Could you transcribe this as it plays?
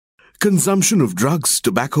Consumption of drugs,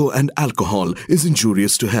 tobacco, and alcohol is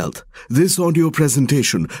injurious to health. This audio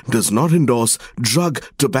presentation does not endorse drug,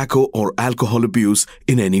 tobacco, or alcohol abuse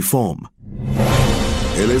in any form.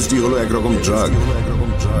 LSD হলো একরকম drug.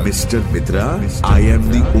 Mr. Mitra, I am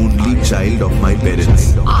the only child of my parents.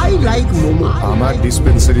 I like momo. আমার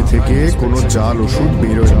dispensary থেকে কোনো জাল ওষুধ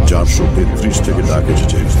বেরোয় না। 433 থেকে ডাক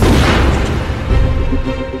এসেছে।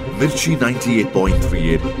 মির্চি 98.3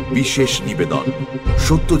 এর বিশেষ নিবেদন,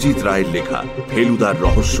 সত্যজিৎ রায়ের লেখা ফেলুদার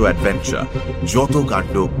রহস্য অ্যাডভেঞ্চার যত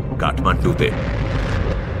কাণ্ড কাঠমান্ডুতে।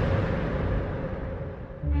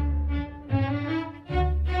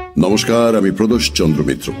 নমস্কার, আমি প্রদোষ চন্দ্র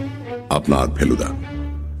মিত্র, আপনার ফেলুদা।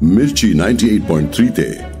 মির্চি 98.3-তে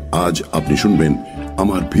আজ আপনি শুনবেন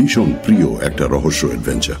আমার ভীষণ প্রিয় একটা রহস্য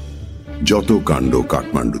অ্যাডভেঞ্চার, যত কাণ্ড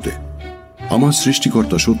কাঠমান্ডুতে। আমার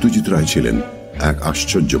সৃষ্টিকর্তা সত্যজিৎ রায় ছিলেন এক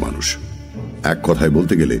আশ্চর্য মানুষ। এক কথায়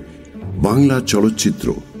বলতে গেলে বাংলা চলচ্চিত্র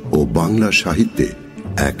ও বাংলা সাহিত্যে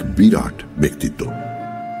এক বিরাট ব্যক্তিত্ব।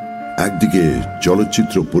 একদিকে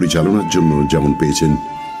চলচ্চিত্র পরিচালনার জন্য যেমন পেয়েছেন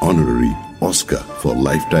honorary Oscar for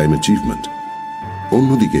lifetime achievement,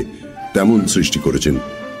 অন্যদিকে তেমন সৃষ্টি করেছেন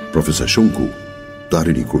প্রফেসর শঙ্কু,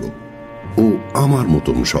 তারিণী কুড়ো ও আমার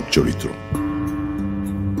মতন সব চরিত্র।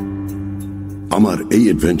 আমার এই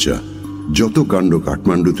অ্যাডভেঞ্চার যত কাণ্ড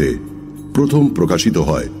কাঠমান্ডুতে প্রথম প্রকাশিত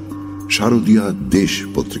হয় শারদীয়া দেশ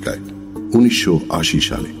পত্রিকায় 1980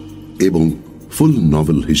 সালে এবং ফুল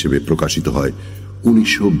নভেল হিসেবে প্রকাশিত হয়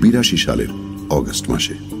 1982 সালের অগস্ট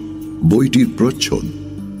মাসে। বইটির প্রচ্ছদ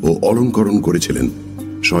ও অলঙ্করণ করেছিলেন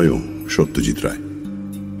স্বয়ং সত্যজিৎ রায়।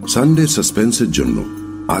 সানডে সাসপেন্সের জন্য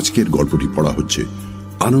আজকের গল্পটি পড়া হচ্ছে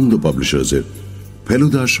আনন্দ পাবলিশার্সের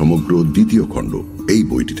ফেলুদার সমগ্র দ্বিতীয় খণ্ড এই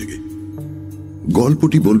বইটি থেকে।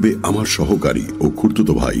 গল্পটি বলবে আমার সহকারী ও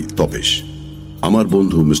খুড়তুতো ভাই তপেশ। আমার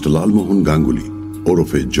বন্ধু মিস্টার লালমোহন গাঙ্গুলি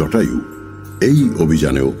ওরফে জটায়ু এই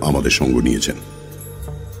অভিযানেও আমাদের সঙ্গ নিয়েছেন।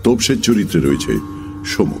 তপসের চরিত্রে রয়েছে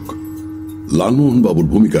সমুখ, লালমোহন বাবুর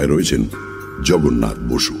ভূমিকায় রয়েছেন জগন্নাথ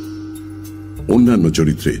বসু, অন্যান্য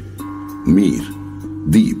চরিত্রে মীর,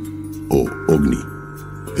 দীপ ও অগ্নি,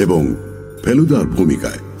 এবং ফেলুদার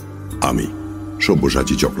ভূমিকায় আমি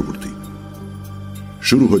সব্যসাচী চক্রবর্তী।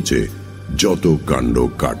 শুরু হচ্ছে যত কাণ্ড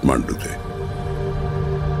কাঠমান্ডুতে।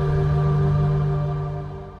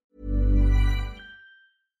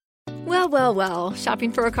 Well,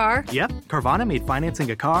 shopping for a car? Yep, Carvana made financing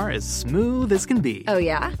a car as smooth as can be. Oh,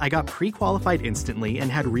 yeah? I got pre-qualified instantly and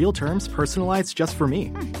had real terms personalized just for me.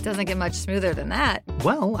 Doesn't get much smoother than that.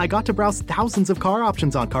 Well, I got to browse thousands of car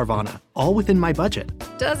options on Carvana, all within my budget.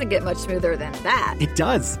 Doesn't get much smoother than that. It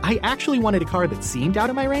does. I actually wanted a car that seemed out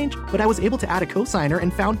of my range, but I was able to add a cosigner and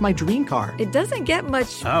found my dream car. It doesn't get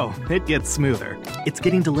much... Oh, it gets smoother. It's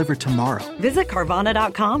getting delivered tomorrow. Visit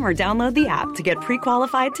Carvana.com or download the app to get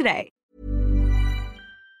pre-qualified today.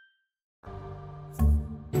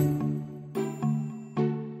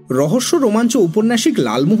 রহস্য রোমাঞ্চ উপন্যাসিক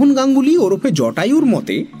লালমোহন গাঙ্গুলি ওরফে জটায়ুর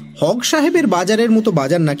মতে হক সাহেবের বাজারের মতো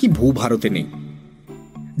বাজার নাকি ভূভারতে নেই।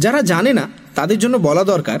 যারা জানে না তাদের জন্য বলা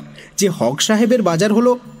দরকার যে হক সাহেবের বাজার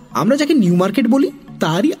হলো আমরা যাকে নিউ মার্কেট বলি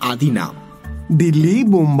তারই আদি নাম। দিল্লি,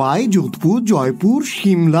 বোম্বাই, যোধপুর, জয়পুর,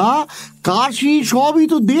 সিমলা, কাশি সবই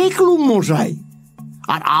তো দেখলুম মশাই,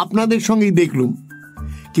 আর আপনাদের সঙ্গেই দেখলুম,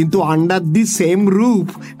 কিন্তু আন্ডার দি সেম রুফ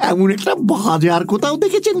এমন একটা বাজার কোথাও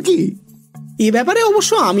দেখেছেন কি? এ ব্যাপারে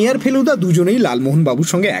অবশ্য আমি আর ফেলুদা দুজনেই লালমোহন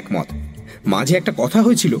বাবুর সঙ্গে একমত। মাঝে একটা কথা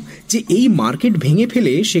হয়েছিল যে এই মার্কেট ভেঙে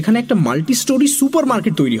ফেলে সেখানে একটা মাল্টি স্টোরি সুপার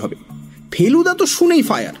মার্কেট তৈরি হবে। ফেলুদা তো শুনেই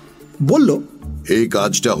ফায়ার, বলল এই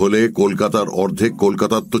কাজটা হলে কলকাতার অর্ধেক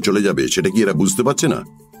কলকাতার তো চলে যাবে, সেটা কি এরা বুঝতে পারছে না?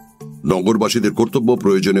 নগরবাসীদের কর্তব্য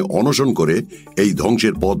প্রয়োজনে অনশন করে এই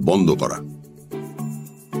ধ্বংসের পথ বন্ধ করা।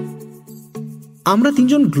 আমরা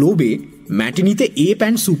তিনজন গ্লোবে ম্যাটিনিতে এপ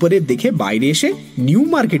অ্যান্ড সুপারের দেখে বাইরে এসে নিউ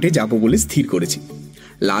মার্কেটে যাব বলে স্থির করেছি।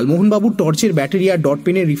 লালমোহন বাবুর টর্চের ব্যাটারি আর ডট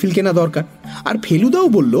পেনের রিফিল কেনা দরকার, আর ফেলুদাও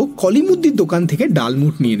বলল কলিমুদ্দির দোকান থেকে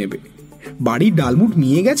ডালমুট নিয়ে নেবে। বাড়ির ডালমুট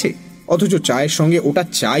নিয়ে গেছে, অথচ চায়ের সঙ্গে ওটা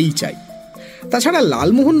চাই। তাছাড়া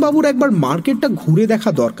লালমোহন বাবুর একবার মার্কেটটা ঘুরে দেখা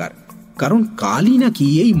দরকার, কারণ কালই নাকি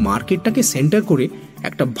এই মার্কেটটাকে সেন্টার করে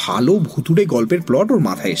একটা ভালো ভুতুড়ে গল্পের প্লট ওর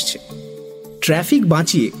মাথায় এসছে। ট্রাফিক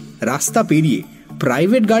বাঁচিয়ে রাস্তা পেরিয়ে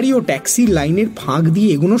প্রাইভেট গাড়ি ও ট্যাক্সির লাইনের ফাঁক দিয়ে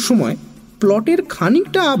এগোনোর সময় প্লটের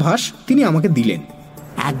খানিকটা আভাস তিনি আমাকে দিলেন।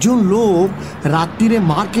 একজন লোক রাত্রিরে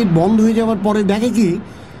মার্কেট বন্ধ হয়ে যাওয়ার পরে দেখে কি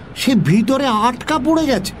সে ভিতরে আটকা পড়ে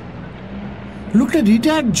গেছে। লোকটা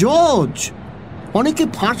রিটায়ার্ড জজ, অনেকে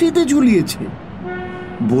ফাঁসিতে ঝুলিয়েছে।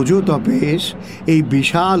 বোঝো তপেশ, এই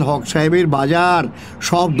বিশাল হক সাহেবের বাজার,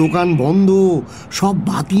 সব দোকান বন্ধ, সব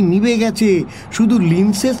বাতি নিভে গেছে, শুধু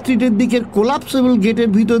লিন্সে স্ট্রিটের দিকের কোলাপসেবল গেটের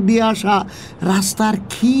ভিতর দিয়ে আসা রাস্তার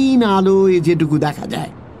ক্ষীণ আলোয় যেটুকু দেখা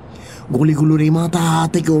যায়। গলিগুলোর এ মাথা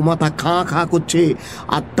থেকে ও মাথা খাঁ খাঁ করছে,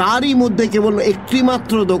 আর তারই মধ্যে কেবল একটি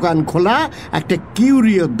মাত্র দোকান খোলা, একটা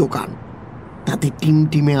কিউরিওর দোকান, তাতে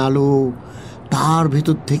টিমটিমে আলো। তার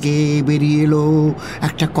ভেতর থেকে বেরিয়ে এলো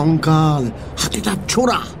একটা কঙ্কাল, হাতে তার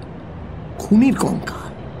ছোড়া, খুনির কঙ্কাল।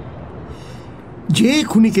 যে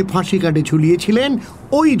খুনিকে ফাঁসি কাটে ঝুলিয়েছিলেন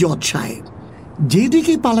ওই জজ সাহেব।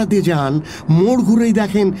 যেদিকে পালাতে যান মোড় ঘুরেই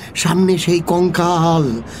দেখেন সামনে সেই কঙ্কাল,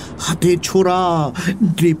 হাতে ছোড়া,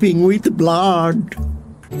 ড্রিপিং উইথ ব্লাড।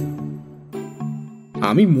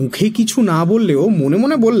 আমি মুখে কিছু না বললেও মনে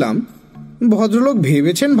মনে বললাম, ভদ্রলোক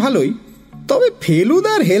ভেবেছেন ভালোই, তবে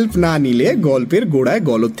ফেলুদার হেল্প না নিলে গল্পের গোড়ায়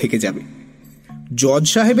গলদ থেকে যাবে। জজ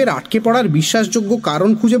সাহেবের আটকে পড়ার বিশ্বাসযোগ্য কারণ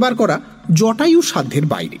খুঁজে বার করা জটায়ুর সাধ্যের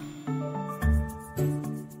বাইরে।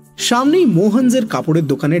 সামনেই মোহনজের কাপড়ের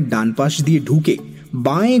দোকানের ডান পাশ দিয়ে ঢুকে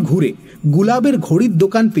বাঁয়ে ঘুরে গুলাবের ঘড়ির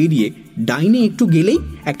দোকান পেরিয়ে ডাইনে একটু গেলেই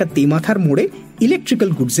একটা তেমাথার মোড়ে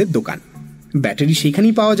ইলেকট্রিক্যাল গুডসের দোকান। ব্যাটারি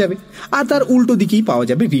সেখানেই পাওয়া যাবে, আর তার উল্টো দিকেই পাওয়া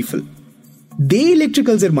যাবে রিফিল। দে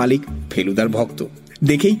ইলেকট্রিক্যালসের মালিক ফেলুদার ভক্ত,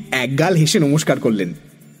 দেখেই একগাল হেসে নমস্কার করলেন।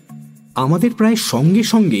 আমাদের প্রায় সঙ্গে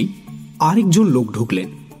সঙ্গেই আরেকজন লোক ঢুকলেন।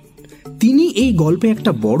 তিনি এই গল্পে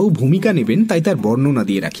একটা বড় ভূমিকা নেবেন, তাই তার বর্ণনা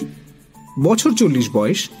দিয়ে রাখি। বছর 40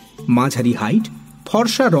 বয়স, মাঝারি হাইট,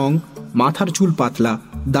 ফর্সা রং, মাথার চুল পাতলা,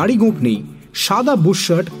 দাড়ি গোঁফ নেই, সাদা বুশ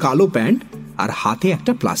শার্ট, কালো প্যান্ট, আর হাতে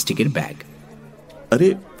একটা প্লাস্টিকের ব্যাগ। আরে,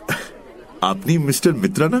 আপনি মিস্টার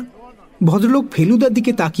মিত্রা না? ভদ্রলোক ফেলুদার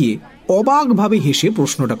দিকে তাকিয়ে অবাকভাবে হেসে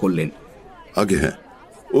প্রশ্নটা করলেন। আগে হ্যাঁ,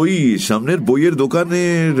 ওই সামনের বইয়ের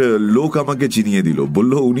দোকানের লোক আমাকে চিনিয়ে দিল,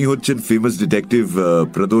 বলল উনি হচ্ছেন famous detective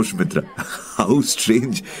Pradosh Mitra. How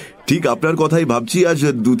strange, ঠিক আপনার কথাই ভাবছি আজ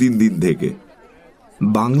 2-3 দিন থেকে।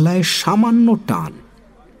 বাংলায় সামান্য টান,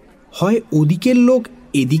 হয় ওদিকের লোক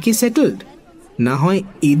এদিকে সেটেলড, না হয়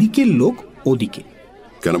এদিকের লোক ওদিকে।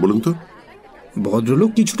 কেন বলুন তো?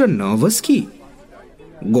 ভদ্রলোক কিছুটা নার্ভাস কি,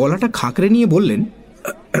 গলাটা খাঁকড়ে নিয়ে বললেন,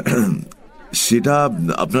 সেটা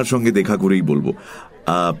আপনার সঙ্গে দেখা করেই বলবো।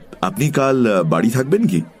 আপনি কাল বাড়ি থাকবেন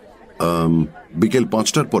কি? বিকেল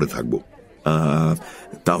 5টার পরে থাকবো।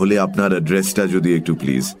 তাহলে আপনার অ্যাড্রেসটা যদি একটু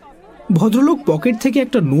প্লিজ। ভদ্রলোক পকেট থেকে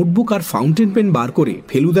একটা নোটবুক আর ফাউন্টেন পেন বার করে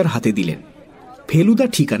ফেলুদার হাতে দিলেন। ফেলুদা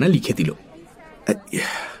ঠিকানা লিখে দিল।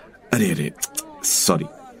 আরে আরে, সরি।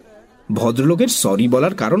 ভদ্রলোকের সরি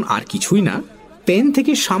বলার কারণ আর কিছুই না, পেন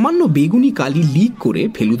থেকে সামান্য বেগুনি কালি লিক করে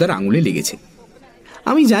ফেলুদার আঙুলে লেগেছে।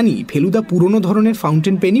 আমি জানি ফেলুদা পুরনো ধরনের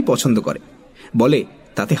ফাউন্টেন পেনই পছন্দ করে, বলে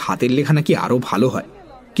তাতে হাতের লেখা নাকি আরো ভালো হয়,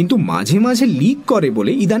 কিন্তু মাঝে মাঝে লিক করে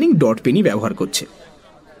বলে ইদানিং ডট পেনই ব্যবহার করছে।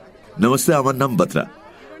 নমস্তে, আমার নাম বত্রা।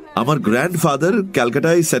 আমার গ্র্যান্ডফাদার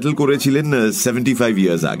ক্যালকাটায় সেটেল করেছিলেন 75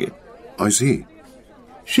 ইয়ার্স আগে।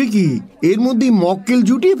 সে কি এর মধ্যে মক্কেল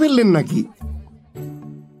জুটিয়ে ফেললেন নাকি?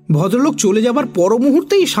 ভদ্রলোক চলে যাবার পর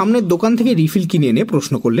মুহূর্তেই সামনের দোকান থেকে রিফিল কিনে এনে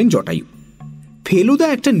প্রশ্ন করলেন জটায়ু। ফেলুদা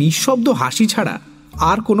একটা নিঃশব্দ হাসি ছাড়া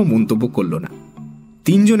আর কোনো মন্তব্য করল না।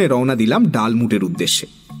 তিনজনে রওনা দিলাম ডালমুটের উদ্দেশ্যে।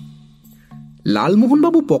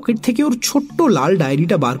 লালমোহনবাবু পকেট থেকে ওর ছোট্ট লাল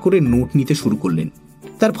ডায়েরিটা বার করে নোট নিতে শুরু করলেন।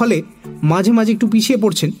 তার ফলে মাঝে মাঝে একটু পিছিয়ে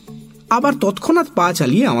পড়ছেন, আবার তৎক্ষণাৎ পা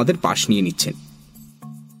চালিয়ে আমাদের পাশ নিয়ে নিচ্ছেন।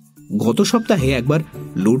 গত সপ্তাহে একবার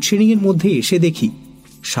লোডশেডিং এর মধ্যে এসে দেখি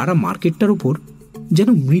সারা মার্কেটটার উপর যেন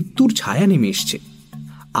মৃত্যুর ছায়া নেমে এসছে।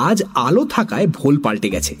 আজ আলো থাকায় ভোল পাল্টে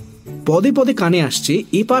গেছে, পদে পদে কানে আসছে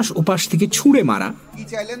এপাশ ওপাশ থেকে ছুঁড়ে মারা। কি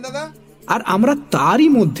চাইলেন দাদা? আর আমরা তারই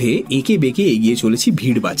মধ্যে একে বেঁকে এগিয়ে চলেছি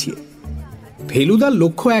ভিড় বাঁচিয়ে। ফেলুদার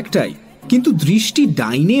লক্ষ্য একটাই, কিন্তু দৃষ্টি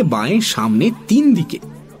ডাইনে বাঁয়ে সামনে 3 দিকে।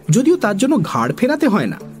 যদিও তার জন্য ঘাড় ফেরাতে হয়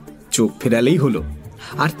না, চোখ ফেরালেই হলো।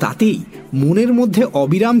 আর তাতেই মনের মধ্যে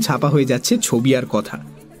অবিরাম ছাপা হয়ে যাচ্ছে ছবি আর কথা,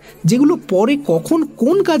 যেগুলো পরে কখন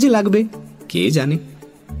কোন কাজে লাগবে কে জানে।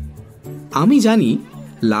 আমি জানি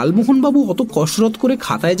লালমোহনবাবু অত কসরত করে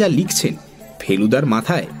খাতায় যা লিখছেন ফেলুদার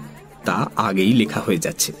মাথায় তা আগেই লেখা হয়ে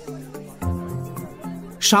যাচ্ছে।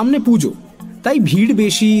 সামনে পুজো, তাই ভিড়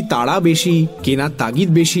বেশি, তাড়া বেশি, কেনার তাগিদ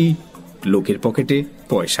বেশি, লোকের পকেটে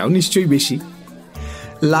পয়সাও নিশ্চয়ই বেশি।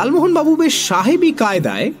 লালমোহনবাবু বেশ সাহেবি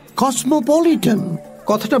কায়দায় কসমোপলিটন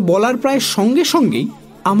কথাটা বলার প্রায় সঙ্গে সঙ্গেই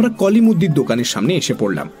আমরা কলিমুদ্দির দোকানের সামনে এসে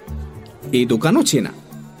পড়লাম। এই দোকানও চেনা।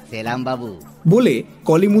 সেলাম বাবু বলে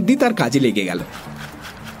কলিমুদ্দি তার কাজে লেগে গেল।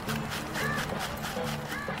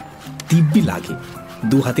 দিব্যি লাগে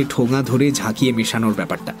 2 হাতে ঠোঙা ধরে ঝাঁকিয়ে মেশানোর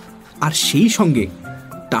ব্যাপারটা, আর সেই সঙ্গে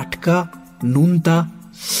টাটকা নুনতা,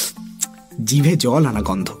 জিভে জল আনা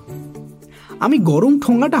গন্ধ। আমি গরম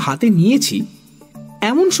ঠোঙাটা হাতে নিয়েছি,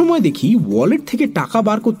 এমন সময় দেখি ওয়ালেট থেকে টাকা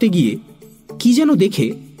বার করতে গিয়ে কি যেন দেখে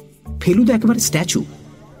ফেলুদা একেবারে স্ট্যাচু।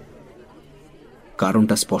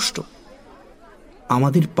 কারণটা স্পষ্ট,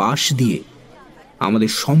 আমাদের পাশ দিয়ে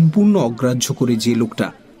আমাদের সম্পূর্ণ অগ্রাহ্য করে যে লোকটা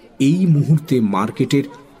এই মুহূর্তে মার্কেটের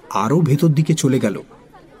আরো ভেতর দিকে চলে গেল,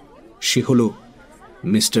 সে হলো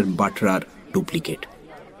মিস্টার বাটরার ডুপ্লিকেট।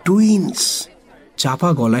 টুইন্স, চাপা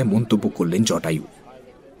গলায় মন্তব্য করলেন জটায়ু।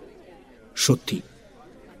 সত্যি,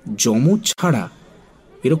 যমজ ছাড়া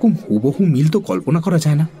এরকম হুবহু মিল তো কল্পনা করা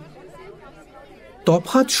যায় না।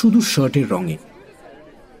 তফাৎ শুধু শার্টের রঙে,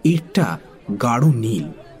 এরটা গাঢ় নীল।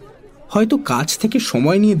 হয়তো কাছ থেকে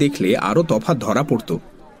সময় নিয়ে দেখলে আরো তফাৎ ধরা পড়ত,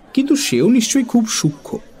 কিন্তু সেও নিশ্চয়ই খুব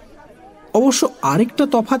সূক্ষ্ম। অবশ্য আরেকটা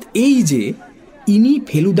তফাৎ এই যে ইনি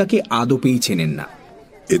ফেলুদাকে আদপেই চেনেন না।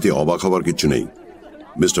 এতে অবাক হবার কিছু নেই।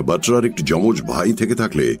 মিস্টার বাটরার একটি যমজ ভাই থেকে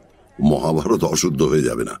থাকলে মহাভারত অশুদ্ধ হয়ে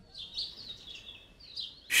যাবে না।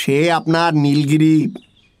 সে আপনার নীলগিরি,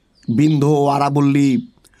 বিন্ধ্য, আরাবল্লী,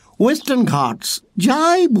 ওয়েস্টার্ন ঘাটস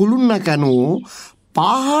যাই বলুন না কেন,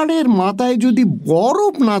 পাহাড়ের মাথায় যদি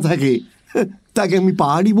বরফ না থাকে তাকে আমি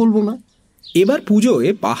পাহাড়ই বলবো না। এবার পুজোয়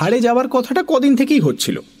পাহাড়ে যাওয়ার কথাটা কদিন থেকেই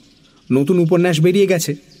হচ্ছিল। নতুন উপন্যাস বেরিয়ে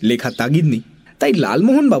গেছে, লেখার তাগিদ নেই। তাই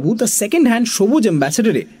লালমোহনবাবু তার সেকেন্ড হ্যান্ড সবুজ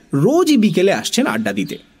অ্যাম্বাসেডারে রোজই বিকেলে আসছেন আড্ডা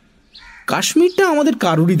দিতে। কাশ্মীরটা আমাদের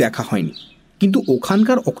কারোরই দেখা হয়নি, কিন্তু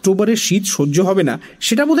ওখানকার অক্টোবরের শীত সহ্য হবে না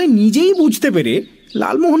সেটা বোধহয় নিজেই বুঝতে পেরে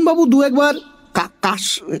লালমোহনবাবু দু একবার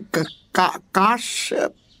কাশ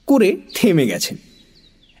করে থেমে গেছেন।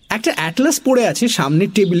 একটা অ্যাটলাস পড়ে আছে সামনের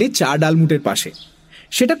টেবিলে চা ডালমুটের পাশে।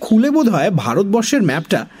 সেটা খুলে বোধ হয় ভারতবর্ষের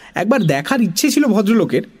ম্যাপটা একবার দেখার ইচ্ছে ছিল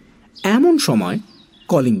ভদ্রলোকের। এমন সময়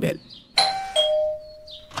কলিং বেল।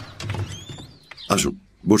 আসুন,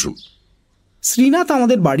 বসুন। শ্রীনাথ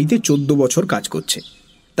আমাদের বাড়িতে 14 বছর কাজ করছে,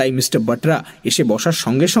 তাই মিস্টার বাটরা এসে বসার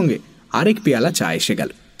সঙ্গে সঙ্গে আরেক পেয়ালা চা এসে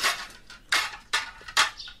গেল।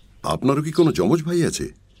 আপনারও কি কোনো যমজ ভাই আছে?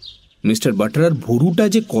 মিস্টার বাটরার ভুরুটা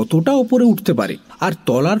যে কতটা ওপরে উঠতে পারে আর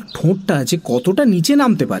তলার ঠোঁটটা যে কতটা নিচে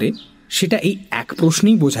নামতে পারে সেটা এই এক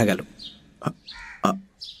প্রশ্নেই বোঝা গেল।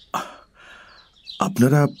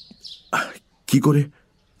 আপনারা কি করে?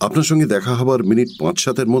 আপনার সঙ্গে দেখা হবার মিনিট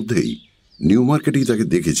 5-7 মধ্যেই নিউ মার্কেটেই তাকে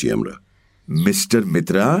দেখেছি আমরা। Mister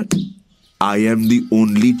Mitra, I am the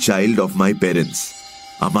only child of my parents.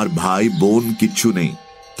 আমার ভাই বোন কিচ্ছু নেই।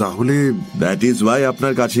 তাহলে দ্যাট ইজ ওয়াই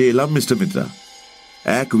আপনার কাছে এলাম মিস্টার মিত্রা।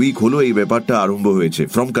 1 উইক হলো এই ব্যাপারটা আরম্ভ হয়েছে,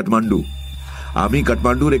 ফ্রম কাঠমান্ডু। আমি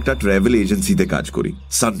কাঠমান্ডুর একটা ট্রাভেল এজেন্সিতে কাজ করি,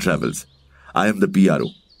 Sun Travels. I am the PRO.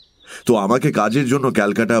 তো আমাকে কাজের জন্য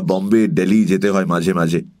ক্যালকাটা, বম্বে, দিল্লি যেতে হয় মাঝে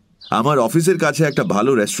মাঝে। আমার অফিসের কাছে একটা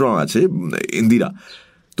ভালো রেস্টুরেন্ট আছে, ইন্দিরা।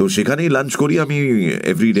 তো সেখানেই লাঞ্চ করি আমি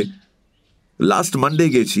এভরিডে। লাস্ট মানডে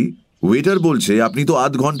গেছি, ওয়েটার বলছে আপনি তো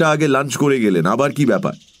আধ ঘন্টা আগে লাঞ্চ করে গেলেন, আবার কি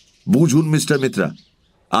ব্যাপার? বুঝুন মিস্টার মিত্রা।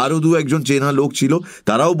 আরও 2-1 চেনা লোক ছিল,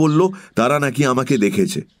 তারাও বলল তারা নাকি আমাকে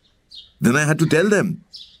দেখেছে। Then I had to tell them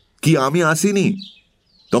কি আমি আসিনি।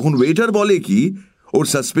 তখন ওয়েটার বলে কি ওর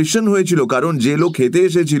সাসপিশন হয়েছিল, কারণ যে লোক খেতে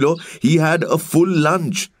এসেছিল he had a full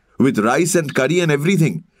lunch with rice and curry and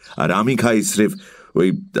everything, আর আমি খাই স্রেফ ওই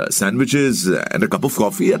sandwiches and a cup of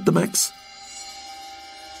coffee at the Max.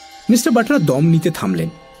 Mister Batra দম নিতে থামলেন।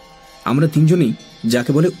 আমরা তিনজনেই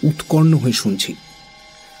যাকে বলে উৎকর্ণ হয়ে শুনছি।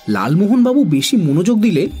 লালমোহনবাবু বেশি মনোযোগ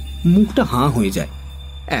দিলে মুখটা হাঁ হয়ে যায়,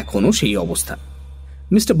 এখনো সেই অবস্থা।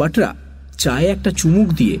 মিস্টার বাটরা চায়ে একটা চুমুক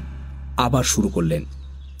দিয়ে আবার শুরু করলেন।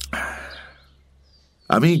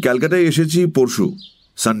 আমি ক্যালকাটায় এসেছি পরশু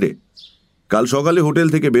সানডে। কাল সকালে হোটেল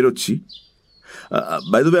থেকে বেরোচ্ছি।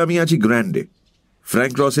 বাই দ্য ওয়ে, আমি আছি গ্র্যান্ডে।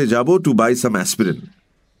 ফ্র্যাঙ্ক ক্রসে যাব টু বাই সাম অ্যাসপিরিন।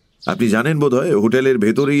 আপনি জানেন বোধহয় হোটেলের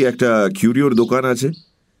ভেতরেই একটা কিউরিওর দোকান আছে।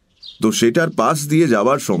 তো সেটার পাশ দিয়ে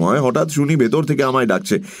যাওয়ার সময় হঠাৎ শুনি ভেতর থেকে আমায়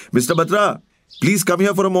ডাকছে, mister Batra please come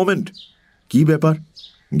here for a moment. কি ব্যাপার?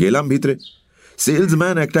 গেলাম ভিতরে।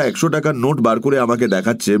 সেলসম্যান একটা 100 টাকার নোট বার করে আমাকে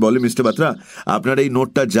দেখাচ্ছে, বলে মিস্টার বাটরা আপনার এই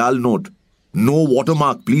নোটটা জাল note, no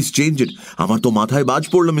watermark, please change it. আমার তো মাথায় বাজ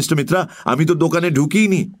পড়লো মিস্টার মিত্রা, আমি তো দোকানে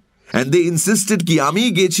ঢুকিনি। অ্যান্ড দে ইনসিস্টেড কি আমি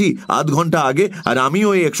গেছি আধ ঘন্টা আগে আর আমি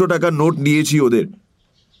ওই 100 টাকার নোট দিয়েছি ওদের।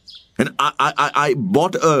 And I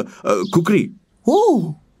bought a kukri. ও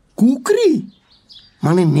কুকরি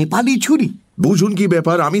মানে নেপালি ছুরি? বুঝুন কি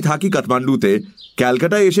ব্যাপার, আমি থাকি কাঠমান্ডুতে।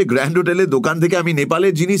 ক্যালকাটায় এসে গ্র্যান্ড হোটেলের দোকান থেকে আমি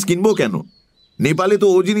নেপালের জিনিস কিনবো কেন? নেপালে তো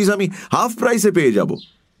ও জিনিস আমি হাফ প্রাইসে পেয়ে যাব।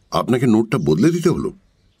 আপনাকে নোটটা বদলে দিতে হলো?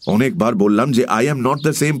 অনেকবার বললাম যে I am not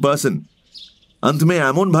the same person. অন্তমে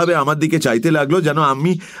এমন ভাবে আমার দিকে চাইতে লাগলো যেন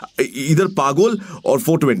আমি ইদার পাগল অর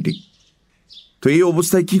 420। তো এই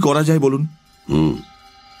অবস্থায় কি করা যায় বলুন?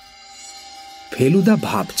 ফেলুদা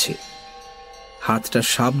ভাবছে। হাতটা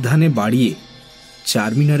সাবধানে বাড়িয়ে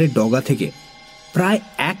চারমিনারের ডগা থেকে প্রায়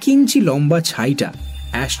 1 ইঞ্চি লম্বা ছাইটা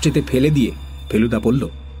অ্যাশট্রেতে ফেলে দিয়ে ফেলুদা বলল,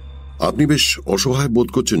 আপনি বেশ অসহায় বোধ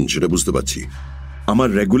করছেন সেটা বুঝতে পারছি। আমার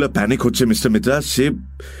রেগুলার প্যানিক হচ্ছে মিস্টার মিত্রা।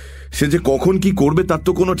 সে যে কখন কি করবে তার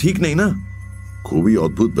তো কোনো ঠিক নেই না। খুবই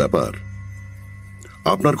অদ্ভুত ব্যাপার।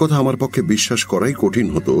 আপনার কথা আমার পক্ষে বিশ্বাস করাই কঠিন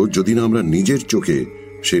হতো যদি না আমরা নিজের চোখে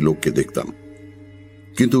সেই লোককে দেখতাম।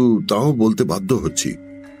 কিন্তু তাও বলতে বাধ্য হচ্ছি,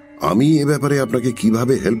 আমি এ ব্যাপারে আপনাকে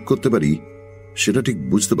কিভাবে হেল্প করতে পারি সেটা ঠিক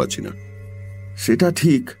বুঝতে পারছি না। সেটা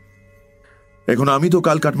ঠিক। এখন আমি তো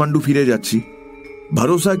কাল কাঠমান্ডু ফিরে যাচ্ছি।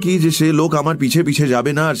 ভরসা কি যে সে লোক আমার পিছে পিছে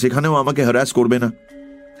যাবে না আর সেখানেও আমাকে হ্যারাস করবে না?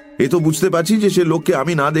 এ তো বুঝতে পারছি যে সে লোককে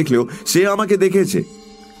আমি না দেখলেও সে আমাকে দেখেছে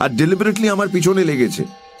আর ডেলিবারেটলি আমার পিছনে লেগেছে।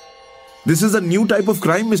 This is a new type of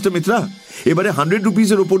crime mister Mitra. এবারে 100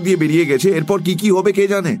 রুপিসের ওপর দিয়ে বেরিয়ে গেছে, এরপর কি কি হবে কে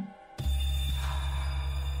জানে।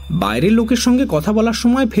 বাইরের লোকের সঙ্গে কথা বলার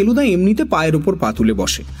সময় ফেলুদা এমনিতে পায়ের উপর পা তুলে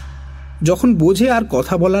বসে। যখন বোঝে আর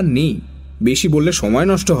কথা বলার নেই, বেশি বললে সময়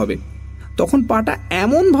নষ্ট হবে, তখন পাটা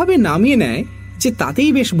এমনভাবে নামিয়ে নেয় যে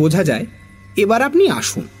তাতেই বেশ বোঝা যায় এবার আপনি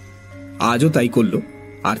আসুন। আজও তাই করল,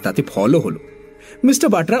 আর তাতে ফলও হলো। মিস্টার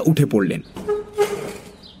বাটরা উঠে পড়লেন।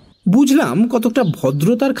 বুঝলাম কতটা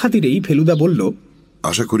ভদ্রতার খাতিরেই ফেলুদা বলল,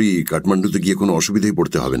 আশা করি কাঠমান্ডুতে গিয়ে কোনো অসুবিধায়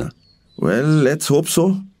পড়তে হবে না। Well, let's hope so.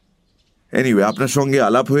 Anyway, আপনার সঙ্গে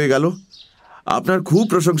আলাপ হয়ে গেল। আপনার খুব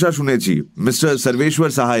প্রশংসা শুনেছি মিস্টার সর্বেশ্বর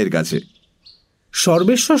সাহায়ের কাছে।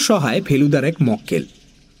 সর্বেশ্বর সহায় ফেলুদার এক মক্কেল,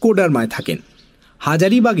 কোডারমায় থাকেন।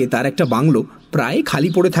 হাজারিবাগে তার একটা বাংলো প্রায় খালি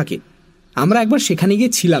পড়ে থাকে। আমরা একবার সেখানে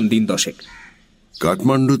গিয়ে ছিলাম দিন 10।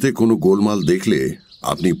 কাঠমান্ডুতে কোনো গোলমাল দেখলে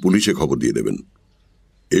আপনি পুলিশে খবর দিয়ে দেবেন।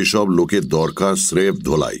 এসব লোকের দরকার স্রেফ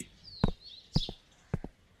ধোলাই।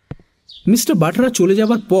 মিস্টার বাটরা চলে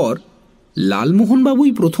যাবার পর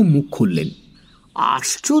লালমোহনবাবুই প্রথম মুখ খুললেন।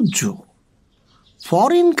 আশ্চর্য,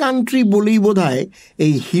 ফরেন কান্ট্রি বলেই বোধহয়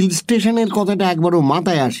এই হিল স্টেশনের কথাটা একবারও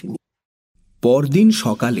মাথায় আসেনি। পরদিন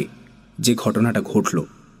সকালে যে ঘটনাটা ঘটল,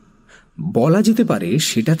 বলা যেতে পারে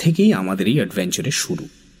সেটা থেকেই আমাদের এই অ্যাডভেঞ্চারের শুরু।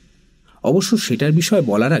 অবশ্য সেটার বিষয়ে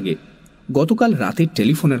বলার আগে গতকাল রাতের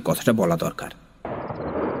টেলিফোনের কথাটা বলা দরকার।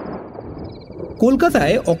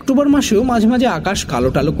 কলকাতায় অক্টোবর মাসেও মাঝে মাঝে আকাশ কালো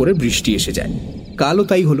টালো করে বৃষ্টি এসে যায়। কালও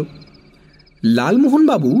তাই হলো।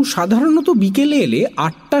 লালমোহনবাবু সাধারণত বিকেলে এলে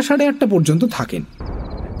 8টা সাড়ে 8টা পর্যন্ত থাকেন।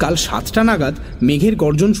 কাল 7টা নাগাদ মেঘের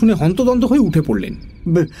গর্জন শুনে হন্তদন্ত হয়ে উঠে পড়লেন।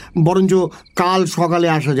 বরঞ্চ কাল সকালে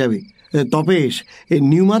আসা যাবে। তপেশ,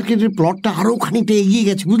 নিউ মার্কেটের প্লটটা আরও খানিকটা এগিয়ে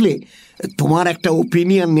গেছে, বুঝলে? তোমার একটা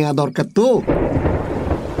ওপিনিয়ন নেওয়া দরকার তো।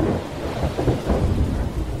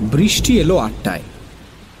 বৃষ্টি এলো 8টায়,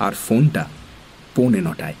 আর ফোনটা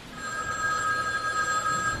 8:45।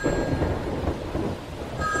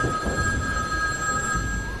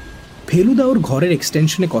 ফেলুদা ওর ঘরের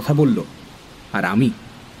এক্সটেনশনে কথা বলল, আর আমি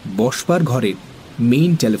বসবার ঘরের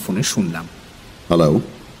মেইন টেলিফোনে শুনলাম। Hello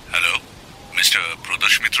hello, mister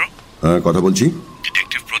Pradosh Mitra? হ্যাঁ, কথা বলছি।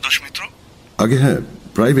 ডিটেকটিভ প্রদোষ মিত্র? আগে হ্যাঁ,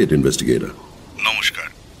 প্রাইভেট ইনভেস্টিগেটর। নমস্কার,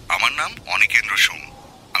 আমার নাম অনিকেন্দ্র সোম।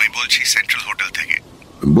 আমি বলছি সেন্ট্রাল হোটেল থেকে।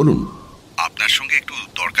 বলুন। আপনার সঙ্গে একটু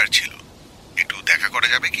দরকার ছিল, একটু দেখা করা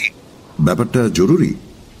যাবে কি? ব্যাপারটা জরুরি?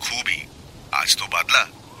 খুবই। আজ তো বাদলা,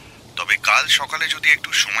 তবে কাল সকালে যদি একটু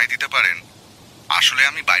সময় দিতে পারেন। আসলে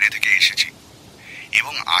আমি বাইরে থেকে এসেছি,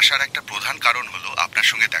 এবং আসার একটা প্রধান কারণ হলো আপনার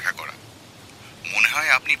সঙ্গে দেখা করা। মনে হয়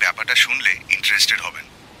আপনি ব্যাপারটা শুনলে ইন্টারেস্টেড হবেন।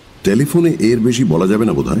 টেলিফোনে এর বেশি বলা যাবে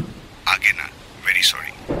না বোধহয়। আগে না, ভেরি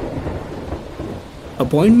সরি।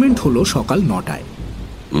 অ্যাপয়েন্টমেন্ট হলো সকাল 9টায়।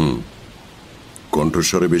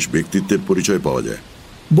 কণ্ঠস্বরে বেশ ব্যক্তিত্বের পরিচয় পাওয়া যায়,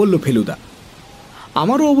 বলল ফেলুদা।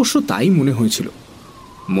 আমারও অবশ্য তাই মনে হয়েছিল।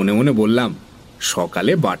 মনে মনে বললাম,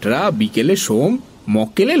 সকালে বাটরা, বিকেলে সোম,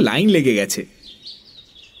 মক্কেলে লাইন লেগে গেছে।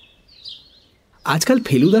 আজকাল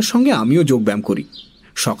ফেলুদার সঙ্গে আমিও যোগব্যায়াম করি।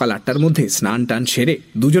 সকাল 8টার মধ্যে স্নান টান সেরে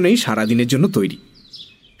দুজনেই সারাদিনের জন্য তৈরি।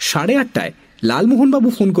 8:30টায় লালমোহনবাবু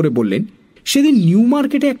ফোন করে বললেন, সেদিন নিউ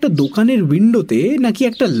মার্কেটে একটা দোকানের উইন্ডোতে নাকি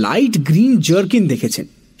একটা লাইট গ্রিন জার্কিন দেখেছেন।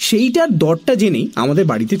 সেইটার দরটা জেনেই আমাদের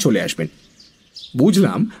বাড়িতে চলে আসবেন।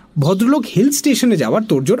 বুঝলাম ভদ্রলোক হিল স্টেশনে যাওয়ার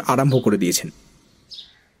তোড়জোড় আরম্ভ করে দিয়েছেন।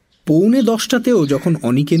 9:45টাতেও যখন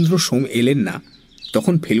অনিকেন্দ্র সোম এলেন না,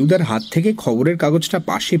 তখন ফেলুদার হাত থেকে খবরের কাগজটা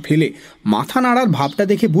পাশে ফেলে মাথা নাড়ার ভাবটা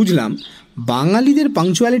দেখে বুঝলাম বাঙালিদের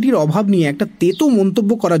পাংচুয়ালিটির অভাব নিয়ে একটা তেতো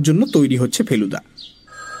মন্তব্য করার জন্য তৈরি হচ্ছে ফেলুদা।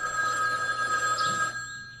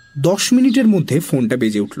 10 মিনিটের মধ্যে ফোনটা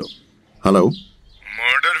বেজে উঠল। হ্যালো।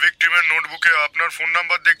 মার্ডার ভিকটিমের নোটবুকে আপনার ফোন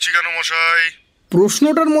নাম্বার দেখছি কেন মশাই?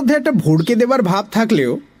 প্রশ্নটার মধ্যে একটা ভড়কে দেবার ভাব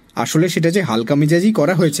থাকলেও আসলে সেটা যে হালকা মেজাজি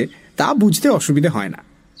করা হয়েছে তা বুঝতে অসুবিধে হয় না।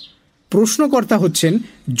 প্রশ্নকর্তা হচ্ছেন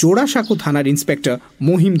জোড়াসাঁকো থানার ইন্সপেক্টর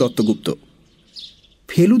মহিম দত্তগুপ্ত।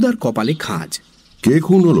 ফেলুদার কপালে খাঁজ। কে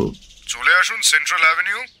খুন হলো? চলে আসুন Central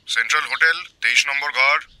Avenue, Central Hotel, 23 number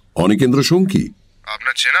ঘর। অনিকেন্দ্র সোম কি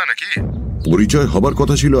আপনার চেনা নাকি? পরিচয় হবার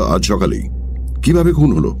কথা ছিল আজ সকালেই। কিভাবে খুন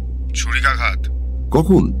হলো? ছুরিকাঘাত।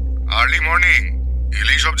 কখন? Early morning.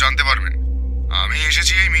 এলেই সব জানতে পারবেন। আমি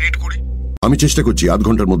এসেছি এই মিনিট 20। আমি চেষ্টা করছি আধ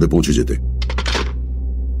ঘন্টার মধ্যে পৌঁছে যেতে।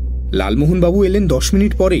 লালমোহনবাবু এলেন 10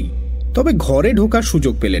 মিনিট পরেই, তবে ঘরে ঢোকার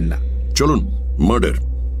সুযোগ পেলেন না। চলুন, মার্ডার।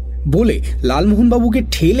 বলে লালমোহনবাবুকে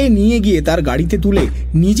ঠেলে নিয়ে গিয়ে তার গাড়িতে তুলে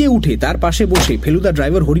নিজে উঠে তার পাশে বসে ফেলুদা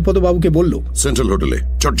ড্রাইভার হরিপদবাবুকে বলল, সেন্ট্রাল হোটেলে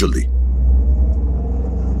চট জলদি।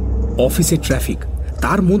 অফিসের ট্রাফিক,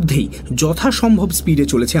 তার মধ্যেই যথাসম্ভব স্পিডে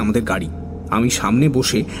চলেছে আমাদের গাড়ি। আমি সামনে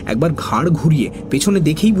বসে একবার ঘাড় ঘুরিয়ে পেছনে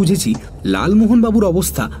দেখেই বুঝেছি লালমোহনবাবুর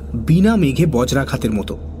অবস্থা বিনা মেঘে বজ্রাঘাতের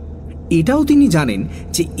মতো। এটাও তিনি জানেন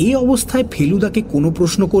যে এ অবস্থায় ফেলুদাকে কোনো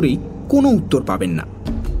প্রশ্ন করেই কোনো উত্তর পাবেন না।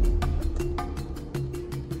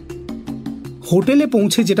 হোটেলে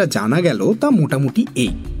পৌঁছে যেটা জানা গেল তা মোটামুটি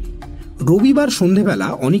এই: রবিবার সন্ধেবেলা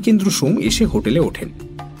অনিকেন্দ্র সোম এসে হোটেলে ওঠেন।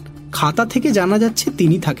 খাতা থেকে জানা যাচ্ছে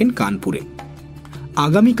তিনি থাকেন কানপুরে।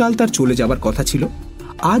 আগামীকাল তার চলে যাবার কথা ছিল।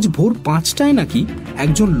 আজ ভোর 5টায় নাকি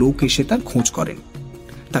একজন লোক এসে তার খোঁজ করেন।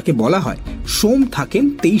 তাকে বলা হয় সোম থাকেন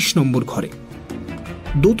 23 নম্বর ঘরে।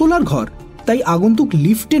 দোতলার ঘর, তাই আগন্তুক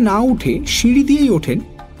লিফটে না উঠে সিঁড়ি দিয়েই ওঠেন,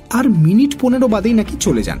 আর মিনিট 15 বাদেই নাকি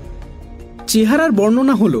চলে যান। চেহারার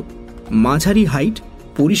বর্ণনা হলো মাঝারি হাইট,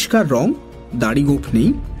 পরিষ্কার রং, দাড়ি গোঁফ নেই,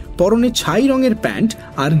 পরনে ছাই রঙের প্যান্ট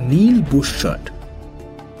আর নীল বুশ শার্ট।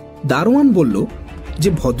 দারোয়ান বলল যে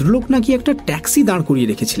ভদ্রলোক নাকি একটা ট্যাক্সি দাঁড়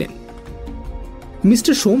করিয়ে রেখেছিলেন।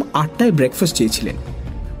 মিস্টার সোম 8টায় ব্রেকফাস্ট চেয়েছিলেন।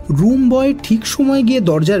 রুম বয় ঠিক সময় গিয়ে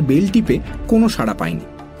দরজার বেল টিপে কোনো সাড়া পায়নি।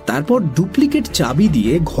 তারপর ডুপ্লিকেট চাবি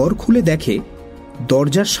দিয়ে ঘর খুলে দেখে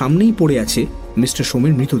দরজার সামনেই পড়ে আছে মিস্টার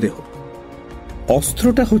সোমের মৃতদেহ।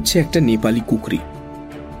 অস্ত্রটা হচ্ছে একটা নেপালি কুকরি।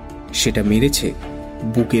 সেটা মেরেছে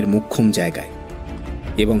বুকের মোক্ষম জায়গায়,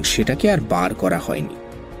 এবং সেটাকে আর বার করা হয়নি।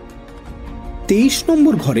 23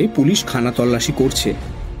 নম্বর ঘরে পুলিশ খানা তল্লাশি করছে,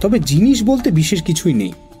 তবে জিনিস বলতে বিশেষ কিছুই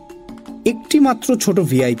নেই। একটি মাত্র ছোট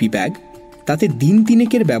ভিআইপি ব্যাগ, তাতে দিন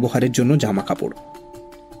তিনেকের ব্যবহারের জন্য জামা কাপড়।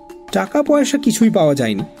 টাকা পয়সা কিছুই পাওয়া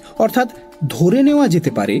যায়নি, অর্থাৎ ধরে নেওয়া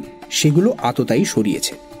যেতে পারে সেগুলো আততায়ী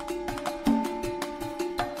সরিয়েছে।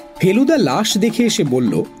 ফেলুদা লাশ দেখে এসে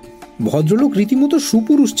বলল, ভদ্রলোক রীতিমতো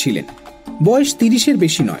সুপুরুষ ছিলেন, বয়স 30-এর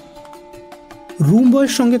বেশি নয়। রুম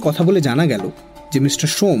বয়ের সঙ্গে কথা বলে জানা গেল যে মিস্টার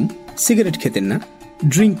সোম সিগারেট খেতেন না,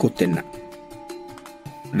 ড্রিঙ্ক করতেন না।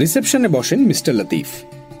 রিসেপশনে বসেন মিস্টার লতিফ।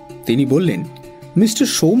 তিনি বললেন মিস্টার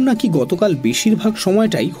সোম নাকি গতকাল বেশিরভাগ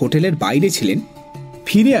সময়টাই হোটেলের বাইরে ছিলেন,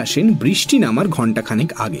 ফিরে আসেন বৃষ্টি নামার ঘণ্টাখানেক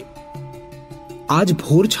আগে। আজ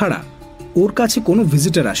ভোর ছাড়া ওর কাছে কোনো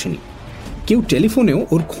ভিজিটর আসেনি, কেউ টেলিফোনেও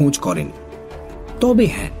ওর খোঁজ করেনি। তবে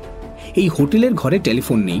হ্যাঁ, এই হোটেলের ঘরে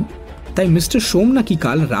টেলিফোন নেই, তাই মিস্টার সোম নাকি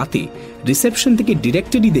কাল রাতে রিসেপশন থেকে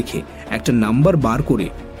ডিরেক্টরি দেখে একটা নাম্বার বার করে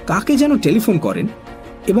কাকে যেন টেলিফোন করেন,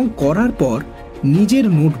 এবং করার পর নিজের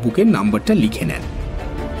নোটবুকের নাম্বারটা লিখে নেন।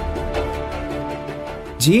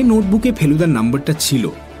 যে নোটবুকে ফেলুদার নাম্বারটা ছিল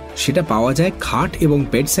সেটা পাওয়া যায় খাট এবং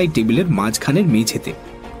বেডসাইড টেবিলের মাঝখানের মেঝেতে।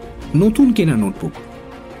 নতুন কেনা নোটবুক,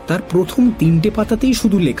 তার প্রথম 3টে পাতাতেই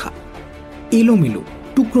শুধু লেখা, এলোমেলো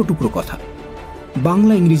টুকরো টুকরো কথা,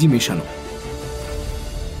 বাংলা ইংরেজি মেশানো।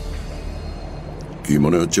 কি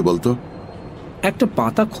মনে হচ্ছে বলতো? একটা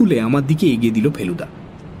পাতা খুলে আমার দিকে এগিয়ে দিল ফেলুদা।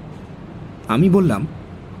 আমি বললাম,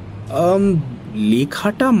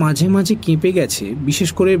 লেখাটা মাঝে মাঝে কেঁপে গেছে, বিশেষ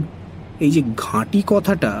করে এই যে ঘাঁটি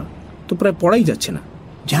কথাটা তো প্রায় পড়াই যাচ্ছে না।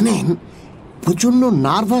 জানেন, প্রচন্ড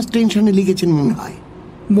নার্ভাস টেনশনে লিখেছেন মনে হয়,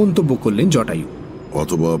 মন্তব্য করলেন জটায়ু।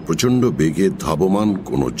 অথবা প্রচন্ড বেগে ধাবমান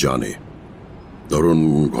কোনো যানে, ধরুন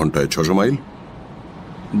ঘন্টায় 600 মাইল।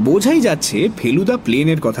 বোঝাই যাচ্ছে ফেলুদা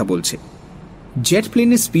প্লেনের কথা বলছে। জেট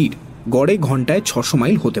প্লেনের স্পিড গড়ে ঘন্টায় 600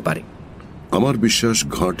 মাইল হতে পারে। আমার বিশ্বাস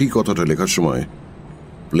ঘাঁটি কথাটা লেখার সময়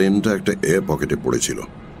প্লেনটা একটা এয়ার পকেটে পড়েছিল।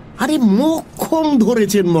 আরে মোক্ষম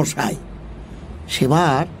ধরেছেন মশাই।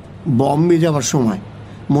 সেবার বম্বে যাওয়ার সময়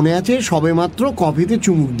মনে আছে, সবে মাত্র কফিতে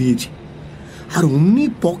চুমুক দিয়েছি, আর অমনি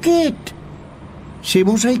পকেট। সে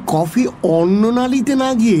মশাই কফি অন্ননালীতে না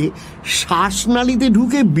গিয়ে শ্বাসনালীতে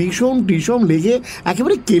ঢুকে বিষম টিসম লেগে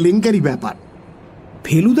একেবারে কেলেঙ্কারি ব্যাপার।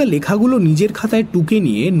 ফেলুদা লেখাগুলো নিজের খাতায় টুকে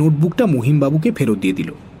নিয়ে নোটবুকটা মহিমবাবুকে ফেরত দিয়ে দিল।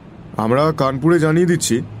 আমরা কানপুরে জানিয়ে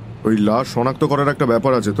দিচ্ছি, ওই লাশ শনাক্ত করার একটা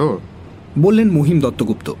ব্যাপার আছে তো, বললেন মহিম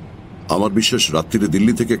দত্তগুপ্ত। আমার বিশ্বাস রাত্রিরে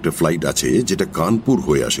দিল্লি থেকে একটা ফ্লাইট আছে যেটা কানপুর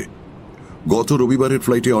হয়ে আসে। গত রবিবারের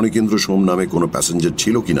ফ্লাইটে অনিকেন্দ্র সোম নামে কোনো প্যাসেঞ্জার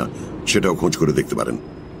ছিল কিনা সেটাও খোঁজ করে দেখতে পারেন।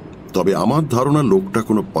 তবে আমার ধারণা লোকটা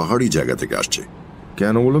কোনো পাহাড়ি জায়গা থেকে আসছে।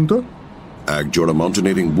 কেন বলুন তো? এক জোড়া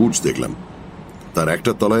মাউন্টেনিয়ারিং বুটস দেখলাম, তার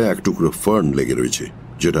একটা তলায় এক টুকরো ফার্ন লেগে রয়েছে,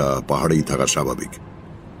 যেটা পাহাড়েই থাকা স্বাভাবিক।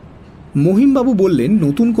 মহিমবাবু বললেন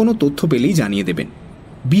নতুন কোনো তথ্য পেলেই জানিয়ে দেবেন,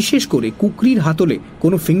 বিশেষ করে কুকরির হাতলে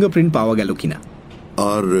কোনো ফিঙ্গারপ্রিন্ট পাওয়া গেল কিনা।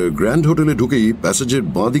 আর গ্র্যান্ড হোটেলে ঢুকেই প্যাসেজের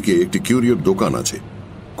বাঁদিকে একটি কিউরিওর দোকান আছে,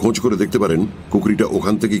 খোঁজ করে দেখতে পারেন কুকরিটা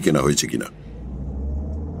ওখান থেকেই কেনা হয়েছে কিনা।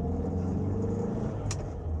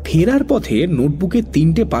 ফেরার পথে নোটবুকে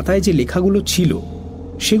 3টে পাতায় যে লেখাগুলো ছিল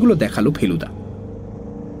সেগুলো দেখালো ফেলুদা।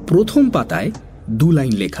 প্রথম পাতায় 2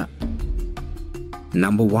 লাইন লেখা,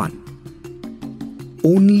 Number 1.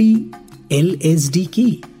 Only LSD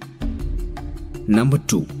key. Number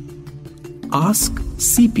 2. Ask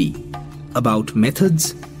CP about methods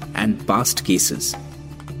and past cases.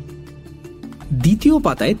 দ্বিতীয়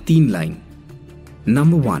পাতায় 3 লাইন।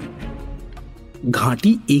 Number 1.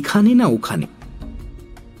 ঘাঁটি এখানে না ওখানে।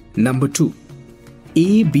 Number 2.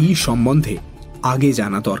 A-B সম্বন্ধে আগে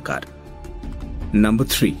জানা দরকার। Number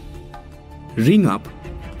 3. Ring up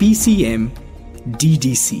PCM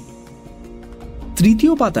DDC।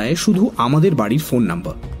 তৃতীয় পাতায় শুধু আমাদের বাড়ির ফোন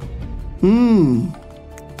নাম্বার।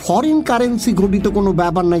 ফরেন কারেন্সি ঘটিত কোনো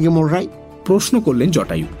ব্যাপার নাকি মোরাই? প্রশ্ন করলেন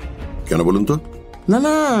জটায়ু। কেন বলুন তো?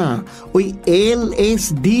 না, ওই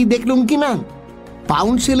LSD দেখলুম কি না,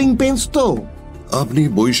 পাউন্ড সিলিং পেন্স তো। আপনি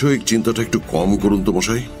বৈষয়িক চিন্তাটা একটু কম করুন তো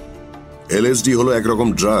মশাই। LSD হলো একরকম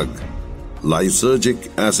ড্রাগ, লাইসার্জিক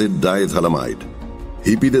অ্যাসিড ডাইথ্যালামাইড।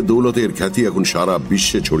 হিপিদের দৌলতে এর খ্যাতি এখন সারা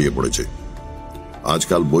বিশ্বে ছড়িয়ে পড়েছে।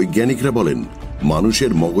 আজকাল বৈজ্ঞানিকরা বলেন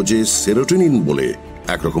মানুষের মগজে সেরোটোনিন বলে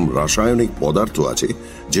একরকম রাসায়নিক পদার্থ আছে,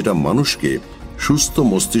 যেটা মানুষকে সুস্থ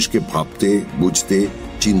মস্তিষ্কে ভাবতে, বুঝতে,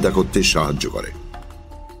 চিন্তা করতে সাহায্য করে।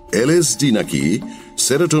 LSD নাকি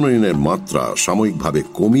সেরোটোনিনের মাত্রা সাময়িকভাবে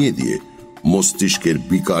কমিয়ে দিয়ে মস্তিষ্কের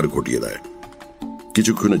বিকার ঘটিয়ে দেয়।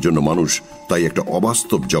 কিছুক্ষণের জন্য মানুষ তাই একটা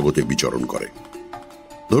অবাস্তব জগতে বিচরণ করে।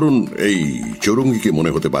 ধরুন এই চৌরঙ্গিকে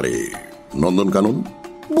মনে হতে পারে নন্দনকানন।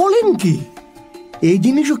 বলেন কি? এই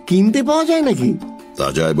জিনিসও কিনতে পাওয়া যায় নাকি? তা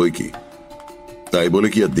যায় বই কি। তাই বলে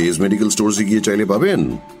কি আর দেশ মেডিকেল স্টোরসে গিয়ে চাইলে পাবেন?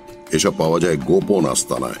 এসব পাওয়া যায় গোপন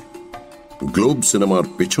আস্তানায়। গ্লোব সিনেমার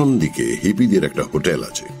পেছন দিকে হিপিদের একটা হোটেল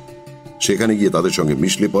আছে। সেখানে গিয়ে তাদের সঙ্গে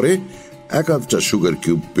মিশলে পরে এক আধটা সুগার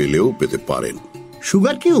কিউব পেলেও পেতে পারেন।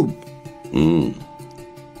 Sugar cube?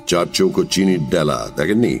 4 চৌকো চিনির ডেলা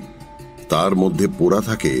দেখেননি? তার মধ্যে পোড়া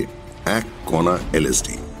থাকে 1 কণা LSD।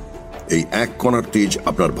 এই 1 কণার তেজ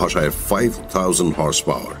আপনার ভাষায় 5000 হর্স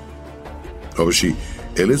পাওয়ার। অবশ্যই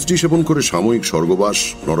LSD সেবন করে সাময়িক স্বর্গবাস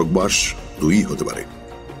নরকবাস দুই হতে পারে।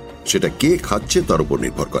 সেটা কে খাচ্ছে তার উপর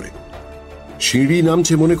নির্ভর করে। সিঁড়ি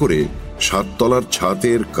নামছে মনে করে 7 তলার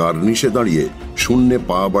ছাদের কার্নিশে দাঁড়িয়ে শূন্যে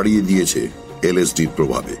পা বাড়িয়ে দিয়েছে LSDর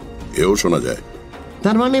প্রভাবে, এও শোনা যায়।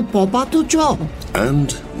 তার মানে পপাতো চ অ্যান্ড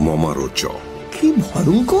মমারো চ। কি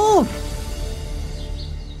ভয়ঙ্কর!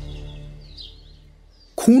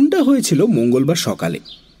 খুনটা হয়েছিল মঙ্গলবার সকালে।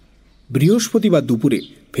 বৃহস্পতিবার দুপুরে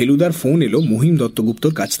ফেলুদার ফোন এলো মহিম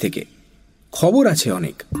দত্তগুপ্তর কাছ থেকে। খবর আছে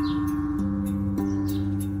অনেক।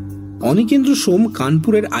 অনিকেন্দ্র সোম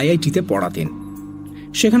কানপুরের IIT-তে পড়াতেন।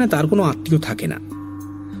 সেখানে তার কোনো আত্মীয় থাকে না,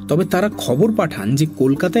 তবে তারা খবর পাঠান যে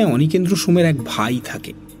কলকাতায় অনিকেন্দ্র সোমের এক ভাই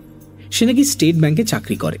থাকে। সে নাকি স্টেট ব্যাংকে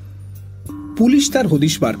চাকরি করে। পুলিশ তার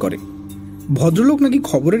হদিশ বার করে। ভদ্রলোক নাকি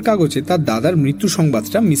খবরের কাগজে তার দাদার মৃত্যু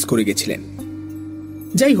সংবাদটা মিস করে গেছিলেন।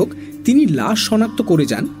 যাই হোক, তিনি লাশ শনাক্ত করে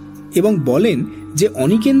যান এবং বলেন যে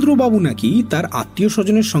অনিকেন্দ্রবাবু নাকি তার আত্মীয়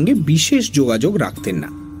স্বজনের সঙ্গে বিশেষ যোগাযোগ রাখতেন না,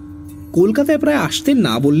 কলকাতায় প্রায় আসতেন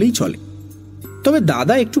না বললেই চলে। তবে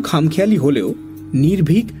দাদা একটু খামখেয়ালি হলেও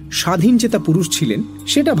নির্ভীক স্বাধীন চেতা পুরুষ ছিলেন,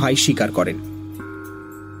 সেটা ভাই স্বীকার করেন।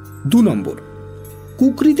 2 নম্বর,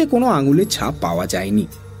 কুকরিতে কোনো আঙুলের ছাপ পাওয়া যায়নি,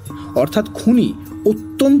 অর্থাৎ খুনি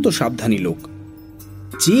অত্যন্ত সাবধানী লোক।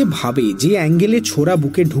 যেভাবে যে অ্যাঙ্গেলে ছোরা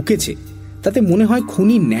বুকে ঢুকেছে তাতে মনে হয়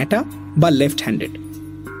খুনি ন্যাটা বা লেফট হ্যান্ডেড।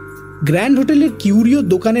 গ্র্যান্ড হোটেলের কিউরিও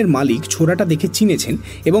দোকানের মালিক ছোরাটা দেখে চিনেছেন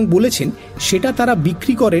এবং বলেছেন সেটা তারা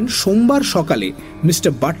বিক্রি করেন সোমবার সকালে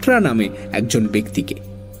মিস্টার বাট্রা নামে একজন ব্যক্তিকে।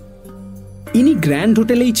 ইনি গ্র্যান্ড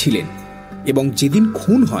হোটেলেই ছিলেন এবং যেদিন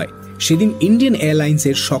খুন হয় সেদিন ইন্ডিয়ান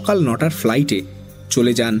এয়ারলাইন্সের সকাল 9টার ফ্লাইটে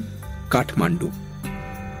চলে যান কাঠমান্ডু।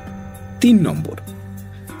 3 নম্বর,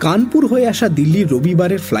 কানপুর হয়ে আসা দিল্লির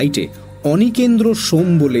রবিবারের ফ্লাইটে অনিকেন্দ্র সোম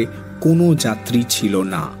বলে কোনো যাত্রী ছিল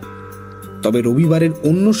না। তবে রবিবারের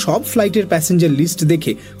অন্য সব ফ্লাইটের প্যাসেঞ্জার লিস্ট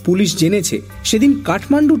দেখে পুলিশ জেনেছে সেদিন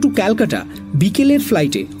কাঠমান্ডু টু ক্যালকাটা বিকেলের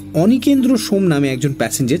ফ্লাইটে অনিকেন্দ্র সোম নামে একজন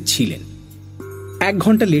প্যাসেঞ্জার ছিলেন। 1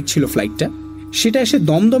 ঘন্টা লেট ছিল ফ্লাইটটা। সেটা এসে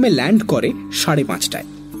দমদমে ল্যান্ড করে 5:30টায়।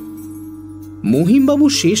 মহিমবাবু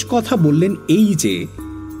শেষ কথা বললেন এই যে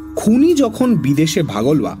খুনি যখন বিদেশে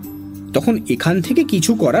ভাগলবা তখন এখান থেকে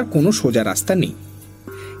কিছু করার কোনো সোজা রাস্তা নেই।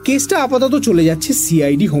 কেসটা আপাতত চলে যাচ্ছে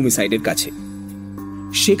CID হোমিসাইডের কাছে।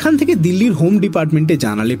 সেখান থেকে দিল্লির হোম ডিপার্টমেন্টে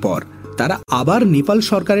জানালে পর তারা আবার নেপাল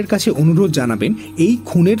সরকারের কাছে অনুরোধ জানাবেন এই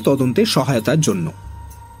খুনের তদন্তে সহায়তার জন্য।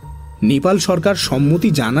 নেপাল সরকার সম্মতি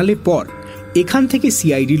জানালে পর এখান থেকে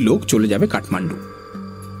CIDর লোক চলে যাবে কাঠমান্ডু।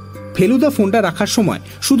 ফেলুদা ফোনটা রাখার সময়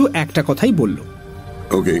শুধু একটা কথাই বলল,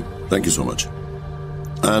 ওকে, thank you so much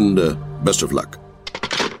and best of luck.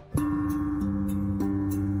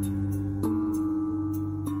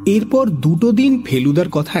 এরপর 2 দিন ফেলুদার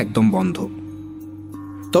কথা একদম বন্ধ।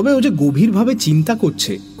 তবে ও যে গভীরভাবে চিন্তা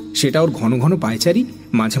করছে সেটা ওর ঘন ঘন পায়চারি,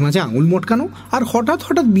 মাঝে মাঝে আঙুল মটকানো, আর হঠাৎ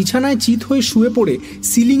হঠাৎ বিছানায় চিত হয়ে শুয়ে পড়ে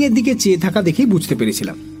সিলিংয়ের দিকে চেয়ে থাকা দেখেই বুঝতে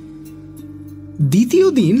পেরেছিলাম। দ্বিতীয়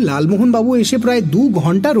দিন লালমোহনবাবু এসে প্রায় 2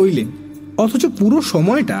 ঘন্টা রইলেন, অথচ পুরো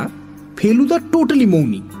সময়টা ফেলুদা টোটালি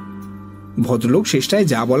মৌনী। ভদ্রলোক শেষটায়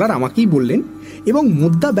যা বলার আমাকেই বললেন, এবং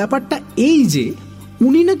মুদ্রা ব্যাপারটা এই যে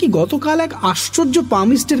উনি নাকি গতকাল এক আশ্চর্য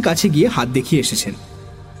পামিস্টের কাছে গিয়ে হাত দেখিয়ে এসেছেন।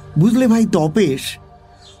 বুঝলে ভাই তপেশ,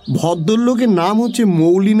 ভদ্রলোকের নাম হচ্ছে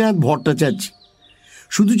মৌলিনাথ ভট্টাচার্য।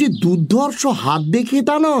 শুধু যে দুর্ধর্ষ হাত দেখে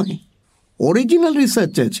তা নয়, অরিজিনাল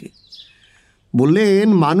রিসার্চ আছে। বললেন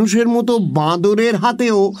মানুষের মতো বাঁদরের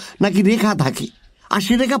হাতেও নাকি রেখা থাকে, আর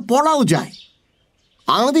সে রেখা পড়াও যায়।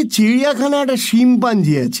 আমাদের চিড়িয়াখানায় একটা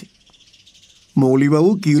শিম্পাঞ্জি আছে।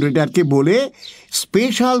 মৌলিবাবু কিউরেটারকে বলে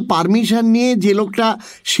স্পেশাল পারমিশন নিয়ে যে লোকটা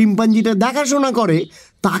শিম্পাঞ্জিটা দেখাশোনা করে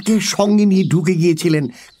তাকে সঙ্গে নিয়ে ঢুকে গিয়েছিলেন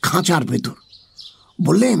খাঁচার ভেতর।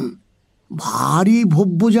 বললেন ভারী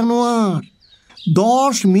ভব্য জানোয়ার,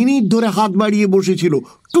 10 মিনিট ধরে হাত বাড়িয়ে বসেছিল,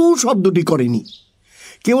 টু শব্দটি করেনি।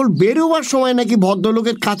 কেবল বেরোবার সময় নাকি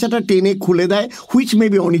ভদ্রলোকের কাঁচাটা টেনে খুলে দেয়, হুইচ মে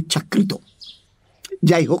বি অনিচ্ছাকৃত।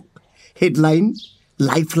 যাই হোক, headline,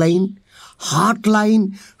 lifeline, heart line,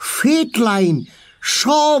 fate line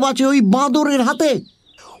সব আছে ওই বাঁদরের হাতে।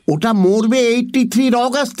 ওটা মরবে 83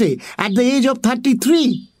 অগাস্টে অ্যাট দ্য এজ অফ 33।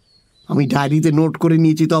 আমি ডায়েরিতে নোট করে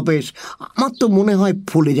নিয়েছি তপেশ, আমার তো মনে হয়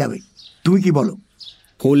ফলে যাবে। তুমি কি বলো?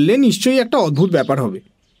 ফললে নিশ্চয়ই একটা অদ্ভুত ব্যাপার হবে,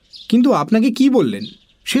 কিন্তু আপনাকে কি বললেন?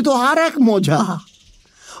 সে তো আর এক মজা।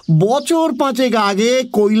 বছর 5 আগে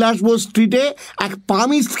কৈলাসবোস স্ট্রিটে এক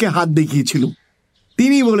পামিস্টকে হাত দেখিয়েছিল।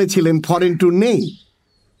 তিনি বলেছিলেন ফরেন ট্যুর নেই।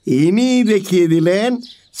 ইনি দেখিয়ে দিলেন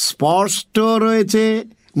স্পষ্ট রয়েছে,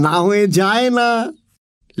 না হয়ে যায় না।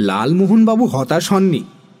 লালমোহনবাবু হতাশ হননি।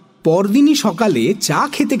 পরদিনই সকালে চা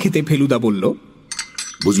খেতে খেতে ফেলুদা বলল,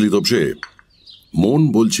 বুঝলি তপসে, মন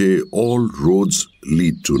বলছে all roads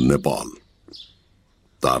lead to Nepal.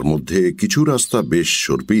 তার মধ্যে কিছু রাস্তা বেশ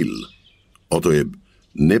সর্পিল, অতএব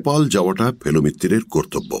নেপাল যাওয়াটা ফেলুমিত্তিরের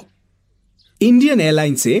কর্তব্য। ইন্ডিয়ান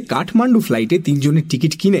এয়ারলাইন্সে কাঠমান্ডু ফ্লাইটে 3 জনের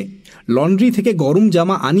টিকিট কিনে লন্ড্রি থেকে গরম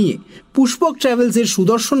জামা আনিয়ে পুষ্পক ট্রাভেলসের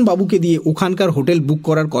সুদর্শন বাবুকে দিয়ে ওখানকার হোটেল বুক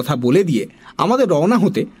করার কথা বলে দিয়ে আমাদের রওনা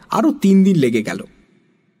হতে আরও 3 দিন লেগে গেল।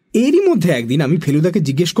 এরই মধ্যে একদিন আমি ফেলুদাকে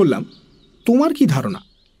জিজ্ঞেস করলাম, তোমার কি ধারণা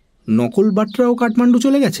নকল বাটরাও কাঠমান্ডু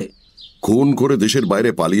চলে গেছে? খুন করে দেশের বাইরে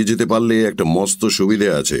পালিয়ে যেতে পারলে একটা মস্ত সুবিধে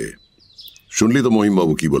আছে। শুনলি তো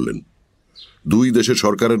মহিমবাবু কি বললেন? 2 দেশের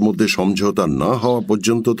সরকারের মধ্যে সমঝোতা না হওয়া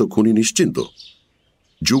পর্যন্ত তো খুনি নিশ্চিন্ত।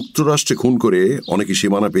 যুক্তরাষ্ট্রে খুন করে অনেকে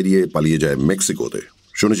সীমানা পেরিয়ে পালিয়ে যায় মেক্সিকোতে,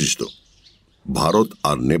 শুনেছিস তো? ভারত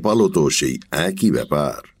আর নেপালও তো সেই একই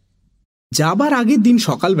ব্যাপার। যাবার আগের দিন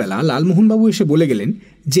সকালবেলা লালমোহনবাবু এসে বলে গেলেন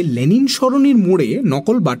যে লেনিন সরণির মোড়ে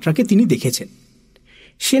নকল বাটরাকে তিনি দেখেছেন।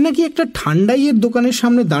 সে নাকি একটা ঠান্ডাইয়ের দোকানের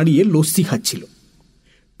সামনে দাঁড়িয়ে লস্যি খাচ্ছিল।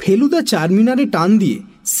 ফেলুদা চারমিনারে টান দিয়ে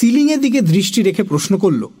সিলিংয়ের দিকে দৃষ্টি রেখে প্রশ্ন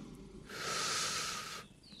করল,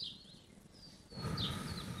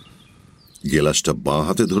 গেলাসটা বাঁ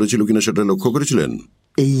হাতে ধরেছিল কিনা সেটা লক্ষ্য করেছিলেন?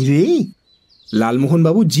 এই রে!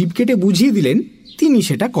 লালমোহনবাবু জিভ কেটে বুঝিয়ে দিলেন তিনি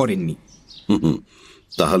সেটা করেননি।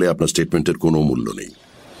 তাহলে আপনার স্টেটমেন্টের কোনো মূল্য নেই।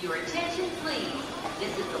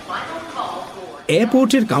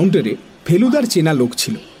 এয়ারপোর্টের কাউন্টারে ফেলুদার চেনা লোক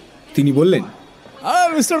ছিল। তিনি বললেন,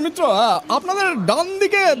 মিস্টার মিত্র, আপনাদের ডান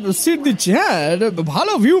দিকে সিট দিচ্ছি, হ্যাঁ,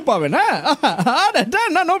 ভালো ভিউ পাবেন। হ্যাঁ,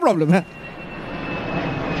 না, নো প্রবলেম। হ্যাঁ,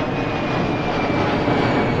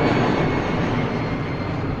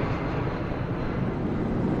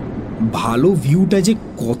 ভালো ভিউটা যে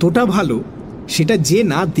কতটা ভালো সেটা যে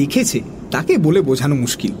না দেখেছে তাকে বলে বোঝানো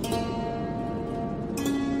মুশকিল।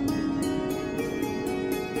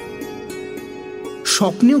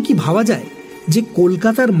 স্বপ্নেও কি ভাবা যায় যে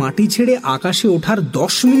কলকাতার মাটি ছেড়ে আকাশে ওঠার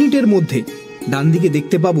 10 মিনিটের মধ্যে ডান দিকে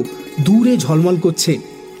দেখতে পাবো দূরে ঝলমল করছে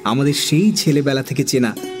আমাদের সেই ছেলেবেলা থেকে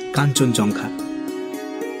চেনা কাঞ্চনজঙ্ঘা।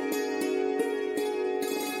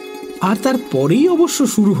 আর তারপরেই অবশ্য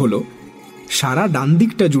শুরু হলো সারা ডান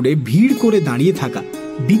দিকটা জুড়ে ভিড় করে দাঁড়িয়ে থাকা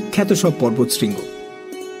বিখ্যাত সব পর্বতশৃঙ্গ,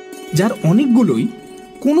 যার অনেকগুলোই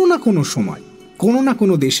কোনো না কোনো সময় কোনো না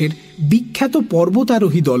কোনো দেশের বিখ্যাত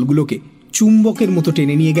পর্বতারোহী দলগুলোকে চুম্বকের মতো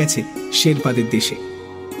টেনে নিয়ে গেছে শেরপাদের দেশে।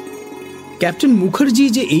 ক্যাপ্টেন মুখার্জি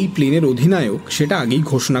যে এই প্লেনের অধিনায়ক সেটা আগেই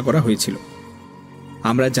ঘোষণা করা হয়েছিল।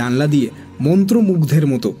 আমরা জানলা দিয়ে মন্ত্রমুগ্ধের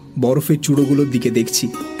মতো বরফের চূড়োগুলোর দিকে দেখছি।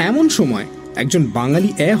 এমন সময় একজন বাঙালি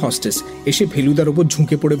এয়ার হোস্টেস এসে ফেলুদার ওপর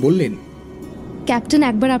ঝুঁকে পড়ে বললেন, ক্যাপ্টেন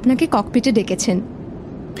একবার আপনাকে ককপিটে ডেকেছেন।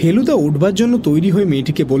 ফেলুদা উঠবার জন্য তৈরি হয়ে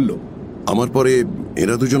মেয়েটিকে বলল, আমার পরে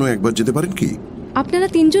এরা দুজনও একবার যেতে পারেন কি? আপনারা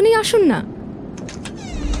 3 জনই আসুন না।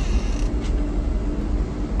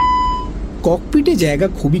 ককপিটে জায়গা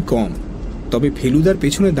খুবই কম, তবে ফেলুদার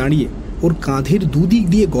পেছনে দাঁড়িয়ে ওর কাঁধের দুদিক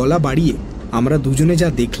দিয়ে গলা বাড়িয়ে আমরা দুজনে যা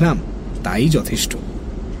দেখলাম তাই যথেষ্ট।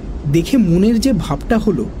 দেখে মনের যে ভাবটা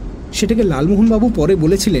হলো সেটাকে লালমোহনবাবু পরে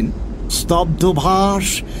বলেছিলেন, স্তব্ধভাস,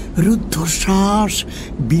 রুদ্ধশ্বাস,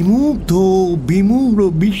 বিমুগ্ধ বিমূঢ়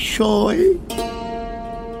বিস্ময়।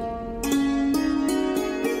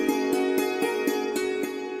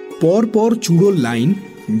 পর পর চূড়োর লাইন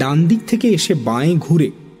ডান দিক থেকে এসে বাঁয়ে ঘুরে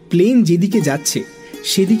প্লেন যেদিকে যাচ্ছে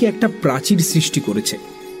সেদিকে একটা প্রাচীর সৃষ্টি করেছে।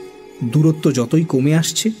 দূরত্ব যতই কমে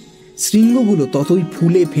আসছে শৃঙ্গগুলো ততই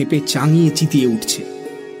ফুলে ফেঁপে চাঙিয়ে চিতিয়ে উঠছে।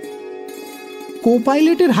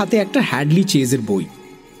 কোপাইলটের হাতে একটা হ্যাডলি চেজের বই,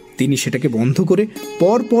 তিনি সেটাকে বন্ধ করে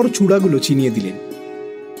পর পর চূড়াগুলো চিনিয়ে দিলেন।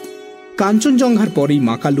 কাঞ্চনজঙ্ঘার পরেই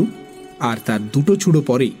মাকালু, আর তার দুটো চূড়ো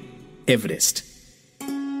পরেই এভারেস্ট।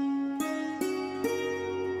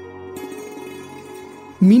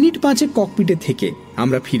 মিনিট 5 ককপিটে থেকে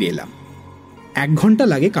আমরা ফিরে এলাম। 1 ঘন্টা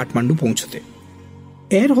লাগে কাঠমান্ডু পৌঁছতে।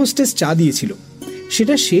 এয়ার হোস্টেস চা দিয়েছিল,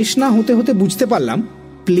 সেটা শেষ না হতে হতে বুঝতে পারলাম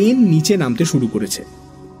প্লেন নিচে নামতে শুরু করেছে।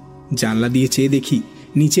 জানলা দিয়ে চেয়ে দেখি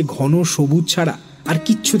নিচে ঘন সবুজ ছাড়া আর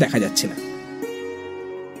কিচ্ছু দেখা যাচ্ছে না।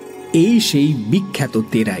 এই সেই বিখ্যাত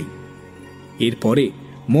তেরাই। এরপরে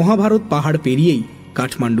মহাভারত পাহাড় পেরিয়েই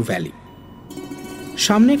কাঠমান্ডু ভ্যালি।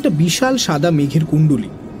 সামনে একটা বিশাল সাদা মেঘের কুণ্ডলী।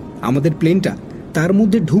 আমাদের প্লেনটা তার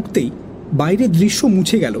মধ্যে ঢুকতেই বাইরের দৃশ্য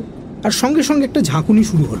মুছে গেল, আর সঙ্গে সঙ্গে একটা ঝাঁকুনি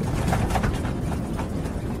শুরু হলো।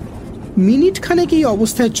 মিনিট খানেক এই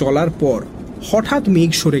অবস্থায় চলার পর হঠাৎ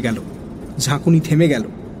মেঘ সরে গেল, ঝাঁকুনি থেমে গেল,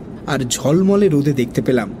 আর ঝলমলে রোদে দেখতে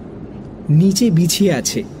পেলাম নিচে বিছিয়ে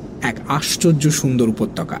আছে এক আশ্চর্য সুন্দর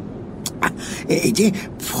উপত্যকা। এই যে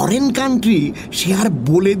ফরেন কান্ট্রি, সে আর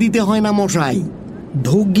বলে দিতে হয় না মশাই।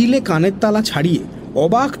 ঢোক গিলে কানের তালা ছাড়িয়ে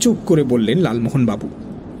অবাক চোখ করে বললেন লালমোহন বাবু।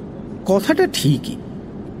 কথাটা ঠিকই,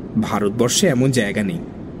 ভারতবর্ষে এমন জায়গা নেই।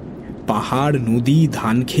 পাহাড়, নদী,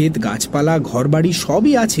 ধান ক্ষেত, গাছপালা, ঘরবাড়ি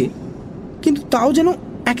সবই আছে, কিন্তু তাও যেন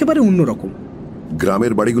একেবারে অন্যরকম।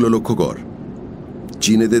 গ্রামের বাড়িগুলো লক্ষ্য কর,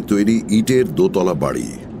 চীনেদের তৈরি ইটের দোতলা বাড়ি,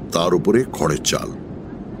 তার উপরে খড়ের চাল।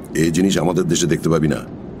 এই জিনিস আমাদের দেশে দেখতে পাবি না।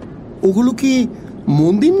 ওগুলো কি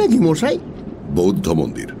মন্দির নাকি মশাই? বৌদ্ধ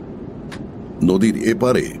মন্দির। নদীর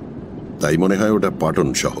এপারে, তাই মনে হয় ওটা পাটন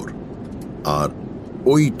শহর, আর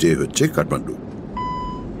ওইটে হচ্ছে কাঠমান্ডু।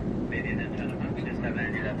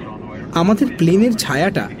 আমাদের প্লেনের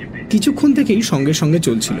ছায়াটা কিছুক্ষণ থেকেই সঙ্গে সঙ্গে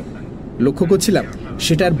চলছিল। লক্ষ্য করছিলাম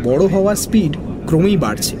সেটার বড় হওয়ার স্পিড ক্রমেই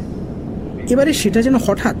বাড়ছে। এবারে সেটা যেন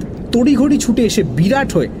হঠাৎ তড়িঘড়ি ছুটে এসে বিরাট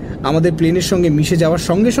হয়ে আমাদের প্লেনের সঙ্গে মিশে যাওয়ার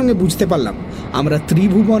সঙ্গে সঙ্গে বুঝতে পারলাম আমরা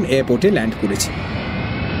ত্রিভুবন এয়ারপোর্টে ল্যান্ড করেছি।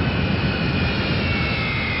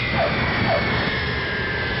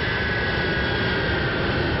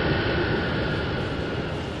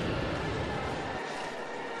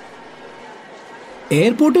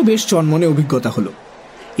 এয়ারপোর্টে বেশ চনমনে অভিজ্ঞতা হলো।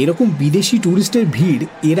 এরকম বিদেশি ট্যুরিস্টের ভিড়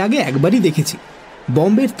এর আগে একবারই দেখেছি,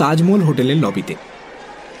 বম্বের তাজমহল হোটেলের লবিতে।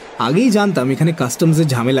 আগেই জানতাম এখানে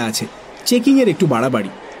কাস্টমসের ঝামেলা আছে, চেকিংয়ের একটু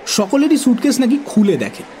বাড়াবাড়ি, সকলেরই সুটকেস নাকি খুলে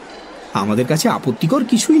দেখে। আমাদের কাছে আপত্তিকর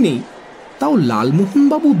কিছুই নেই, তাও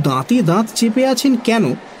লালমোহনবাবু দাঁতে দাঁত চেপে আছেন কেন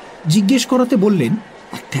জিজ্ঞেস করাতে বললেন,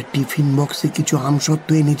 একটা টিফিন বক্সে কিছু আমসত্ত্ব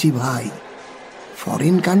এনেছি ভাই,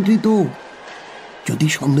 ফরেন কান্ট্রি তো, যদি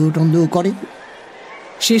সন্দেহ টন্দেহ করে।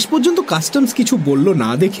 শেষ পর্যন্ত কাস্টমস কিছু বলল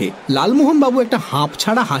না দেখে লালমোহনবাবু একটা হাঁপ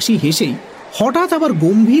ছাড়া হাসি হেসেই হঠাৎ আবার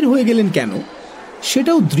গম্ভীর হয়ে গেলেন কেন,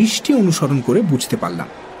 সেটাও দৃষ্টি অনুসরণ করে বুঝতে পারলাম।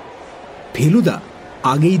 ফেলুদা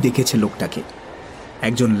আগেই দেখেছে লোকটাকে।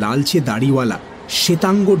 একজন লালচে দাড়িওয়ালা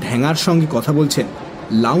শ্বেতাঙ্গ ঢ্যাঙার সঙ্গে কথা বলছেন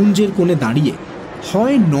লাউঞ্জের কোণে দাঁড়িয়ে,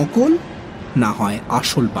 হয় নকল না হয়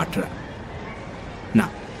আসল বাটরা। না,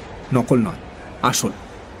 নকল নয়, আসল।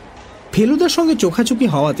 ফেলুদার সঙ্গে চোখাচোখি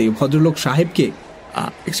হওয়াতে ভদ্রলোক সাহেবকে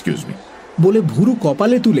এক্সকিউজ মি বলে ভুরু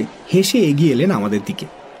কপালে তুলে হেসে এগিয়ে এলেন আমাদের দিকে।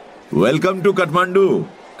 Welcome to Kathmandu.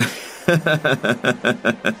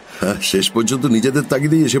 শেষ পর্যন্ত নিজেদের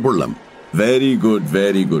তাগিদেই এসে পড়লাম। Very good,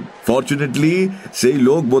 very good. Fortunately সেই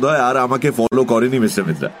লোক বোধহয় আর আমাকে ফলো করেনি মিস্টার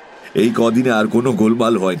মিত্রা। এই কদিনে আর কোনো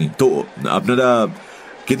গোলমাল হয়নি। তো আপনারা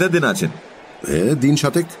কেতা দিন আছেন? হ্যাঁ, দিন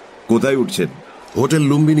 7। কোথায় উঠছেন? হোটেল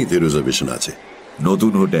লুম্বিনীতে রিজার্ভেশন আছে।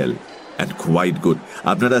 নতুন হোটেল অ্যান্ড কোয়াইট গুড।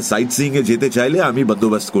 আপনারা সাইট সিইং এ যেতে চাইলে আমি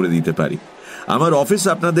বন্দোবস্ত করে দিতে পারি। আমার অফিস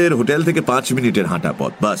আপনাদের হোটেল থেকে 5 মিনিটের হাঁটা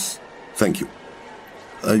পথ, বাস। Thank you.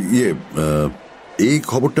 এই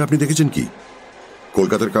খবরটা আপনি দেখেছেন কি?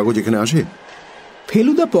 কলকাতার কাগজ এখানে আসে?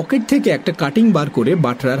 ফেলুদা পকেট থেকে একটা কাটিং বার করে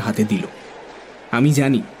বাটরার হাতে দিল। আমি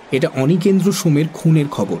জানি এটা অনিকেন্দ্র সোমের খুনের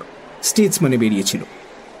খবর স্টেটসম্যানে বেরিয়েছিল।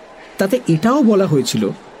 তাতে এটাও বলা হয়েছিল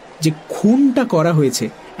যে খুনটা করা হয়েছে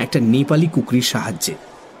একটা নেপালি কুকুরের সাহায্যে।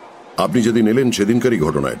 আপনি যেদিন এলেন সেদিনকারই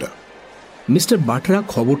ঘটনা এটা। মিস্টার বাটরা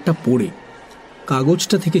খবরটা পড়ে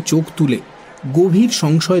কাগজটা থেকে চোখ তুলে গভীর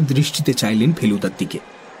সংশয় দৃষ্টিতে চাইলেন ফেলুদার দিকে।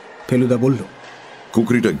 ফেলুদা বলল,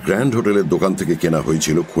 কুকরিটা গ্র্যান্ড হোটেলের দোকান থেকে কেনা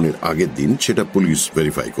হয়েছিল খুনের আগের দিন, সেটা পুলিশ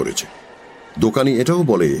ভেরিফাই করেছে। দোকানি এটাও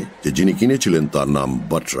বলে যে যিনি কিনেছিলেন তার নাম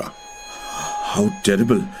Batra. How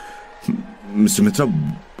terrible mister Mitra,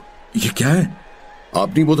 ये क्या है?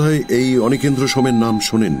 আপনি বোধহয় এই অনিকেন্দ্র সোমের নাম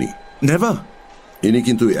শোনেননি। নেভার। ইনি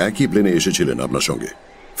কিন্তু একই প্লেনে এসেছিলেন আপনার সঙ্গে।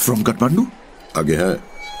 ফ্রম কাঠমান্ডু? আগে হ্যাঁ।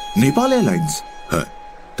 নেপাল এয়ারলাইন্স? হ্যাঁ।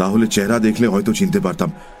 তাহলে চেহারা দেখলে হয়তো চিনতে পারতাম।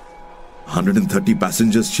 130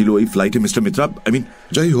 প্যাসেঞ্জার্স ছিল এই ফ্লাইটে মিস্টার মিত্রা। আই মিন,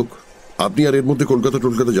 যাই হোক, আপনি আর এর মধ্যে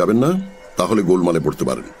কলকাতা যাবেন না, তাহলে গোলমালে পড়তে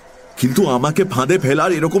পারেন। কিন্তু আমাকে ফাঁদে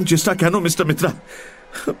ফেলার এরকম চেষ্টা কেন মিস্টার মিত্রা?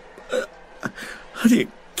 আরে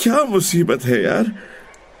क्या মুসিবত है यार।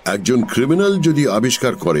 একজন ক্রিমিনাল যদি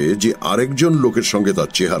আবিষ্কার করে যে আরেকজন লোকের সঙ্গে তার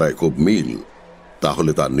চেহারায় খুব মিল,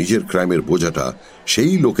 তাহলে তার নিজের ক্রাইমের বোঝাটা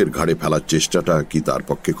সেই লোকের ঘাড়ে ফেলার চেষ্টাটা কি তার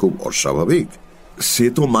পক্ষে খুব অস্বাভাবিক? সে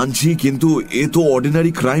তো মানছি, কিন্তু এ তো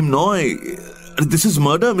অর্ডিনারি ক্রাইম নয়। This is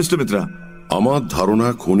murder mister Mitra. আমার ধারণা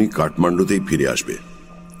খুনি কাঠমান্ডুতেই ফিরে আসবে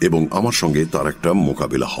এবং আমার সঙ্গে তার একটা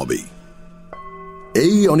মোকাবিলা হবেই।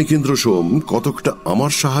 এই অনিকেন্দ্র সোম কতকটা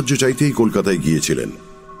আমার সাহায্য চাইতেই কলকাতায় গিয়েছিলেন।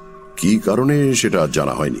 কি কারণে সেটা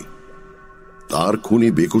জানা হয়নি। তার খুনি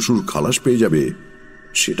বেকসুর খালাস পেয়ে যাবে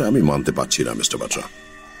সেটা আমি মানতে পারছি না মিস্টার বাটরা।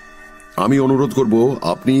 আমি অনুরোধ করব,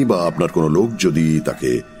 আপনি বা আপনার কোনো লোক যদি তাকে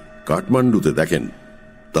কাঠমান্ডুতে দেখেন,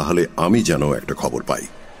 তাহলে আমি যেন একটা খবর পাই।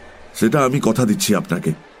 সেটা আমি কথা দিচ্ছি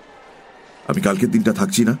আপনাকে। আমি কালকের দিনটা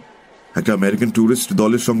থাকছি না, একটা আমেরিকান ট্যুরিস্ট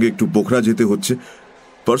দলের সঙ্গে একটু পোখরা যেতে হচ্ছে।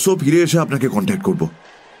 পরশু ফিরে এসে আপনাকে কন্ট্যাক্ট করব।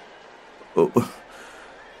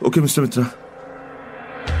 Okay mister Mitra.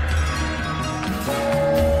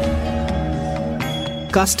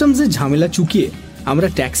 কাস্টমসের ঝামেলা চুকিয়ে আমরা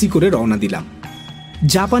ট্যাক্সি করে রওনা দিলাম।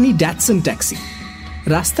 জাপানি ড্যাটসন ট্যাক্সি।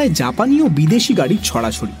 রাস্তায় জাপানি ও বিদেশি গাড়ির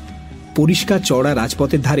ছড়াছড়ি। পরিষ্কার চওড়া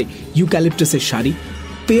রাজপথের ধারে ইউক্যালিপটাসের সারি,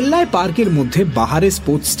 পেল্লায় পার্কের মধ্যে বাহারে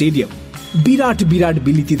স্পোর্টস স্টেডিয়াম, বিরাট বিরাট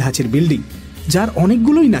বিলিতি ধাঁচের বিল্ডিং, যার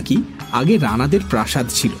অনেকগুলোই নাকি আগে রানাদের প্রাসাদ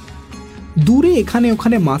ছিল। দূরে এখানে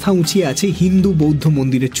ওখানে মাথা উঁচিয়ে আছে হিন্দু বৌদ্ধ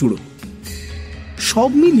মন্দিরের চূড়ো।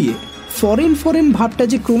 সব মিলিয়ে ফরেন ফরেন ভাবটা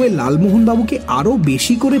যে ক্রমে লালমোহন বাবুকে আরো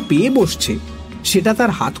বেশি করে পেয়ে বসছে, সেটা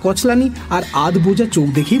তার হাত কচলানি আর আধ বোঝা চোখ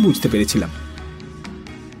দেখেই বুঝতে পেরেছিলাম।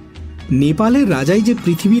 নেপালের রাজাই যে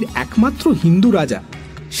পৃথিবীর একমাত্র হিন্দু রাজা,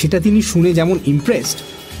 সেটা তিনি শুনে যেমন ইমপ্রেসড,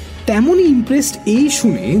 তেমনই ইমপ্রেসড এই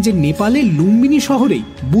শুনে যে নেপালের লুম্বিনী শহরেই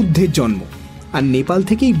বুদ্ধের জন্ম, আর নেপাল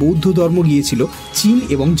থেকেই বৌদ্ধ ধর্ম গিয়েছিল চীন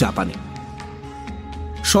এবং জাপানে।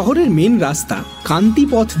 শহরের মেন রাস্তা কান্তি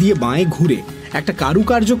পথ দিয়ে বাঁয়ে ঘুরে একটা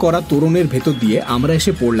কারুকার্য করা তোরণের ভেতর দিয়ে আমরা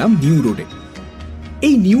এসে পড়লাম নিউ রোডে।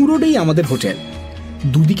 এই নিউ রোডেই আমাদের হোটেল।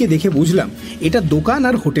 দুদিকে দেখে বুঝলাম এটা দোকান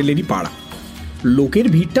আর হোটেলেরই পাড়া। লোকের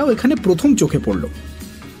ভিড়টাও এখানে প্রথম চোখে পড়ল।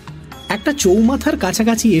 একটা চৌমাথার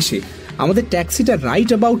কাছাকাছি এসে আমাদের ট্যাক্সিটা রাইট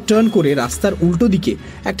অ্যাবাউট টার্ন করে রাস্তার উল্টো দিকে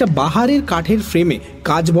একটা বাহারের কাঠের ফ্রেমে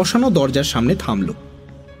কাঁচ বসানো দরজার সামনে থামল।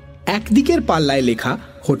 একদিকের পাল্লায় লেখা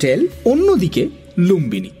হোটেল, অন্যদিকে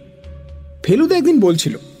লুম্বিনী। ফেলুদা একদিন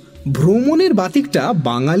বলছিল, ভ্রমণের বাতিকটা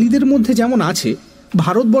বাঙালিদের মধ্যে যেমন আছে,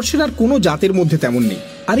 ভারতবর্ষের আর কোনো জাতের মধ্যে তেমন নেই।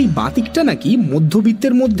 আর এই বাতিকটা নাকি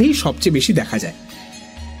মধ্যবিত্তের মধ্যেই সবচেয়ে বেশি দেখা যায়।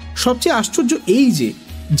 সবচেয়ে আশ্চর্য এই যে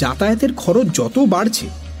যাতায়াতের খরচ যত বাড়ছে,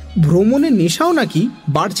 ভ্রমণের নেশাও নাকি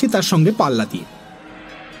বাড়ছে তার সঙ্গে পাল্লা দিয়ে।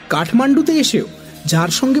 কাঠমান্ডুতে এসেও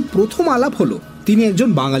যার সঙ্গে প্রথম আলাপ হলো, তিনি একজন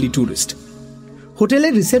বাঙালি ট্যুরিস্ট।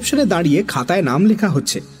 হোটেলের রিসেপশনে দাঁড়িয়ে খাতায় নাম লেখা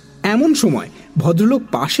হচ্ছে, এমন সময় ভদ্রলোক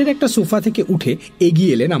পাশের একটা সোফা থেকে উঠে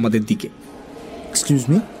এগিয়ে এলেন আমাদের দিকে। এক্সকিউজ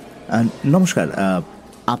মি, নমস্কার,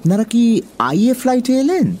 আপনারা কি আইএ ফ্লাইটে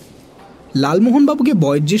এলেন? লালমোহন বাবুকে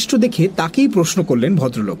বয়োজ্যেষ্ঠ দেখে তাকেই প্রশ্ন করলেন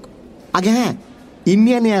ভদ্রলোক। আগে হ্যাঁ,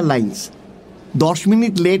 ইন্ডিয়ান এয়ারলাইন্স। 10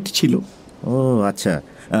 মিনিট লেট ছিল। ও আচ্ছা,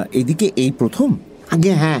 এদিকে এই প্রথম?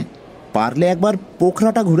 আগে হ্যাঁ। পারলে একবার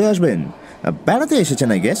পোখরাটা ঘুরে আসবেন, বেড়াতে এসেছেন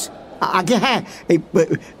আই গেস। আগে হ্যাঁ, এই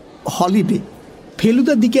হলিডে।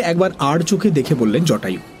 ফেলুদার দিকে একবার আড় চোখে দেখে বললেন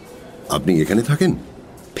জটায়ু, আপনি এখানে থাকেন?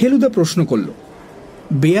 ফেলুদা প্রশ্ন করল।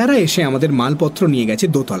 বেয়ারা এসে আমাদের মালপত্র নিয়ে গেছে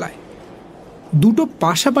দোতলায়। দুটো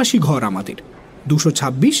পাশাপাশি ঘর আমাদের,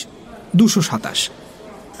 226, 227।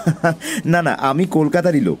 না না, আমি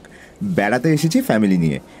কলকাতারই লোক, বেড়াতে এসেছি ফ্যামিলি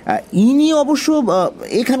নিয়ে। ইনি অবশ্য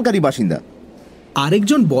এখানকারই বাসিন্দা।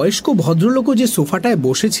 আরেকজন বয়স্ক ভদ্রলোকও যে সোফাটায়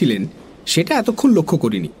বসেছিলেন সেটা এতক্ষণ লক্ষ্য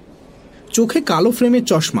করিনি। চোখে কালো ফ্রেমের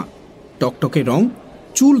চশমা, টকটকে রং,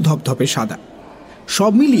 চুল ধপধপে সাদা,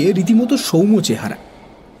 সব মিলিয়ে রীতিমতো সৌম্য চেহারা।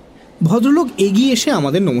 ভদ্রলোক এগিয়ে এসে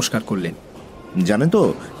আমাদের নমস্কার করলেন। জানেন তো,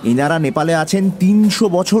 ইনারা নেপালে আছেন 300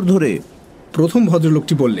 বছর ধরে। প্রথম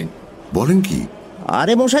ভদ্রলোকটি বললেন। বলেন কি?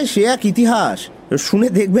 আরে মশাই, সে এক ইতিহাস, শুনে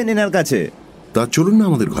দেখবেন এনার কাছে। তা চলুন না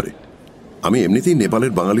আমাদের ঘরে। আমি এমনিতেই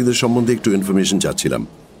নেপালের বাঙালিদের সম্বন্ধে একটু ইনফরমেশন চাচ্ছিলাম,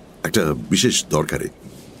 একটা বিশেষ দরকারে।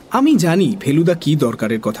 আমি জানি ফেলুদা কি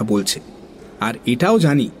দরকারের কথা বলছে, আর এটাও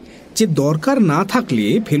জানি যে দরকার না থাকলে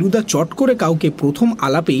ফেলুদা চট করে কাউকে প্রথম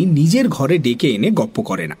আলাপেই নিজের ঘরে ডেকে এনে গপ্প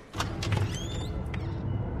করে না।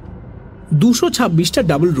 226টা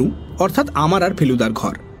ডাবল রুম, অর্থাৎ আমার আর ফেলুদার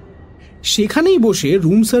ঘর। সেখানেই বসে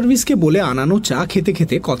রুম সার্ভিসকে বলে আনানো চা খেতে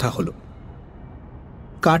খেতে কথা হলো।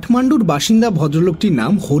 কাঠমান্ডুর বাসিন্দা ভদ্রলোকটির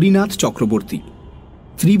নাম হরিনাথ চক্রবর্তী।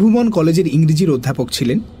 ত্রিভুবন কলেজের ইংরেজির অধ্যাপক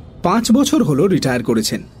ছিলেন। 5 বছর হলো রিটায়ার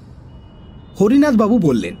করেছেন। হরিনাথ বাবু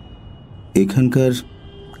বললেন, এখানকার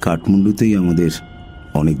কাঠমান্ডুতেই আমাদের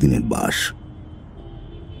অনেক দিনের বাস।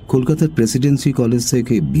 কলকাতার প্রেসিডেন্সি কলেজ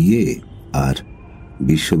থেকে বিএ আর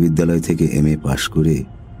বিশ্ববিদ্যালয় থেকে এমএ পাশ করে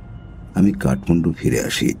আমি কাঠমান্ডু ফিরে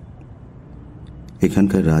আসি।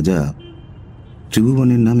 এখানকার রাজা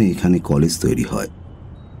ত্রিভুবনের নামে এখানে কলেজ তৈরি হয়,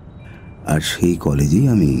 আর সেই কলেজেই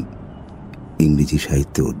আমি ইংরেজি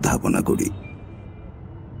সাহিত্যে অধ্যাপনা করি।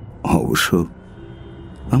 অবশ্য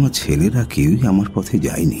আমার ছেলেরা কেউই আমার পথে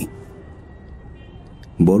যায়নি।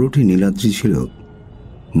 বড়টি নীলাদ্রি ছিল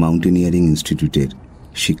মাউন্টেনিয়ারিং ইনস্টিটিউটের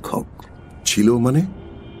শিক্ষক। ছিল মানে?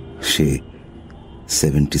 সে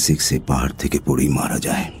 76-এ পাহাড় থেকে পড়েই মারা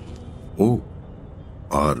যায়। ও,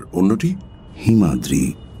 আর অন্যটি? হিমাদ্রি,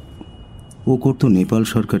 ও করত নেপাল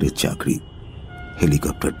সরকারের চাকরি,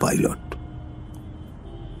 হেলিকপ্টার পাইলট।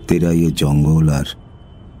 তেরাইয়ের জঙ্গল আর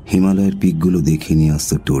হিমালয়ের পিকগুলো দেখে নিয়ে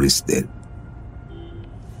আসতো টুরিস্টদের।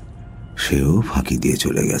 সেও ফাঁকি দিয়ে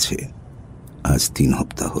চলে গেছে আজ 3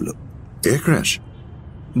 সপ্তাহ হলো। Air crash?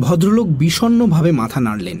 ভদ্রলোক বিষণ্ণভাবে মাথা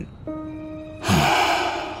নাড়লেন।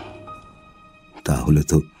 তাহলে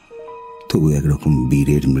তো তবু একরকম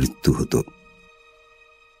বীরের মৃত্যু হতো।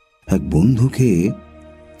 এক বন্ধুকে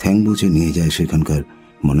থ্যাংবোচে নিয়ে যায় সেখানকার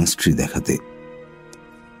মনাস্ট্রি দেখাতে।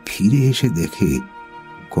 ফিরে এসে দেখে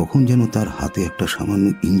কখন যেন তার হাতে একটা সামান্য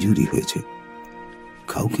ইনজুরি হয়েছে।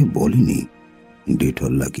 কাউকে বলেনি,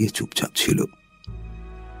 ডেটল লাগিয়ে চুপচাপ ছিল।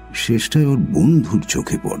 শেষটায় ওর বন্ধুর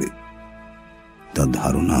চোখে পড়ে। তার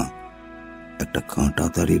ধারণা একটা কাঁটা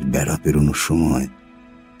তারের বেড়া পেরোনোর সময়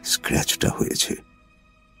স্ক্র্যাচটা হয়েছে।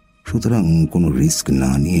 সুতরাং কোনো রিস্ক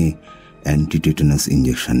না নিয়ে অ্যান্টিটেটানাস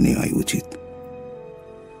ইঞ্জেকশন নেওয়াই উচিত।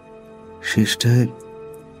 শেষটায়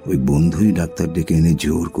ওই বন্ধুই ডাক্তার ডেকে এনে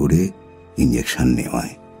জোর করে ইঞ্জেকশন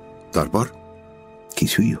নেওয়ায়। তারপর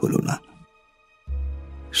কিছুই হলো না,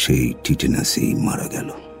 সেই টিটেনাসেই মারা গেল।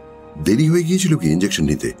 দেরি হয়ে গিয়েছিল কি ইঞ্জেকশন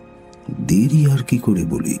নিতে? দেরি আর কি করে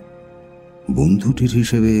বলি, বন্ধুটির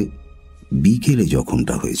হিসেবে বিকেলে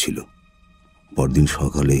জখমটা হয়েছিল, পরদিন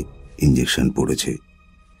সকালে ইঞ্জেকশন পড়েছে,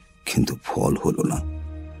 কিন্তু ফল হলো না।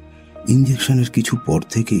 ইঞ্জেকশনের কিছু পর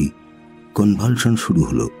থেকেই কনভালশন শুরু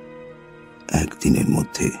হলো। একদিনের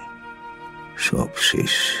মধ্যে সব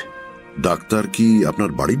শেষ। ডাক্তার কি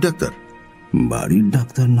আপনার বাড়ির ডাক্তার? বাড়ির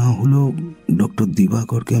ডাক্তার না হলেও ডক্টর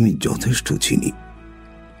দিবাকরকে আমি যথেষ্ট চিনি।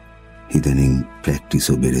 ইদানিং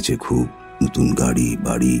প্র্যাকটিসও বেড়েছে খুব, নতুন গাড়ি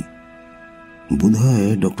বাড়ি। বোধহয়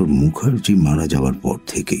ডক্টর মুখার্জি মারা যাওয়ার পর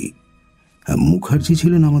থেকেই। মুখার্জি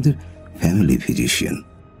ছিলেন আমাদের ফ্যামিলি ফিজিশিয়ান।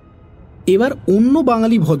 এবার অন্য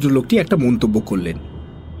বাঙালি ভদ্রলোকটি একটা মন্তব্য করলেন।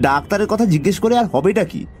 ডাক্তারের কথা জিজ্ঞেস করে আর হবেটা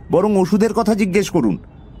কি, বরং ওষুধের কথা জিজ্ঞেস করুন।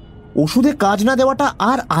 ওষুধে কাজ না দেওয়াটা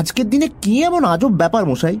আর আজকের দিনে কি এমন আজব ব্যাপার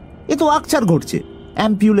মশাই? এ তো আকছার ঘটছে।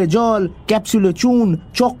 অ্যাম্পিউলে জল, ক্যাপসুলে চুন,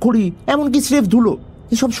 চক্করি, এমনকি স্রেফ ধুলো,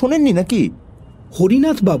 এসব শোনেননি নাকি?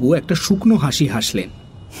 হরিনাথ বাবু একটা শুকনো হাসি হাসলেন।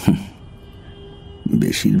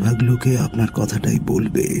 বেশিরভাগ লোকে আপনার কথাটাই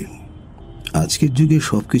বলবে। আজকের যুগে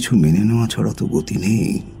সবকিছু মেনে নেওয়া ছাড়া তো গতি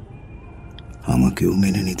নেই। আমাকেও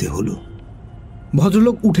মেনে নিতে হলো।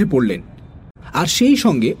 ভদ্রলোক উঠে পড়লেন, আর সেই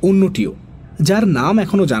সঙ্গে অন্যটিও, যার নাম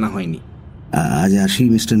এখনো জানা হয়নি। আজ আসি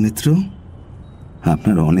মিস্টার মিত্র,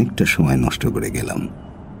 আপনার অনেকটা সময় নষ্ট করে গেলাম,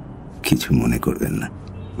 কিছু মনে করবেন না।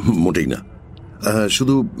 মোটেই না,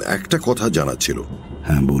 শুধু একটা কথা জানার ছিল।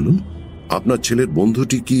 হ্যাঁ বলুন। আপনার ছেলের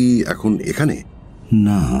বন্ধুটি কি এখন এখানে?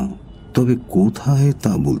 না, তবে কোথায়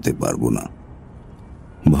তা বলতে পারবো না।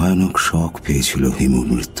 ভয়ানক শক পেয়েছিল হিমুর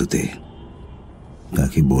মৃত্যুতে।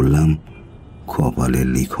 তাকে বললাম কপালের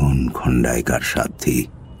লিখন খণ্ডায়কার সাধ্যি।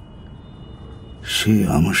 সে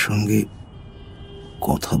আমার সঙ্গে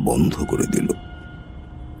কথা বন্ধ করে দিল।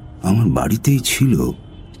 আমার বাড়িতেই ছিল।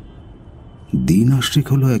 দিন আসতে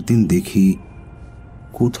হলো, একদিন দেখি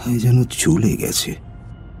কোথায় যেন চলে গেছে।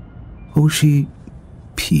 অবশ্যই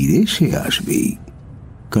ফিরে সে আসবেই,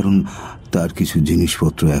 কারণ তার কিছু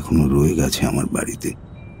জিনিসপত্র এখনো রয়ে গেছে আমার বাড়িতে।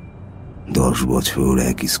 10 বছর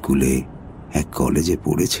এক স্কুলে এক কলেজে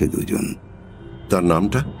পড়েছে দুজন। তার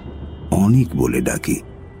নামটা? অনিক বলে ডাকি,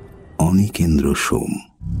 অনিকেন্দ্র সোম।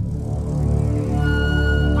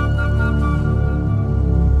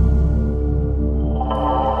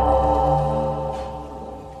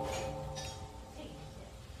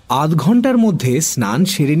 আধ ঘন্টার মধ্যে স্নান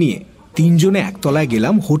সেরে নিয়ে তিনজনে একতলায়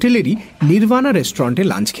গেলাম হোটেলেরই নির্বাণা রেস্টুরেন্টে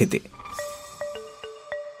লাঞ্চ খেতে।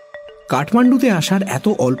 কাঠমান্ডুতে আসার এত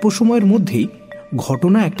অল্প সময়ের মধ্যেই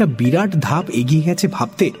ঘটনা একটা বিরাট ধাপ এগিয়ে গেছে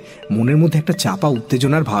ভাবতে মনের মধ্যে একটা চাপা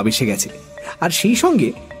উত্তেজনার ভাব এসে গেছে, আর সেই সঙ্গে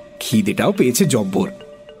খিদেটাও পেয়েছে জব্বর।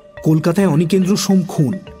 কলকাতায় অনিকেন্দ্র সোম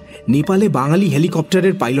খুন, নেপালে বাঙালি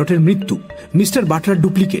হেলিকপ্টারের পাইলটের মৃত্যু, মিস্টার বাটরার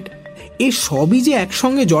ডুপ্লিকেট, এ সবই যে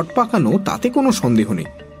একসঙ্গে জট পাকানো তাতে কোনো সন্দেহ নেই।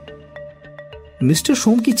 মিস্টার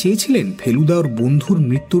সোম কি চেয়েছিলেন ফেলুদা ওর বন্ধুর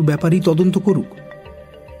মৃত্যুর ব্যাপারেই তদন্ত করুক?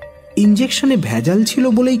 ইঞ্জেকশনে ভেজাল ছিল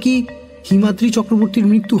বলেই কি হিমাদ্রি চক্রবর্তীর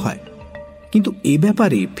মৃত্যু হয়? কিন্তু এ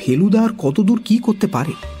ব্যাপারে ফেলুদা আর কতদূর কি করতে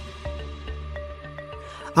পারে?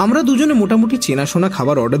 আমরা দুজনে মোটামুটি চেনাশোনা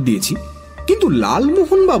খাবার অর্ডার দিয়েছি, কিন্তু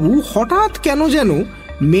লালমোহন বাবু হঠাৎ কেন যেন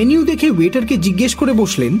মেনু দেখে ওয়েটারকে জিজ্ঞেস করে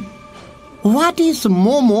বসলেন, what is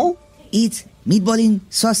momo? It's meatball in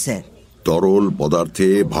sauce sir. তরল পদার্থে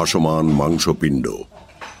ভাসমান মাংসপিণ্ড,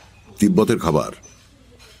 তিব্বতের খাবার।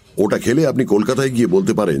 ওটা খেলে আপনি কলকাতায় গিয়ে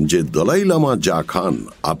বলতে পারেন যে দলাই লামা যা খান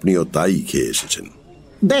আপনিও তাই খেয়ে এসেছেন।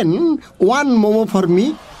 দেন one momo for me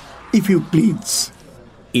if you please.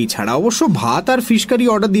 এছাড়া অবশ্য ভাত আর ফিশ কারি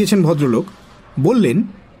অর্ডার দিয়েছেন ভদ্রলোক। বললেন,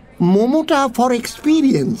 মোমোটা ফর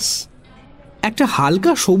এক্সপিরিয়েন্স। একটা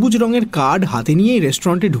হালকা সবুজ রঙের কার্ড হাতে নিয়ে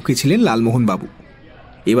রেস্টুরেন্টে ঢুকেছিলেন লালমোহন বাবু।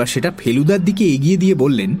 এবার সেটা ফেলুদার দিকে এগিয়ে দিয়ে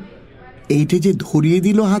বললেন, এইটা যে ধরিয়ে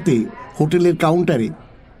দিল হাতে হোটেলের কাউন্টারে,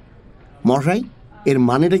 মশাই এর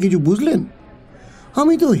মানেটা কিছু বুঝলেন?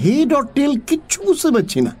 আমি তো হেড অর টেল কিচ্ছু বুঝতে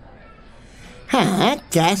পারছি না। হ্যাঁ,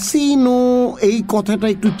 ক্যাসিনো এই কথাটা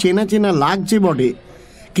একটু চেনা চেনা লাগছে বটে,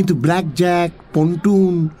 কিন্তু black Jack,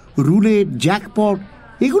 pontoon, roulette, jackpot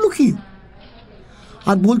এগুলো কি?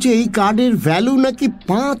 আর বলছে এই কার্ডের ভ্যালু নাকি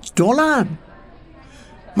 $5,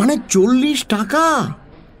 মানে 40 টাকা।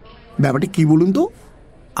 ব্যাপারটা কি বলুন তো?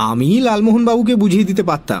 আমি লালমোহন বাবুকে বুঝিয়ে দিতে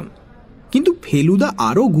পারতাম, কিন্তু ফেলুদা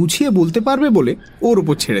আরো গুছিয়ে বলতে পারবে বলে ওর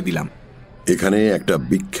উপর ছেড়ে দিলাম। এখানে একটা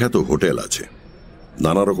বিখ্যাত হোটেল আছে,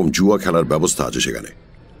 নানা রকম জুয়া খেলার ব্যবস্থা আছে সেখানে।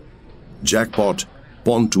 জ্যাকপট,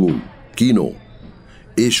 পন্টুন, কিনো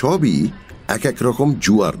এসবই এক এক রকম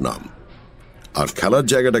জুয়ার নাম, আর খেলার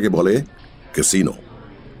জায়গাটাকে বলে ক্যাসিনো।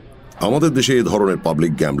 আমাদের দেশে এ ধরনের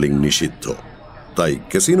পাবলিক গ্যাম্বলিং নিষিদ্ধ, তাই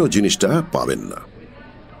ক্যাসিনো জিনিসটা পাবেন না।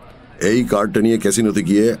 এই কার্ডটা নিয়ে ক্যাসিনোতে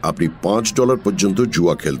গিয়ে আপনি $5 পর্যন্ত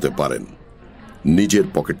জুয়া খেলতে পারেন, নিজের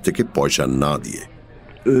পকেট থেকে পয়সা না দিয়ে।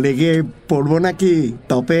 লেগে পড়বো নাকি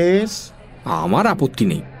তপেশ? আমার আপত্তি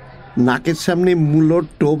নেই। নাকের সামনে মূলোর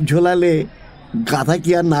টোপ ঝোলালে গাধা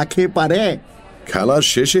কি আর না খেয়ে পারে? খেলার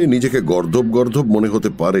শেষে নিজেকে গর্ধব গর্ধব মনে হতে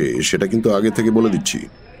পারে, সেটা কিন্তু আগে থেকে বলে দিচ্ছি।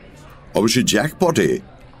 অবশ্যই জ্যাকপটে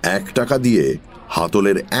 $1 দিয়ে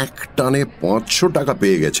হাতলের এক টানে 500 টাকা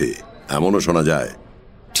পেয়ে গেছে, এমনও শোনা যায়।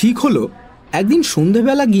 ঠিক হলো, একদিন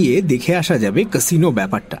সন্ধেবেলা গিয়ে দেখে আসা যাবে ক্যাসিনো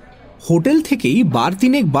ব্যাপারটা। হোটেল থেকেই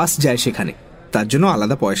 12-3 বাস যায় সেখানে, তার জন্য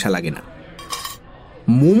আলাদা পয়সা লাগে না।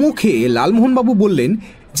 মোমো খেয়ে লালমোহনবাবু বললেন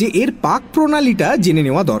যে এর পাক প্রণালীটা জেনে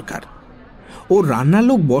নেওয়া দরকার। ও রান্নার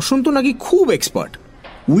লোক বসন্ত নাকি খুব এক্সপার্ট।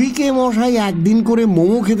 উইকে মশাই একদিন করে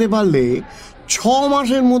মোমো খেতে পারলে 6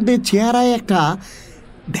 মাসের মধ্যে চেহারায় একটা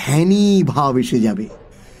ধ্যানী ভাব এসে যাবে।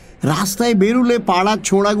 রাস্তায় বেরুলে পাড়ার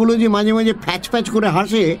ছোঁড়াগুলো যে মাঝে মাঝে ফ্যাচ ফ্যাচ করে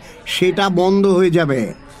হাসে, সেটা বন্ধ হয়ে যাবে।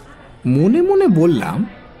 মনে মনে বললাম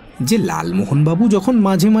যে লালমোহনবাবু যখন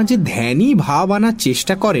মাঝে মাঝে ধ্যানী ভাব আনার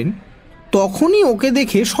চেষ্টা করেন, তখনই ওকে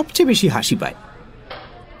দেখে সবচেয়ে বেশি হাসি পায়।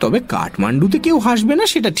 তবে কাঠমান্ডুতে কেউ হাসবে না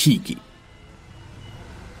সেটা ঠিকই।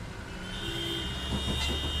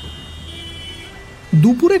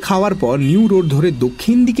 দুপুরে খাওয়ার পর নিউ রোড ধরে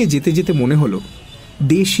দক্ষিণ দিকে যেতে যেতে মনে হলো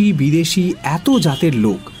দেশি বিদেশি এত জাতের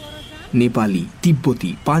লোক, Nepali,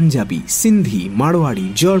 Tibetan, Punjabi, Sindhi, Marwari,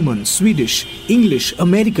 German, Swedish, English,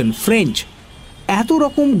 American, French, এত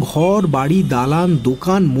রকম ঘর বাড়ি, দালান,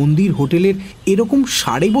 দোকান, মন্দির, হোটেলের এরকম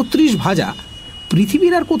 32.5 ভাজা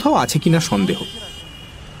পৃথিবীর আর কোথাও আছে কিনা সন্দেহ।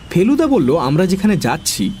 ফেলুদা বলল আমরা যেখানে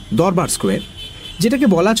যাচ্ছি দরবার স্কোয়ার, যেটাকে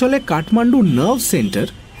বলা চলে কাঠমান্ডু নার্ভ সেন্টার,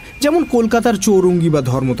 যেমন কলকাতার চৌরঙ্গি বা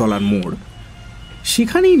ধর্মতলার মোড়,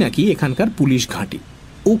 সেখানেই নাকি এখানকার পুলিশ ঘাঁটি।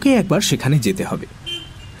 ওকে একবার সেখানে যেতে হবে।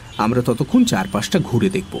 আমরা ততক্ষণ চারপাশটা ঘুরে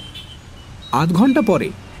দেখব। আধ ঘন্টা পরে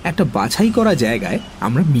একটা বাছাই করা জায়গায়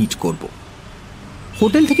আমরা মিট করব।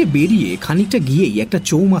 হোটেল থেকে বেরিয়ে খানিকটা গিয়েই একটা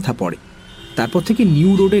চৌমাথা পড়ে, তারপর থেকে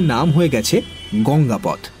নিউ রোডের নাম হয়ে গেছে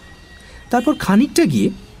গঙ্গাপথ। তারপর খানিকটা গিয়ে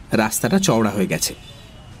রাস্তাটা চওড়া হয়ে গেছে।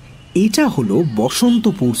 এটা হলো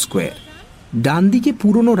বসন্তপুর স্কোয়ার। ডান দিকে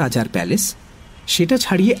পুরনো রাজার প্যালেস, সেটা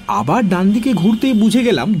ছাড়িয়ে আবার ডান দিকে ঘুরতেই বুঝে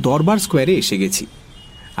গেলাম দরবার স্কোয়ারে এসে গেছি।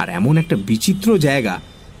 আর এমন একটা বিচিত্র জায়গা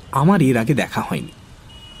আমার এর আগে দেখা হয়নি।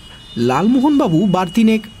 লালমোহনবাবু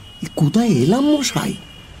 12-3 কোথায় এলাম মশাই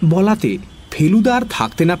বলাতে ফেলুদা আর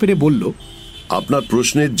থাকতে না পেরে বলল, আপনার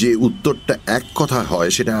প্রশ্নের যে উত্তরটা এক কথা হয়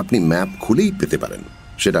সেটা আপনি ম্যাপ খুলেই পেতে পারেন,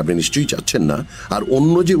 সেটা আপনি নিশ্চয়ই চাচ্ছেন না। আর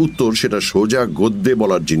অন্য যে উত্তর সেটা সোজা গদ্যে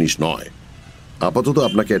বলার জিনিস নয়। আপাতত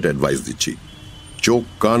আপনাকে একটা অ্যাডভাইস দিচ্ছি, চোখ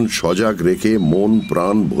কান সজাগ রেখে মন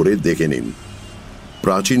প্রাণ ভরে দেখে নিন।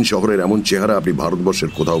 প্রাচীন শহরের এমন চেহারা আপনি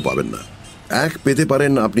ভারতবর্ষের কোথাও পাবেন না। এক পেতে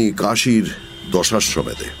পারেন আপনি কাশীর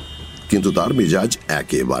দশাশ্বমেধে, কিন্তু তার মেজাজ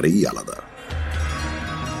একেবারেই আলাদা।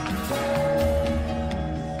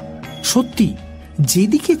 সত্যি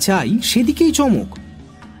যেদিকে চাই সেদিকেই চমক।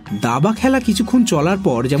 দাবা খেলা কিছুক্ষণ চলার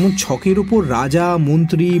পর যেমন ছকের ওপর রাজা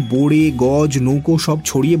মন্ত্রী বোড়ে গজ নৌকো সব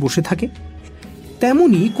ছড়িয়ে বসে থাকে,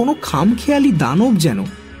 তেমনি কোনো খামখেয়ালি দানব যেন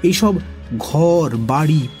এইসব ঘর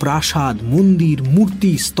বাড়ি প্রাসাদ মন্দির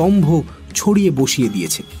মূর্তি স্তম্ভ ছড়িয়ে বসিয়ে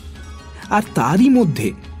দিয়েছে। আর তারই মধ্যে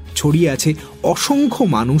ছড়িয়ে আছে অসংখ্য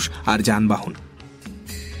মানুষ আর যানবাহন।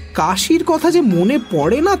 কাশীর কথা যে মনে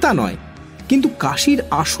পড়ে না তা নয়, কিন্তু কাশীর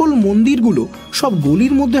আসল মন্দিরগুলো সব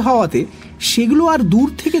গলির মধ্যে হওয়াতে সেগুলো আর দূর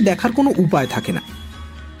থেকে দেখার কোনো উপায় থাকে না।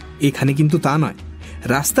 এখানে কিন্তু তা নয়,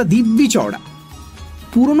 রাস্তা দিব্যি চওড়া।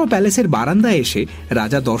 পুরনো প্যালেসের বারান্দায় এসে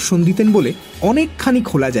রাজা দর্শন দিতেন বলে অনেকখানি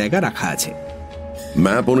খোলা জায়গা রাখা আছে।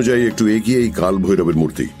 ম্যাপ অনুযায়ী একটু এগিয়েই কাল ভৈরবের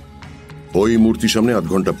মূর্তি, ওই মূর্তির সামনে আধ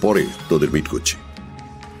ঘন্টা পরে তোদের মিট করছি।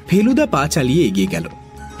 ফেলুদা পা চালিয়ে এগিয়ে গেল।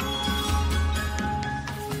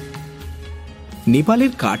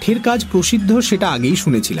 নেপালের কাঠের কাজ প্রসিদ্ধ সেটা আগেই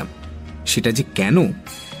শুনেছিলাম, সেটা যে কেন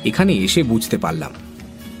এখানে এসে বুঝতে পারলাম।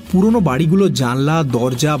 পুরনো বাড়িগুলো জানলা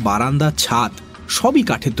দরজা বারান্দা ছাদ সবই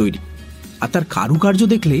কাঠের তৈরি, আর তার কারুকার্য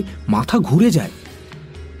দেখলে মাথা ঘুরে যায়।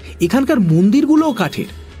 এখানকার মন্দিরগুলোও কাঠের,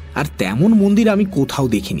 আর তেমন মন্দির আমি কোথাও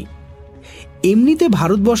দেখিনি। এমনিতে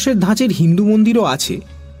ভারতবর্ষের ধাঁচের হিন্দু মন্দিরও আছে,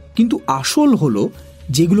 কিন্তু আসল হলো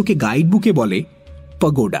যেগুলোকে গাইড বুকে বলে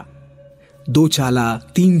পগোডা। 2 চালা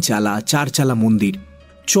 3 চালা 4 চালা মন্দির,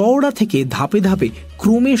 চওড়া থেকে ধাপে ধাপে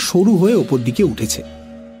ক্রমে সরু হয়ে ওপর দিকে উঠেছে।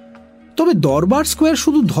 তবে দরবার স্কোয়ার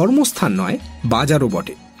শুধু ধর্মস্থান নয়, বাজারও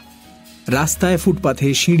বটে। রাস্তায় ফুটপাথে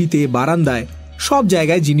সিঁড়িতে বারান্দায় সব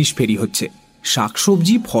জায়গায় জিনিস ফেরি হচ্ছে,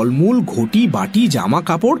 শাকসবজি ফলমূল ঘটি বাটি জামা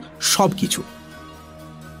কাপড় সব কিছু।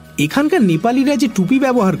 এখানকার নেপালিরা যে টুপি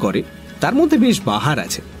ব্যবহার করে তার মধ্যে বেশ বাহার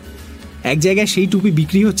আছে। এক জায়গায় সেই টুপি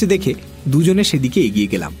বিক্রি হচ্ছে দেখে দুজনে সেদিকে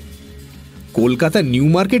এগিয়ে গেলাম। কলকাতার নিউ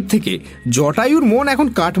মার্কেট থেকে জটায়ুর মন এখন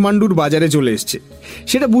কাঠমান্ডুর বাজারে চলে এসছে,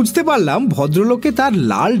 সেটা বুঝতে পারলাম ভদ্রলোককে তার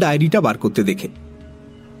লাল ডায়েরিটা বার করতে দেখে।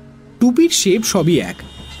 টুপির শেপ সবই এক,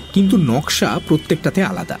 কিন্তু নকশা প্রত্যেকটাতে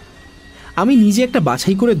আলাদা। আমি নিজে একটা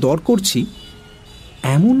বাছাই করে দর করছি,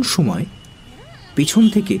 এমন সময় পেছন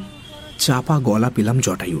থেকে চাপা গলা পেলাম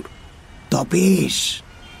জটায়ুর। তপেশ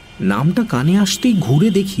নামটা কানে আসতেই ঘুরে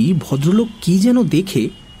দেখি ভদ্রলোক কি যেন দেখে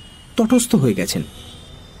তটস্থ হয়ে গেছেন।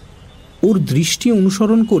 ওর দৃষ্টি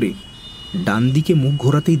অনুসরণ করে ডান দিকে মুখ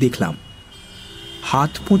ঘোরাতেই দেখলাম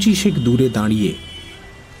হাত 25 দূরে দাঁড়িয়ে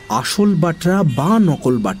আসল বাটরা বা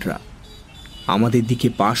নকল বাটরা আমাদের দিকে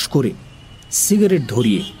পাশ করে সিগারেট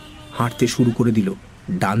ধরিয়ে হাঁটতে শুরু করে দিল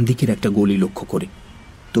ডান দিকের একটা গলি লক্ষ্য করে।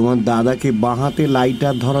 তোমার দাদাকে বাঁহাতে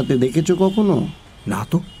লাইটার ধরাতে দেখেছো কখনো? না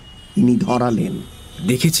তো। ইনি ধরালেন।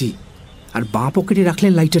 দেখেছি। আর বাঁ পকেটে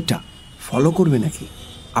রাখলেন লাইটারটা। ফলো করবে নাকি?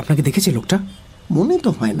 আপনাকে দেখেছে লোকটা? মনে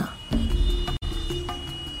তো হয় না।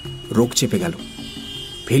 রোগ চেপে গেল।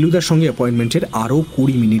 ফেলুদার সঙ্গে অ্যাপয়েন্টমেন্টের আরও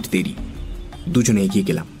 20 মিনিট দেরি। দুজনে এগিয়ে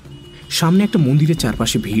গেলাম। সামনে একটা মন্দিরের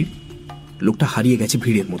চারপাশে ভিড়, লোকটা হারিয়ে গেছে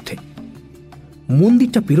ভিড়ের মধ্যে।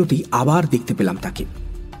 মন্দিরটা পেরোতেই আবার দেখতে পেলাম তাকে।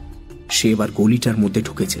 সে এবার গলিটার মধ্যে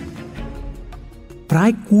ঢুকেছে।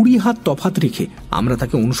 প্রায় 20 হাত তফাৎ রেখে আমরা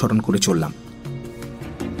তাকে অনুসরণ করে চললাম।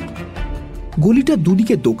 গলিটার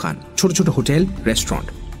দুদিকে দোকান, ছোট ছোট হোটেল রেস্টুরেন্ট।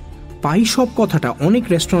 পাই সব কথাটা অনেক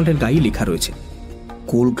রেস্টুরেন্টের গায়ে লেখা রয়েছে।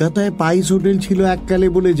 কলকাতায় পাইস হোটেল ছিল এককালে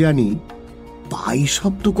বলে জানি, পাই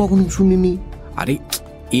সব তো কখনো শুনিনি। আরে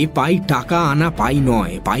এ পাই টাকা আনা পাই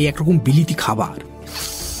নয়, পাই একরকম বিলিতি খাবার।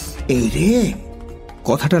 এই রে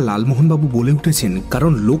কথাটা লালমোহনবাবু বলে উঠেছেন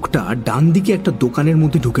কারণ লোকটা ডান দিকে একটা দোকানের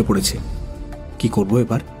মধ্যে ঢুকে পড়েছে। কি করবো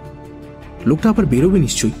এবার? লোকটা আবার বেরোবে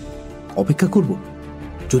নিশ্চয়ই। অপেক্ষা করব,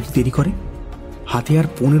 যদি দেরি করে। হাতে আর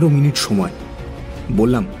 15 মিনিট সময়।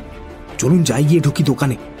 বললাম, চলুন যাই গিয়ে ঢুকি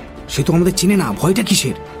দোকানে। সে তো আমাদের চেনে না, ভয়টা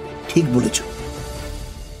কিসের? ঠিক বলেছ।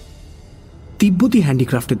 তিব্বতী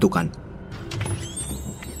হ্যান্ডিক্রাফটের দোকান,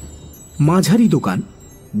 মাঝারি দোকান।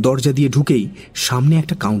 দরজা দিয়ে ঢুকেই সামনে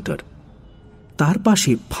একটা কাউন্টার, তার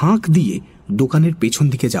পাশে ফাঁক দিয়ে দোকানের পেছন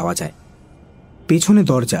দিকে যাওয়া যায়। পেছনে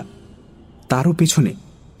দরজা, তারও পেছনে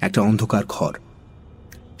একটা অন্ধকার ঘর।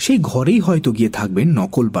 সেই ঘরেই হয়তো গিয়ে থাকবেন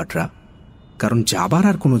নকল বাটরা, কারণ যাবার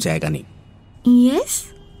আর কোনো জায়গা নেই।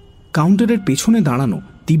 কাউন্টারের পেছনে দাঁড়ানো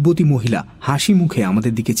তিব্বতী মহিলা হাসি মুখে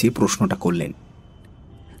আমাদের দিকে চেয়ে প্রশ্নটা করলেন।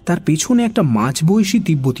 তার পেছনে একটা মাঝবয়সী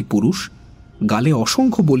তিব্বতী পুরুষ, গালে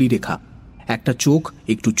অসংখ্য বলিরেখা, একটা চোখ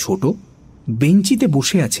একটু ছোট, বেঞ্চিতে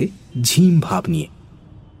বসে আছে ঝিম ভাব নিয়ে।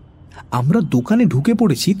 আমরা দোকানে ঢুকে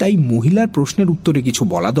পড়েছি, তাই মহিলার প্রশ্নের উত্তরে কিছু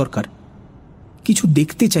বলা দরকার। কিছু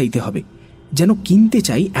দেখতে চাইতে হবে, যেন কিনতে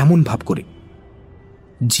চাই এমন ভাব করে।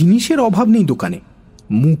 জিনিসের অভাব নেই দোকানে,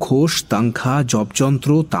 মুখোশ, তাংখা, জপযন্ত্র,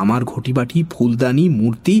 তামার ঘটিবাটি, ফুলদানি,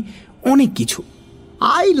 মূর্তি, অনেক কিছু।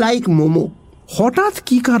 I like momo. হঠাৎ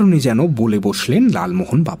কি কারণে যেন বলে বসলেন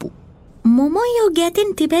লালমোহন বাবু, Momo you get in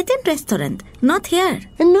Tibetan restaurant, not here.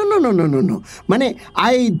 No. মানে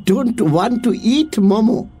I don't want to eat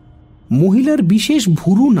momo. মহিলার বিশেষ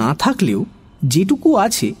ভুরু না থাকলেও যেটুকু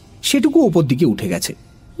আছে সেটুকু ওপর দিকে উঠে গেছে।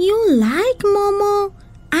 You like momo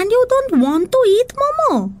and you don't want to eat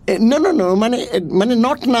momo? No, মানে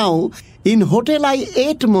not now. In hotel I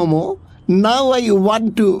ate momo. Now I want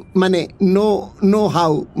to know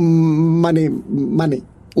how. মানে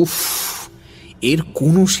উফ, এর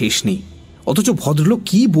কোনো শেষ নেই। অথচ ভদ্রলোক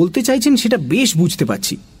কি বলতে চাইছেন সেটা বেশ বুঝতে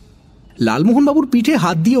পারছি। লালমোহন বাবুর পিঠে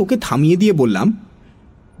হাত দিয়ে ওকে থামিয়ে দিয়ে বললাম,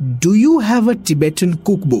 do you have a Tibetan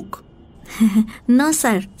cookbook? No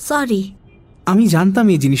sir, sorry. আমি জানতাম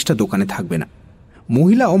এই জিনিসটা দোকানে থাকবে না।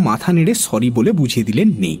 মহিলাও মাথা নেড়ে সরি বলে বুঝিয়ে দিলেন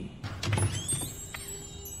নেই।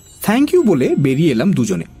 থ্যাংক ইউ বলে বেরিয়ে এলাম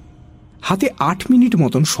দুজনে। হাতে 8 মিনিট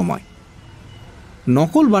মতন সময়।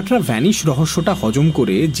 নকল বাটরা ভ্যানিশ রহস্যটা হজম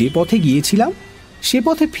করে যে পথে গিয়েছিলাম সে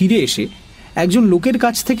পথে ফিরে এসে একজন লোকের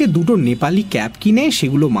কাছ থেকে 2টো নেপালি ক্যাপ কিনে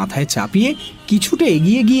সেগুলো মাথায় চাপিয়ে কিছুটা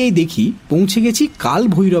এগিয়ে গিয়েই দেখি পৌঁছে গেছি কাল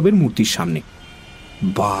ভৈরবের মূর্তির সামনে।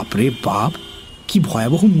 বাপ রে বাপ, কি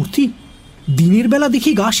ভয়াবহ মূর্তি! দিনের বেলা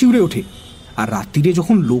দেখি গা শিউরে ওঠে, আর রাত্রিরে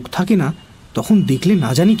যখন লোক থাকে না তখন দেখলে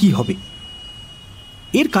না জানি কি হবে।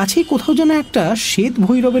 এর কাছেই কোথাও যেন একটা শ্বেত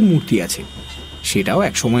ভৈরবের মূর্তি আছে, সেটাও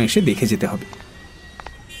একসময় এসে দেখে যেতে হবে।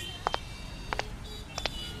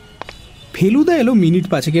 ফেলুদা এলো মিনিট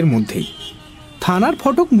 5 মধ্যেই। থানার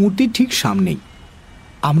ফটক মূর্তির ঠিক সামনেই।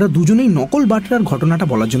 আমরা দুজনেই নকল বাটরার ঘটনাটা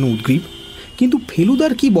বলার জন্য উদ্গ্রীব, কিন্তু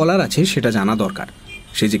ফেলুদার কি বলার আছে সেটা জানা দরকার।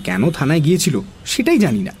 সে যে কেন থানায় গিয়েছিল সেটাই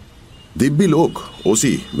জানি না। দিব্যি লোক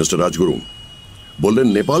ওসি মিস্টার রাজগুরু বললেন,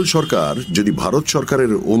 নেপাল সরকার যদি ভারত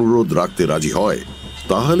সরকারের অনুরোধ রাখতে রাজি হয়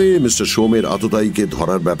তাহলে মিস্টার সোমের আততায়ীকে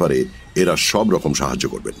ধরার ব্যাপারে এরা সব রকম সাহায্য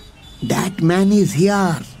করবেন। That man is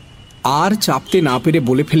here. আর চাপতে না পেরে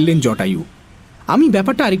বলে ফেললেন জটায়ু। আমি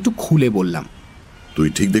ব্যাপারটা আরেকটু খুলে বললাম, তুই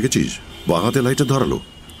ঠিক দেখেছিস? বাঁ হাতে লাইটটা ধরালো।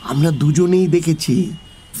 আমরা দুজনেই দেখেছি।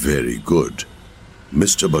 Very good.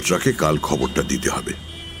 মিস্টার বাটরাকে কাল খবরটা দিতে হবে।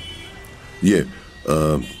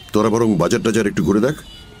 তোরা বরং বাজার টাজার একটু ঘুরে দেখ,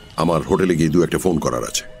 আমার হোটেলে গিয়ে 2-1টা ফোন করার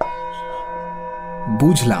আছে।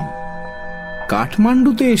 বুঝলাম,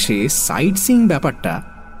 কাঠমান্ডুতে এসে সাইট সিইং ব্যাপারটা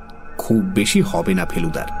খুব বেশি হবে না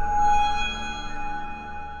ফেলুদার।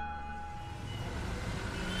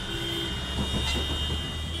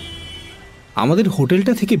 আমাদের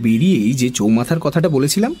হোটেলটা থেকে বেরিয়েই যে চৌমাথার কথাটা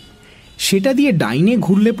বলেছিলাম সেটা দিয়ে ডাইনে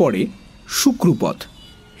ঘুরলে পড়ে শুক্রপথ।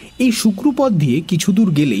 এই শুক্রপথ দিয়ে কিছু দূর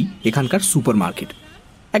গেলেই এখানকার সুপার মার্কেট।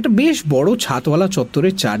 একটা বেশ বড় ছাদওয়ালা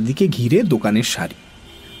চত্বরের চারদিকে ঘিরে দোকানের সারি।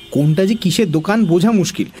 কোনটা যে কিসের দোকান বোঝা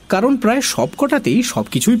মুশকিল, কারণ প্রায় সবকটাতেই সব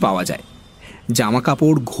কিছুই পাওয়া যায়। জামা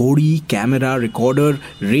কাপড়, ঘড়ি, ক্যামেরা, রেকর্ডার,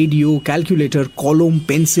 রেডিও, ক্যালকুলেটর, কলম,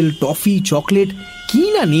 পেন্সিল, টফি, চকলেট, কি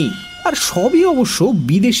না নেই। আর সবই অবশ্য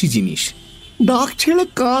বিদেশি জিনিস। ডাক ছেড়ে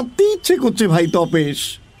কাঁদতে ইচ্ছে করছে ভাই তপেশ।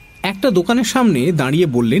 একটা দোকানের সামনে দাঁড়িয়ে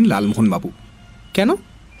বললেন লালমোহন বাবু, কেন?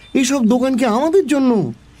 এইসব দোকান কি আমাদের জন্য?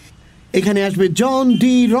 এখানে আসবে জন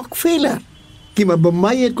ডি রকফেলার কিংবা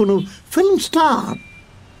বোম্বাইয়ের কোনো ফিল্ম স্টার।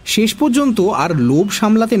 শেষ পর্যন্ত আর লোভ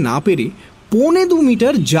সামলাতে না পেরে 2.25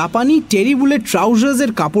 মিটার জাপানি টেরিবুলের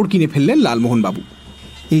ট্রাউজার্সের কাপড় কিনে ফেললেন লালমোহন বাবু।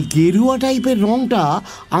 এই গেরুয়া টাইপের রংটা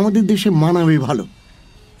আমাদের দেশে মানাবে ভালো,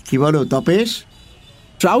 কি বলো তপেশ?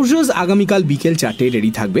 ট্রাউজার্স আগামীকাল বিকেল 4টে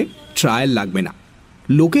রেডি থাকবে, ট্রায়াল লাগবে না।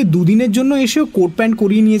 লোকে 2 দিনের জন্য এসেও কোট প্যান্ট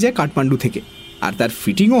করিয়ে নিয়ে যায় কাঠমান্ডু থেকে, আর তার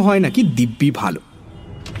ফিটিংও হয় নাকি দিব্যি ভালো।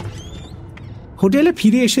 হোটেলে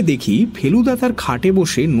ফিরে এসে দেখি ফেলুদা তার খাটে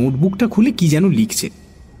বসে নোটবুকটা খুলে কি যেন লিখছে।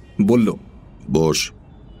 বলল, বস,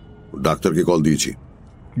 ডাক্তারকে কল দিয়েছি।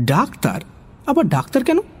 ডাক্তার? আবার ডাক্তার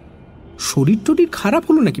কেন? শরীর টরীর খারাপ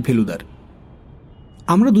হলো নাকি ফেলুদার?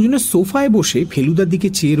 আমরা দুজনে সোফায় বসে ফেলুদার দিকে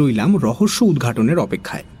চেয়ে রইলাম রহস্য উদ্ঘাটনের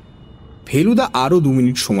অপেক্ষায়। ফেলুদা আরও 2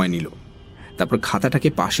 মিনিট সময় নিল, তারপর খাতাটাকে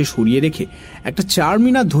পাশে সরিয়ে রেখে একটা 4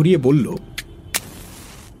 মিনার ধরিয়ে বলল,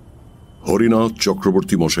 হরিনাথ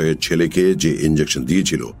চক্রবর্তী মশাইয়ের ছেলেকে যে ইঞ্জেকশন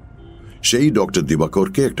দিয়েছিল সেই ডক্টর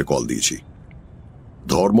দিবাকরকে একটা কল দিয়েছি।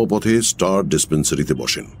 ধর্মপথে স্টার ডিসপেন্সারিতে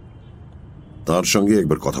বসেন, তার সঙ্গে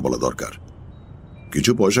একবার কথা বলা দরকার।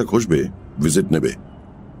 কিছু পয়সা খসবে, ভিজিট নেবে,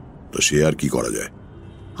 তো সে আর কি করা যায়।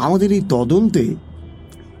 আমাদের এই তদন্তে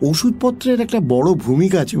ওষুধপত্রের একটা বড়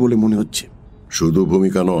ভূমিকা আছে বলে মনে হচ্ছে। শুধু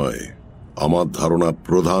ভূমিকা নয়, আমার ধারণা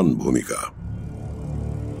প্রধান ভূমিকা।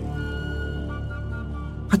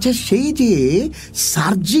 আচ্ছা, সেই যে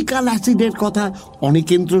সার্জিক্যাল অ্যাসিডের কথা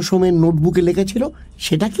অনিকেন্দ্র সোমের নোটবুকে লেখা ছিল,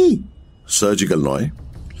 সেটা কি? সার্জিক্যাল নয়,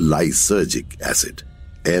 লাইসার্জিক অ্যাসিড,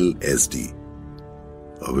 LSD।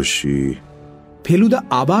 অবশ্যই। ফেলুদা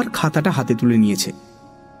আবার খাতাটা হাতে তুলে নিয়েছে,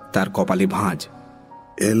 তার কপালে ভাঁজ।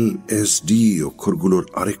 LSD অক্ষরগুলোর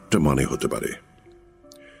আরেকটা মানে হতে পারে,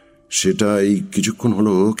 সেটা এই কিছুক্ষণ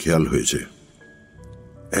হলো খেয়াল হয়েছে।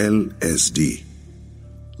 LSD,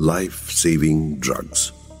 লাইফ সেভিং ড্রাগস,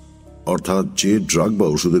 অর্থাৎ যে ড্রাগ বা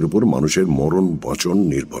ওষুধের উপর মানুষের মরণ বাঁচন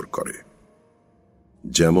নির্ভর করে,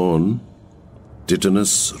 যেমন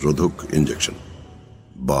টিটানাস রোধক ইনজেকশন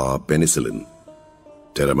বা পেনিসিলিন,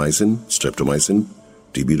 টেরামাইসিন, স্ট্রেপ্টোমাইসিন,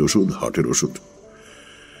 টিবির ওষুধ, হার্টের ওষুধ।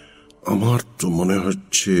 আমার তো মনে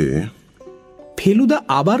হচ্ছে। ফেলুদা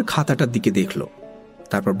আবার খাতাটার দিকে দেখল,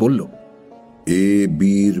 তারপর বলল, এ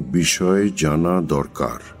বির বিষয় জানা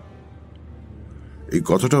দরকার। এই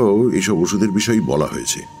কথাটাও এইসব ওষুধের বিষয়ে বলা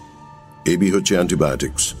হয়েছে। এবি হচ্ছে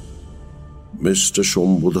অ্যান্টিবায়োটিক্স। মিস্টার সোম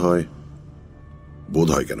বোধ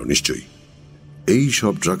হয় কেন, নিশ্চয়ই এই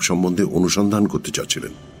সব ড্রাগ সম্বন্ধে অনুসন্ধান করতে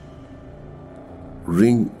চাচ্ছিলেন।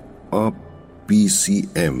 Ring up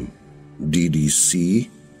PCM, DDC।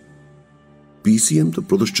 PCM তো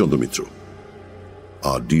প্রদোষচন্দ্র মিত্র,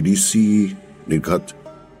 আর DDC নির্ঘাত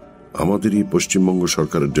আমাদেরই পশ্চিমবঙ্গ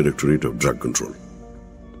সরকারের ডিরেক্টরেট অফ ড্রাগ কন্ট্রোল।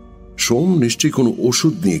 সোম নিশ্চয়ই কোনো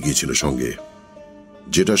ওষুধ নিয়ে গিয়েছিল সঙ্গে,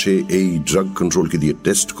 যেটা সে এই ড্রাগ কন্ট্রোলকে দিয়ে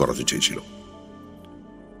টেস্ট করাতে চেয়েছিল।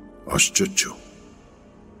 আশ্চর্য,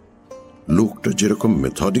 লোকটা যেরকম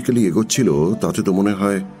মেথডিক্যালি এগোচ্ছিল, তাতে তো মনে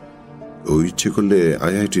হয় ও ইচ্ছে করলে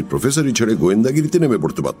IITর প্রফেসরই ছেড়ে গোয়েন্দাগিরিতে নেমে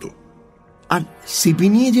পড়তে পারত। আর সিপি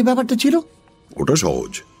নিয়ে যে ব্যাপারটা ছিল, ওটা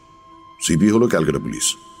সহজ। সিপি হলো Calcutta police.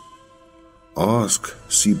 Ask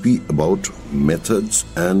CP about methods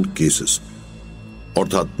and cases,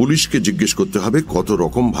 অর্থাৎ পুলিশকে জিজ্ঞেস করতে হবে কত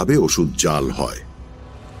রকম ভাবে ওষুধ জাল হয়,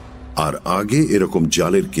 আর আগে এরকম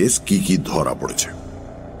জালের কেস কি কি ধরা পড়েছে।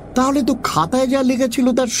 তাহলে তো খাতায় যা লেখা ছিল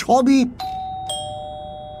তার সবই।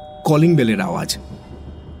 কলিং বেলের আওয়াজ।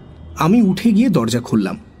 আমি উঠে গিয়ে দরজা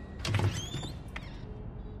খুললাম।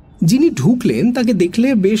 যিনি ঢুকলেন তাকে দেখলে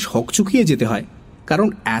বেশ হকচকিয়ে যেতে হয়, কারণ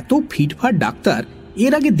এত ফিটফাট ডাক্তার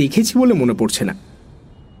এর আগে দেখেছি বলে মনে পড়ছে না।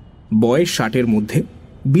 বয়েস 60-এর মধ্যে,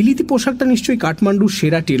 বিলিতি পোশাকটা নিশ্চয়ই কাঠমান্ডুর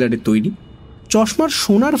সেরা টেলারের তৈরি, চশমার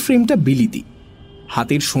সোনার ফ্রেমটা বিলিতি,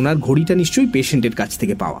 হাতের সোনার ঘড়িটা নিশ্চয়ই পেশেন্টের কাছ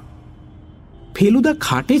থেকে পাওয়া। ফেলুদা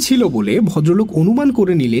খাটে ছিল বলে ভদ্রলোক অনুমান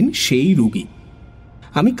করে নিলেন সেই রোগী।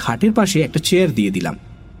 আমি খাটের পাশে একটা চেয়ার দিয়ে দিলাম।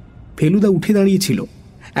 ফেলুদা উঠে দাঁড়িয়েছিল,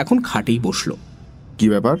 এখন খাটেই বসল। কি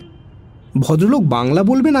ব্যাপার? ভদ্রলোক বাংলা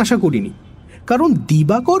বলবেন আশা করিনি, কারণ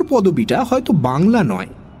দিবাকর পদবিটা হয়তো বাংলা নয়।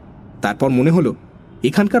 তারপর মনে হলো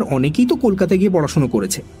এখানকার অনেকেই তো কলকাতায় গিয়ে পড়াশোনা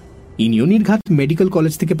করেছে, ইনিও নির্ঘাত মেডিকেল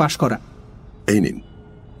কলেজ থেকে পাশ করা। এই নিন।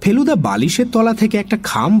 ফেলুদা বালিশের তলা থেকে একটা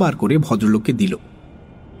খাম বার করে ভদ্রলোককে দিল।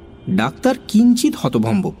 ডাক্তার কিঞ্চিত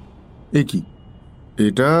হতভম্ব। এ কি?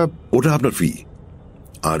 ওটা আপনার ফি,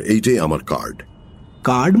 আর এইটাই আমার কার্ড।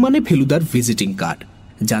 কার্ড মানে ফেলুদার ভিজিটিং কার্ড,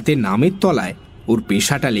 যাতে নামের তলায় ওর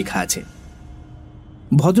পেশাটা লেখা আছে।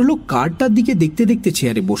 ভদ্রলোক কার্ডটার দিকে দেখতে দেখতে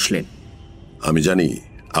চেয়ারে বসলেন। আমি জানি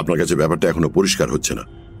আপনার কাছে ব্যাপারটা এখনো পরিষ্কার হচ্ছে না,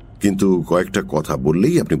 কিন্তু কয়েকটা কথা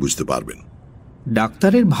বললেই আপনি বুঝতে পারবেন।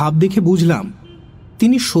 ডাক্তারের ভাব দেখে বুঝলাম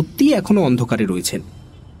তিনি সত্যি এখনো অন্ধকারে রয়েছেন।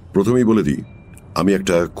 প্রথমেই বলে দিই, আমি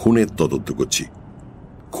একটা খুনের তদন্ত করছি।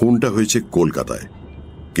 খুনটা হয়েছে কলকাতায়,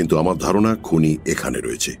 কিন্তু আমার ধারণা খুনি এখানে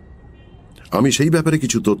রয়েছে। আমি সেই ব্যাপারে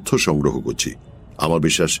কিছু তথ্য সংগ্রহ করছি। আমার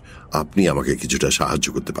বিশ্বাস আপনি আমাকে কিছুটা সাহায্য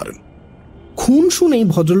করতে পারেন। খুন শুনেই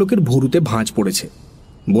ভদ্রলোকের ভুরুতে ভাঁজ পড়েছে।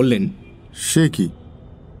 বললেন, সে কি?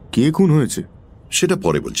 কে খুন হয়েছে? সেটা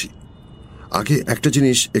পরে বলছি। আগে একটা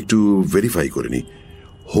জিনিস একটু ভেরিফাই করে নি।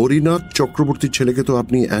 হরিনাথ চক্রবর্তীর ছেলেকে তো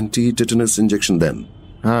আপনি অ্যান্টি টেটানাস ইনজেকশন দেন?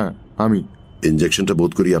 হ্যাঁ, আমি। ইনজেকশনটা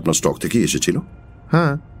বোধ করি আপনার স্টক থেকেই এসেছিল?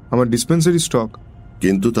 হ্যাঁ, আমার ডিসপেন্সারি স্টক।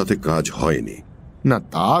 কিন্তু তাতে কাজ হয়নি? না,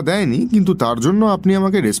 তা দেয়নি, কিন্তু তার জন্য আপনি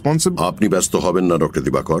আমাকে রেসপন্সিবল। আপনি ব্যস্ত হবেন না ডক্টর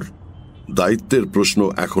দিবাকর, দায়িত্বের প্রশ্ন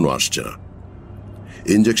এখনো আসছে না।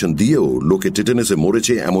 ইনজেকশন দিয়েও লোকে টেটানাসে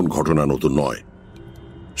মরেছে এমন ঘটনা নতুন নয়।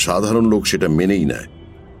 সাধারণ লোক সেটা মেনেই নেয়।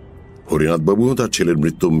 হরিনাথ বাবুও তার ছেলের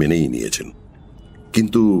মৃত্যু মেনেই নিয়েছেন,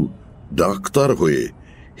 কিন্তু ডাক্তার হয়ে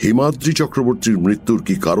হিমাদ্রি চক্রবর্তীর মৃত্যুর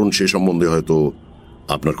কি কারণ সে সম্বন্ধে হয়তো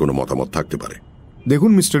আপনার কোনো মতামত থাকতে পারে।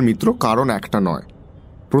 দেখুন মিস্টার মিত্র, কারণ একটা নয়।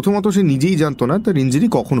 প্রথমত, সে নিজেই জানতো না তার ইঞ্জুরি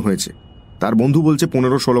কখন হয়েছে। তার বন্ধু বলছে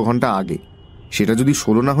 15-16 ঘন্টা আগে। সেটা যদি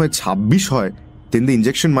 16 না হয়ে 26 হয়, দেন the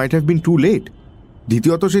injection might have been to late.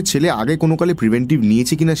 দ্বিতীয়ত, সে ছেলে আগে কোনো কালে প্রিভেন্টিভ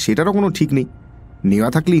নিয়েছে কিনা সেটারও কোনো ঠিক নেই। নেওয়া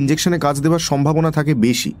থাকলে ইঞ্জেকশনে কাজ দেওয়ার সম্ভাবনা থাকে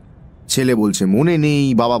বেশি। ছেলে বলছে মনে নেই,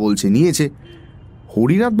 বাবা বলছে নিয়েছে।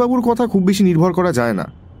 হরিনাথবাবুর কথা খুব বেশি নির্ভর করা যায় না।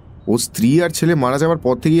 ও স্ত্রী আর ছেলে মারা যাওয়ার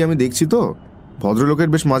পর থেকেই আমি দেখছি তো ভদ্রলোকের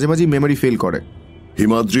বেশ মাঝে মাঝেই মেমোরি ফেল করে।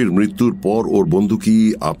 হিমাদ্রির মৃত্যুর পর ওর বন্ধু কি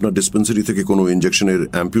আপনার ডিসপেন্সারি থেকে কোনো ইঞ্জেকশনের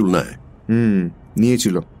অ্যাম্পিউল নেয়?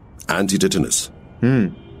 নিয়েছিল। অ্যান্টিটেটানাস?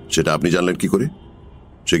 সেটা আপনি জানলেন কি করে?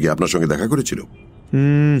 সে কি আপনার সঙ্গে দেখা করেছিল?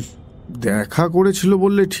 দেখা করেছিল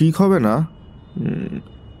বললে ঠিক হবে না।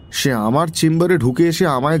 সে আমার চেম্বারে ঢুকে এসে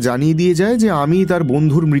আমায় জানিয়ে দিয়ে যায় যে আমি তার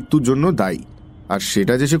বন্ধুর মৃত্যুর জন্য দায়ী। আর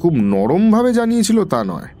সেটা যে সে খুব নরমভাবে জানিয়েছিল তা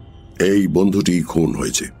নয়। এই বন্ধুটি খুন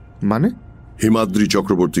হয়েছে। মানে? হিমাদ্রি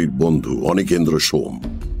চক্রবর্তীর বন্ধু অনিকেন্দ্র সোম।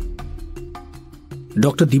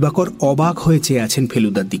 ডক্টর দিবাকর অবাক হয়ে চেয়ে আছেন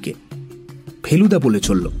ফেলুদার দিকে। ফেলুদা বলে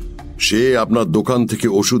চলল, সে আপনার দোকান থেকে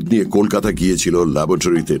ওষুধ নিয়ে কলকাতা গিয়েছিল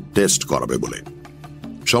ল্যাবরেটরিতে টেস্ট করাবে বলে।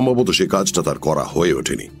 সম্ভবত সে কাজটা তার করা হয়ে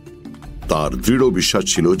ওঠেনি। তার দৃঢ় বিশ্বাস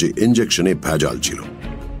ছিল যে ইঞ্জেকশনে ভেজাল ছিল।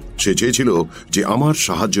 সে চেয়েছিল যে আমার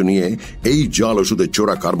সাহায্য নিয়ে এই জাল ওষুধের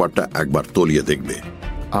চোরা কারবারটা একবার তলিয়ে দেখবে।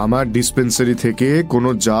 আমার ডিসপেন্সারি থেকে কোনো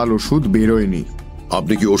জাল ওষুধ বেরোয়নি।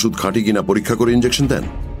 আপনি কি ওষুধ খাঁটি কিনা পরীক্ষা করে ইঞ্জেকশন দেন?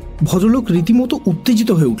 ভদ্রলোক রীতিমতো উত্তেজিত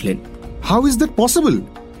হয়ে উঠলেন। How is that possible?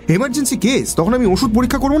 Emergency case, তখন আমি ওষুধ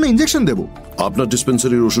পরীক্ষা করবো না ইঞ্জেকশন দেবো? আপনার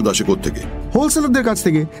ডিসপেন্সারির ওষুধ আসে কোত্থেকে? হোলসেলারদের কাছ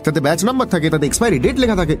থেকে। তাতে ব্যাচ নাম্বার থাকে, তাতে এক্সপায়ারি ডেট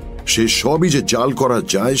লেখা থাকে। সে সবই যে জাল করা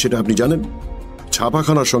যায় সেটা আপনি জানেন।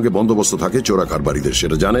 ছাপাখানার সঙ্গে বন্দোবস্ত থাকে চোরা কারবারিদের,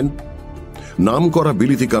 সেটা জানেন। নাম করা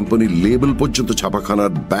বিলিতি কোম্পানির লেবেল পর্যন্ত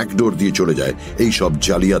ছাপাখানার ব্যাকডোর দিয়ে চলে যায় এই সব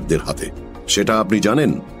জালিয়াতদের হাতে, সেটা আপনি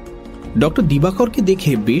জানেন। ডক্টর দিবাকরকে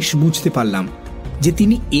দেখে বেশ বুঝতে পারলাম যে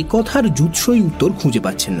তিনি এ কথার জুৎসই উত্তর খুঁজে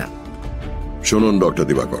পাচ্ছেন না। শুনুন ডক্টর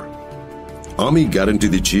দিবাকর, আমি গ্যারান্টি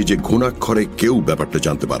দিচ্ছি যে ঘুণাক্ষরে কেউ ব্যাপারটা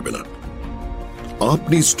জানতে পারবে না।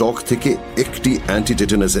 আপনি স্টক থেকে একটি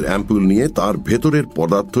অ্যান্টিটেটানাসের অ্যাম্পুল নিয়ে তার ভেতরের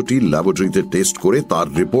পদার্থটি ল্যাবরেটরিতে টেস্ট করে তার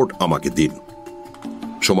রিপোর্ট আমাকে দিন।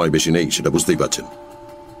 সময় বেশি নেই, সেটা বুঝতেই পারছেন।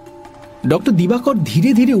 ডক্টর দিবাকর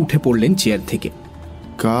ধীরে ধীরে উঠে পড়লেন চেয়ার থেকে।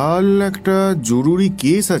 কাল একটা জরুরি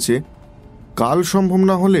কেস আছে, কাল সম্ভব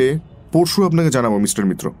না হলে পরশু আপনাকে জানাবো মিস্টার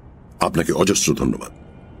মিত্র। আপনাকে অজস্র ধন্যবাদ,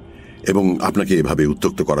 এবং আপনাকে এভাবে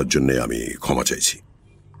উত্ত্যক্ত করার জন্য আমি ক্ষমা চাইছি।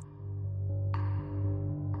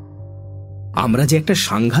 আমরা যে একটা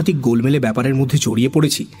সাংঘাতিক গোলমেলে ব্যাপারের মধ্যে জড়িয়ে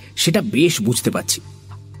পড়েছি সেটা বেশ বুঝতে পারছি।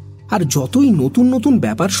 আর যতই নতুন নতুন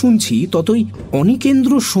ব্যাপার শুনছি ততই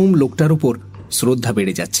অনিকেন্দ্র সোম লোকটার উপর শ্রদ্ধা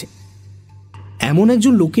বেড়ে যাচ্ছে। এমন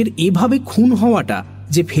একজন লোকের এভাবে খুন হওয়াটা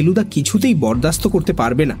যে ফেলুদা কিছুতেই বরদাস্ত করতে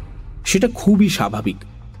পারবে না সেটা খুবই স্বাভাবিক।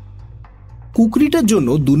 কুকরিটার জন্য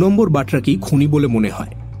 2 নম্বর বাটরাকেই খুনি বলে মনে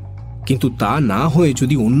হয়, কিন্তু তা না হয়ে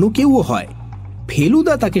যদি অন্য কেউও হয়,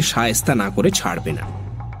 ফেলুদা তাকে শায়েস্তা না করে ছাড়বে না।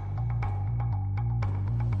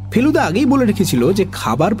 ফেলুদা আগেই বলে রেখেছিল যে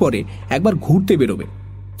খাবার পরে একবার ঘুরতে বেরোবে,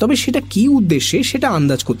 তবে সেটা কি উদ্দেশ্যে সেটা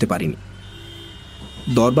আন্দাজ করতে পারিনি।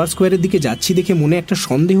 দরবার স্কোয়ারের দিকে যাচ্ছি দেখে মনে একটা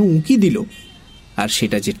সন্দেহ উঁকি দিল, আর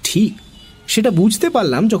সেটা যে ঠিক সেটা বুঝতে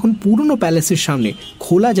পারলাম যখন পুরনো প্যালেসের সামনে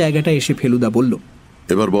খোলা জায়গাটা এসে ফেলুদা বলল,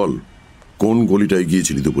 এবার বল, কোন গলিটায়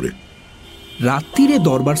গিয়েছিলি দুপুরে? রাত্রিরে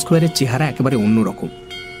দরবার স্কোয়ারের চেহারা একেবারে অন্যরকম।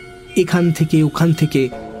 এখান থেকে ওখান থেকে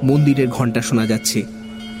মন্দিরের ঘন্টা শোনা যাচ্ছে,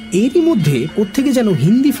 এরই মধ্যে কোত্থেকে যেন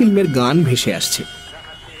হিন্দি ফিল্মের গান ভেসে আসছে।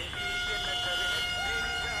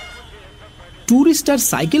 ট্যুরিস্ট আর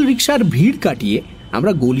সাইকেল রিক্সার ভিড় কাটিয়ে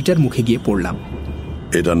আমরা গলিটার মুখে গিয়ে পড়লাম।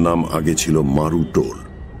 এটার নাম আগে ছিল মারু টোল।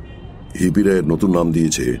 হিপিরা এর নতুন নাম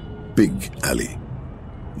দিয়েছে পিগ অ্যালি,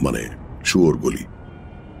 মানে শুয়োর গলি।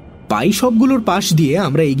 পাই সবগুলোর পাশ দিয়ে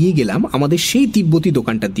আমরা এগিয়ে গেলাম আমাদের সেই তিব্বতী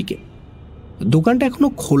দোকানটার দিকে। দোকানটা এখনো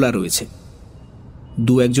খোলা রয়েছে,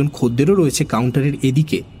 2-1 খদ্দেরও রয়েছে কাউন্টারের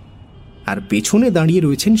এদিকে, আর পেছনে দাঁড়িয়ে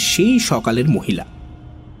রয়েছেন সেই সকালের মহিলা।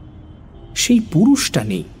 সেই পুরুষটা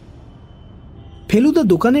নেই। ফেলুদা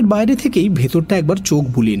দোকানের বাইরে থেকেই ভেতরটা একবার চোখ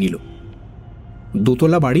বুলিয়ে নিল।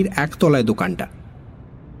 দোতলা বাড়ির 1 তলায় দোকানটা।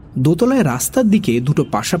 দোতলায় রাস্তার দিকে 2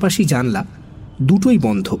 পাশাপাশি জানলা, দুটোই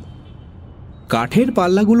বন্ধ। কাঠের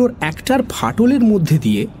পাল্লাগুলোর একটার ফাটলের মধ্যে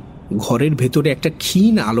দিয়ে ঘরের ভেতরে একটা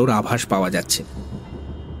ক্ষীণ আলোর আভাস পাওয়া যাচ্ছে।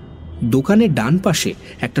 দোকানের ডান পাশে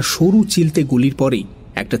একটা সরু চিলতে গলির পরেই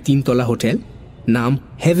একটা 3 তলা হোটেল, নাম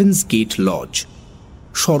হেভেন্স গেট লজ।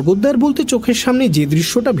 স্বর্গদ্বার বলতে চোখের সামনে যে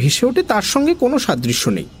দৃশ্যটা ভেসে ওঠে তার সঙ্গে কোনো সাদৃশ্য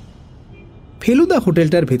নেই। ফেলুদা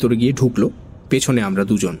হোটেলটার ভেতরে গিয়ে ঢুকলো, পেছনে আমরা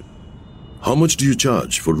 2জন। How much do you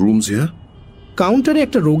charge for rooms here? কাউন্টারে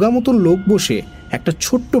একটা রোগা মতন লোক বসে একটা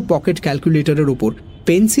ছোট্ট পকেট ক্যালকুলেটরের উপর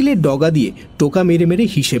পেন্সিলের ডগা দিয়ে টোকা মেরে মেরে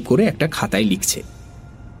হিসেব করে একটা খাতায় লিখছে।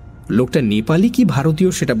 লোকটা নেপালি কি ভারতীয়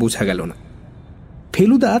সেটা বোঝা গেল না।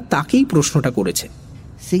 ফেলুদা তাকেই প্রশ্নটা করেছে।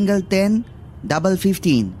 Single 10, double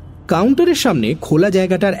 15। কাউন্টারের সামনে খোলা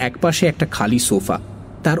জায়গাটার একপাশে একটা খালি সোফা,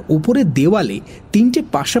 তার ওপরে দেওয়ালে 3টে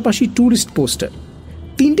পাশাপাশি ট্যুরিস্ট পোস্টার,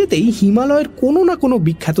 3টেতেই হিমালয়ের কোনো না কোনো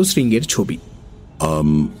বিখ্যাত শৃঙ্গের ছবি।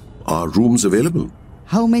 Are rooms available?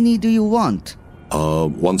 How many do you want?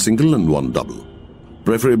 One single and one double.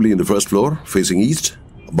 Preferably in the first floor, facing east,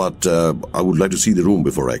 but I would like to see the room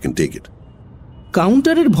before I can take it.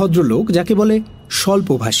 কাউন্টারের ভদ্রলোক, যাকে বলে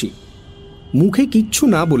স্বল্পভাষী, মুখে কিচ্ছু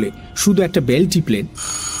না বলে শুধু একটা বেল টিপলেন,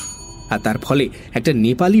 আর তার ফলে একটা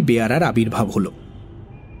নেপালি বেয়ারার আবির্ভাব হলো।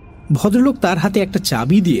 ভদ্রলোক তার হাতে একটা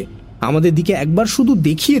চাবি দিয়ে আমাদের দিকে একবার শুধু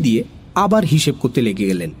দেখিয়ে দিয়ে আবার হিসেব করতে লেগে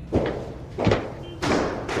গেলেন।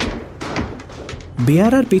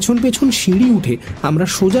 বেয়ারার পেছন পেছন সিঁড়ি উঠে আমরা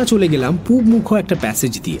সোজা চলে গেলাম পূবমুখ একটা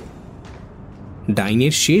প্যাসেজ দিয়ে।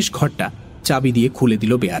 ডাইনের শেষ ঘরটা চাবি দিয়ে খুলে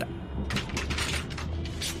দিল বেয়ারা।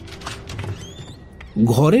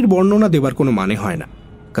 ঘরের বর্ণনা দেবার কোনো মানে হয় না,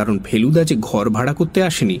 কারণ ফেলুদা যে ঘর ভাড়া করতে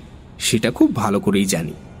আসেনি সেটা খুব ভালো করেই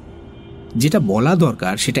জানি। যেটা বলা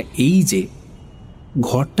দরকার সেটা এই যে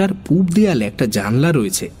ঘরটার পূব দেয়ালে একটা জানলা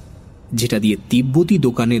রয়েছে, যেটা দিয়ে তিব্বতী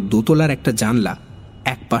দোকানের দোতলার একটা জানলা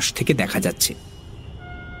এক পাশ থেকে দেখা যাচ্ছে।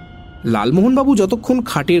 লালমোহনবাবু যতক্ষণ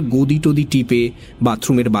খাটের গদি টদি টিপে,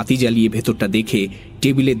 বাথরুমের বাতি জ্বালিয়ে ভেতরটা দেখে,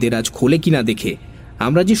 টেবিলের দেরাজ খোলে কিনা দেখে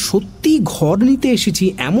আমরা যে সত্যি ঘর নিতে এসেছি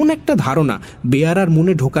এমন একটা ধারণা বেয়ারার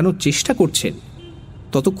মনে ঢোকানোর চেষ্টা করছেন,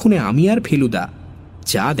 ততক্ষণে আমি আর ফেলুদা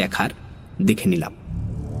যা দেখার দেখে নিলাম।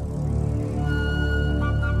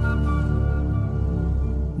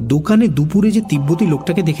 দোকানে দুপুরে যে তিব্বতী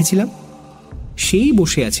লোকটাকে দেখেছিলাম সেই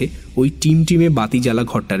বসে আছে ওই টিমটিমে বাতি জ্বালা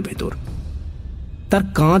ঘরটার ভেতর। তার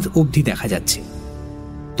কাঁধ অবধি দেখা যাচ্ছে,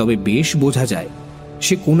 তবে বেশ বোঝা যায়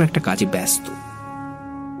সে কোনো একটা কাজে ব্যস্ত।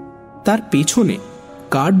 তার পেছনে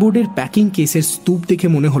কার্ডবোর্ডের প্যাকিং কেসের স্তূপ দেখে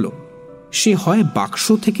মনে হলো সে হয় বাক্স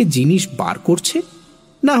থেকে জিনিস বার করছে,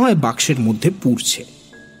 না হয় বাক্সের মধ্যে পুড়ছে।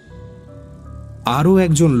 আরও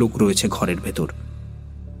একজন লোক রয়েছে ঘরের ভেতর,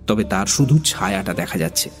 তবে তার শুধু ছায়াটা দেখা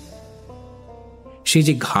যাচ্ছে। সে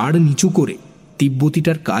যে ঘাড় নিচু করে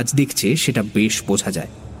তিব্বতীটার কাজ দেখছে সেটা বেশ বোঝা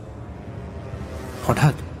যায়।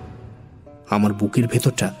 হঠাৎ আমার বুকের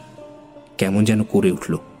ভেতরটা কেমন যেন করে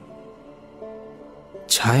উঠল।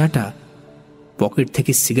 ছায়াটা পকেট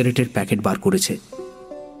থেকে সিগারেটের প্যাকেট বার করেছে।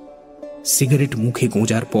 সিগারেট মুখে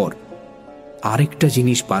গোঁজার পর আরেকটা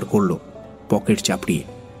জিনিস বার করলো পকেট চাপড়িয়ে,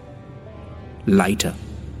 লাইটার।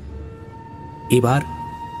 এবার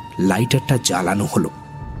লাইটারটা জ্বালানো হলো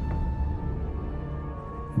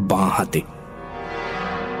বাঁ হাতে।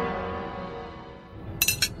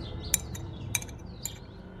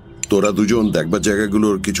 তোরা দুজন দেখবার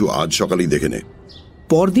জায়গাগুলোর কিছু আজ সকালেই দেখে নে।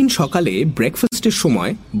 পরদিন সকালে ব্রেকফাস্টের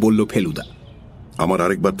সময় বলল ফেলুদা, আমার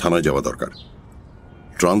আরেকবার থানায় যাওয়া দরকার।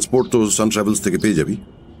 ট্রান্সপোর্ট তো সান ট্রাভেলস থেকে পেয়ে যাবি।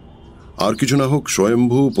 আর কিছু না হোক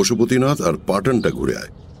স্বয়ম্ভু, পশুপতিনাথ আর পাটনটা ঘুরে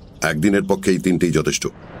আয়। একদিনের পক্ষে এই 3টেই যথেষ্ট।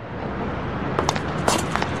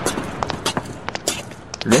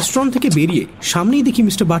 রেস্টুরেন্ট থেকে বেরিয়ে সামনেই দেখি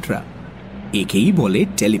মিস্টার বাটরা। একেই বলে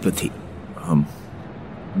টেলিপ্যাথি।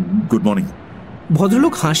 Good morning.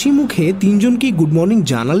 ভদ্রলোক হাসি মুখে 3জনকেই গুড মর্নিং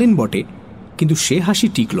জানালেন বটে, কিন্তু সে হাসি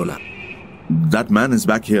টিকল না। That man is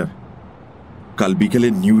back here. কাল বিকেলে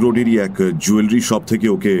নিউ রোডেরই এক জুয়েলারি শপ থেকে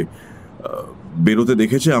ওকে বেরোতে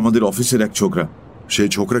দেখেছে আমাদের অফিসের এক ছোকরা। সেই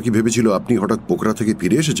ছোকরা কি ভেবেছিল আপনি হঠাৎ পোকরা থেকে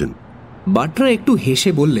ফিরে এসেছেন? বাটরা একটু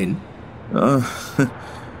হেসে বললেন,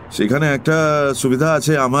 সেখানে একটা সুবিধা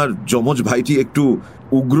আছে, আমার যমজ ভাইটি একটু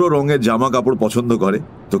উগ্র রঙের জামা কাপড় পছন্দ করে,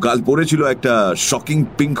 তো কাল পরেছিল একটা শকিং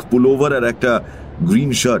পিঙ্ক পুলোভার আর একটা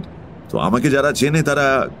গ্রিন শার্ট। তো আমাকে যারা চেনে তারা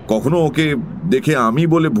কখনো ওকে দেখে আমি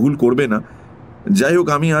বলে ভুল করবে না। যাই হোক,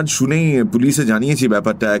 আমি আজ শুনেই পুলিশে জানিয়েছি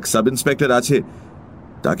ব্যাপারটা। এক সাব ইন্সপেক্টর আছে,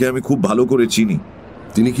 তাকে আমি খুব ভালো করে চিনি।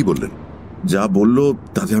 তিনি কি বললেন? যা বলল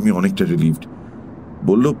তাতে আমি অনেকটা রিলিভড।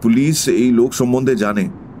 বলল পুলিশ এই লোক সম্বন্ধে জানে,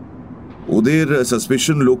 ওদের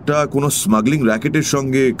সাসপেশন লোকটা কোনো স্মাগলিং র্যাকেটের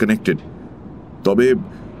সঙ্গে কানেক্টেড। তবে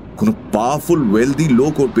কোনো পাওয়ারফুল ওয়েলদি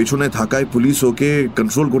লোক ওর পেছনে থাকায় পুলিশ ওকে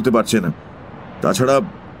কন্ট্রোল করতে পারছে না। তাছাড়া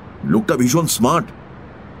লোকটা ভীষণ স্মার্ট।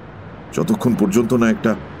 যতক্ষণ পর্যন্ত না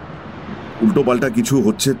একটা উল্টো পাল্টা কিছু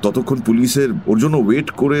হচ্ছে ততক্ষণ পুলিশের ওর জন্য ওয়েট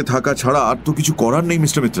করে থাকা ছাড়া আর তো কিছু করার নেই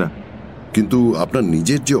মিস্টার মিত্রা। কিন্তু আপনার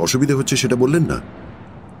নিজের যে অসুবিধা হচ্ছে সেটা বললেন না।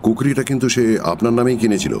 কুকরিটা কিন্তু সে আপনার নামেই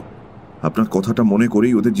কিনেছিল। আপনার কথাটা মনে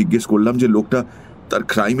করেই ওদের জিজ্ঞেস করলাম যে লোকটা তার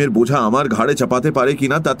ক্রাইমের বোঝা আমার ঘাড়ে চাপাতে পারে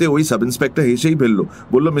কিনা, তাতে ওই সাব ইন্সপেক্টর হেসেই ফেললো।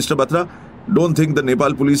 বললো, mister Batra, don't think the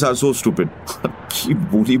Nepal police R so stupid. কি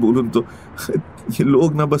বলি বলুন তো,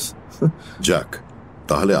 লোক না বাস। যাক,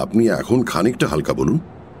 তাহলে আপনি এখন খানিকটা হালকা বলুন।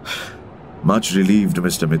 Much relieved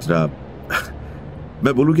mister Mitra.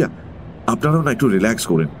 मैं बोलूं क्या, আপনারাও না একটু রিল্যাক্স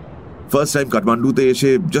করেন। ফার্স্ট টাইম কাঠমান্ডুতে এসে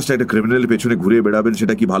জাস্ট একটা ক্রিমিনালের পেছনে ঘুরে বেড়াবেন,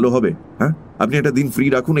 সেটা কি ভালো হবে? হ্যাঁ, আপনি একটা দিন ফ্রি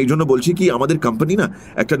রাখুন। এই জন্য বলছি কি, আমাদের কোম্পানি না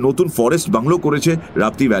একটা নতুন ফরেস্ট বাংলো করেছে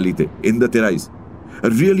Rapti ভ্যালিতে, in the তেরাইজ,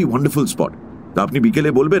 really wonderful spot. তা আপনি বিকেলে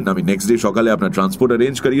বলবেন, আমি নেক্সট ডে সকালে আপনার ট্রান্সপোর্ট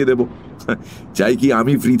অ্যারেঞ্জ করিয়ে দেবো। চাই কি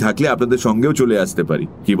আমি ফ্রি থাকলে আপনাদের সঙ্গেও চলে আসতে পারি,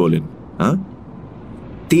 কি বলেন? হ্যাঁ,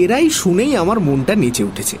 তেরাই শুনেই আমার মনটা নেচে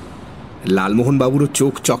উঠেছে। লালমোহন বাবুরও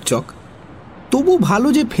চোখ চকচক। তবু ভালো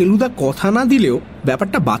যে ফেলুদা কথা না দিলেও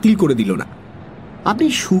ব্যাপারটা বাতিল করে দিল না। আপনি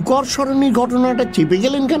শুকর সরণির ঘটনাটা চেপে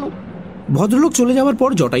গেলেন কেন? ভদ্রলোক চলে যাওয়ার পর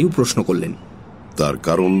জটায়ু প্রশ্ন করলেন। তার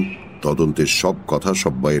কারণ, তদন্তের সব কথা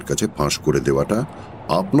সব্বাইয়ের কাছে ফাঁস করে দেওয়াটা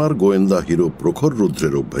আপনার গোয়েন্দা হিরো প্রখর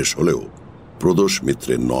রুদ্রের অভ্যেস হলেও প্রদোষ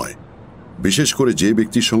মিত্রের নয়। বিশেষ করে যে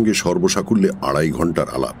ব্যক্তির সঙ্গে সর্বসাকুল্যে 2.5 ঘন্টার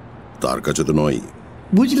আলাপ, তার কাছে তো নয়।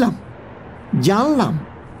 বুঝলাম, জানলাম,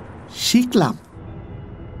 শিখলাম।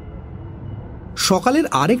 সকালের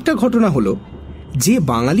আরেকটা ঘটনা হলো, যে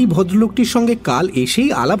বাঙালি ভদ্রলোকটির সঙ্গে কাল এসেই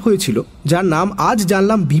আলাপ হয়েছিল, যার নাম আজ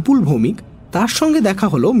জানলাম বিপুল ভৌমিক, তার সঙ্গে দেখা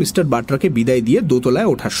হলো মিস্টার বাট্রাকে বিদায় দিয়ে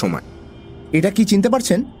দোতলায় ওঠার সময়। এটা কি চিনতে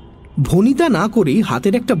পারছেন? ভনিতা না করেই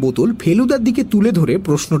হাতের একটা বোতল ফেলুদার দিকে তুলে ধরে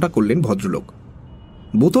প্রশ্নটা করলেন ভদ্রলোক।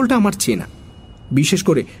 বোতলটা আমার চেনা, বিশেষ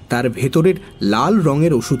করে তার ভেতরের লাল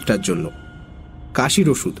রঙের ওষুধটার জন্য। কাশির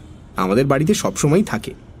ওষুধ আমাদের বাড়িতে সবসময়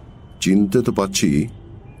থাকে। চিনতে তো পাচ্ছি,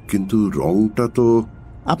 কিন্তু রংটা তো...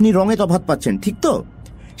 আপনি রঙে তফাৎ পাচ্ছেন, ঠিক তো?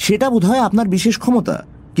 সেটা বোধহয় আপনার বিশেষ ক্ষমতা,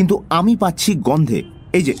 কিন্তু আমি পাচ্ছি গন্ধে।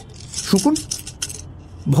 এই যে শুকুন।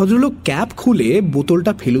 ভদ্রলোক ক্যাপ খুলে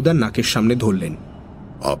বোতলটা ফেলুদার নাকের সামনে ধরলেন।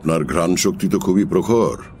 আপনার ঘ্রাণ শক্তি তো খুবই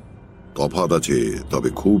প্রখর, তফাৎ আছে, তবে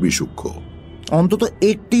খুবই সূক্ষ্ম। অন্তত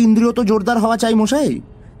একটি ইন্দ্রিয় তো জোরদার হওয়া চাই মশাই।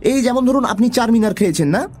 এই যেমন ধরুন, আপনি চারমিনার খেয়েছেন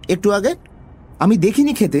না একটু আগে? আমি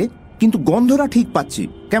দেখিনি খেতে, কিন্তু গন্ধটা ঠিক পাচ্ছি।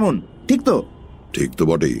 কেমন, ঠিক তো? ঠিক তো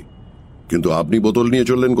বটেই, কিন্তু আপনি বোতল নিয়ে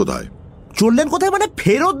চললেন কোথায়? চললেন কোথায় মানে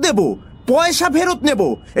ফেরত দেব, পয়সা ফেরত নেব।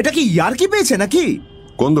 এটা কি ইয়ার্কি পেয়েছে নাকি?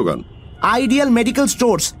 কোন দোকান? আইডিয়াল মেডিকেল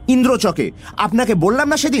স্টোর্স, ইন্দ্রচকে। আপনাকে বললাম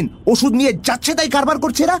না সেদিন, ওষুধ নিয়ে যাচ্ছে তাই কারবার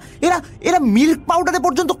করছে এরা। এরা এরা মিল্ক পাউডারে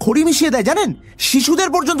পর্যন্ত খড়ি মিশিয়ে দেয়, জানেন? শিশুদের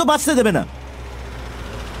পর্যন্ত বাঁচতে দেবে না।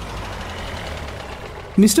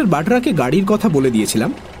 মিস্টার বাটরাকে গাড়ির কথা বলে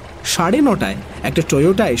দিয়েছিলাম। 9:30 একটা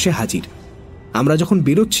টয়োটা এসে হাজির। আমরা যখন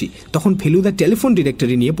বেরোচ্ছি তখন ফেলুদা টেলিফোন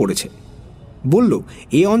ডিরেক্টরি নিয়ে পড়েছে। বলল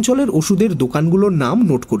এ অঞ্চলের ওষুধের দোকানগুলোর নাম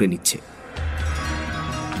নোট করে নিচ্ছে।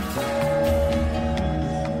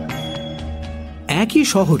 একই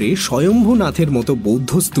শহরে স্বয়ম্ভুনাথের মতো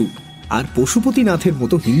বৌদ্ধ স্তূপ আর পশুপতিনাথের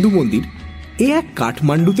মতো হিন্দু মন্দির এ এক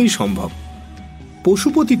কাঠমান্ডুতেই সম্ভব।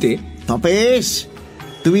 পশুপতিতে তপেশ,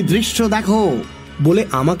 তুমি দৃশ্য দেখো বলে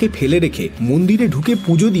আমাকে ফেলে রেখে মন্দিরে ঢুকে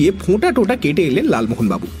পুজো দিয়ে ফোঁটা টোটা কেটে এলেন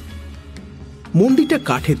লালমোহনবাবু। মন্দিরটা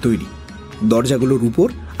কাঠের তৈরি, দরজাগুলোর উপর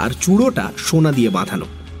আর চূড়োটা সোনা দিয়ে বাঁধানো।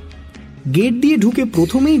 গেট দিয়ে ঢুকে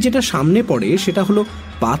প্রথমেই যেটা সামনে পড়ে সেটা হলো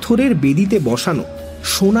পাথরের বেদিতে বসানো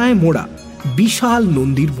সোনায় মোড়া বিশাল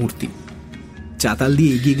নন্দীর মূর্তি। চাতাল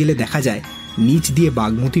দিয়ে এগিয়ে গেলে দেখা যায় নিচ দিয়ে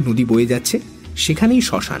বাগমতী নদী বয়ে যাচ্ছে, সেখানেই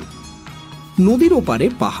শ্মশান। নদীর ওপারে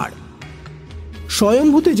পাহাড়।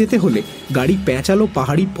 স্বয়ম্ভূতে যেতে হলে গাড়ি প্যাঁচালো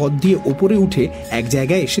পাহাড়ি পথ দিয়ে ওপরে উঠে এক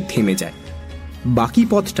জায়গায় এসে থেমে যায়। বাকি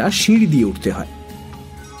পথটা সিঁড়ি দিয়ে উঠতে হয়।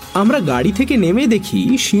 আমরা গাড়ি থেকে নেমে দেখি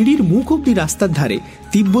সিঁড়ির মুখ অব্দি রাস্তার ধারে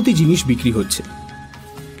তিব্বতী জিনিস বিক্রি হচ্ছে।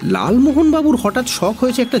 লালমোহনবাবুর হঠাৎ শখ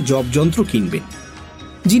হয়েছে একটা জবযন্ত্র কিনবেন।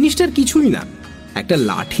 জিনিসটার কিছুই না, একটা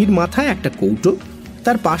লাঠির মাথায় একটা কৌটো,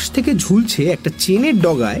 তার পাশ থেকে ঝুলছে একটা চেনের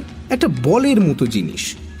ডগায় একটা বলের মতো জিনিস।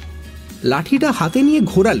 লাঠিটা হাতে নিয়ে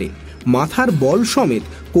ঘোরালে মাথার বল সমেত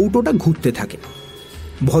কৌটোটা ঘুরতে থাকে।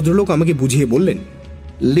 ভদ্রলোক আমাকে বুঝিয়ে বললেন,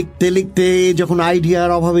 লিখতে লিখতে যখন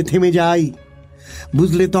আইডিয়ার অভাবে থেমে যাই,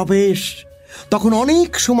 বুঝলে তপেশ, তখন অনেক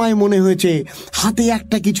সময় মনে হয়েছে হাতে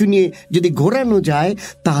একটা কিছু নিয়ে যদি ঘোরানো যায়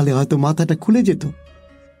তাহলে হয়তো মাথাটা খুলে যেত।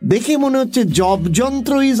 দেখে মনে হচ্ছে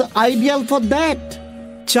জবযন্ত্র ইজ আইডিয়াল ফর দ্যাট।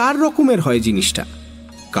 4 রকমের হয় জিনিসটা,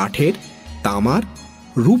 কাঠের, তামার,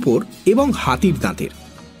 রূপোর এবং হাতির দাঁতের।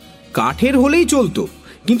 কাঠের হলেই চলতো,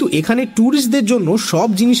 কিন্তু এখানে ট্যুরিস্টদের জন্য সব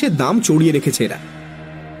জিনিসের দাম চড়িয়ে রেখেছে এরা।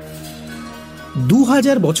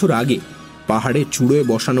 2000 বছর আগে পাহাড়ের চূড়োয়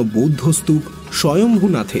বসানো বৌদ্ধ স্তূপ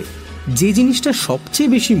স্বয়ম্ভুনাথে যে জিনিসটা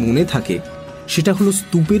সবচেয়ে বেশি মনে থাকে সেটা হলো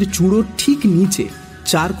স্তূপের চূড়োর ঠিক নিচে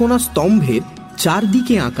 4 কোণা স্তম্ভের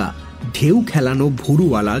চারদিকে আঁকা ঢেউ খেলানো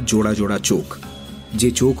ভুরুওয়ালা জোড়া জোড়া চোখ, যে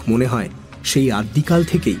চোখ মনে হয় সেই আদিকাল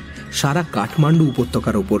থেকেই সারা কাঠমান্ডু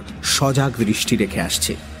উপত্যকার ওপর সজাগ দৃষ্টি রেখে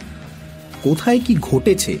আসছে। কোথায় কি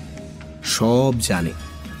ঘটেছে সব জানে,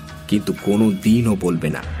 কিন্তু কোনো দিনও বলবে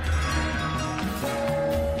না।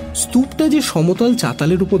 স্তূপটা যে সমতল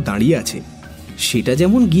চাতালের উপর দাঁড়িয়ে আছে সেটা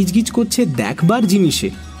যেমন গিজগিজ করছে দেখবার জিনিসে,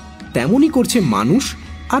 তেমনই করছে মানুষ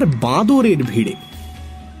আর বাঁদরের ভিড়ে।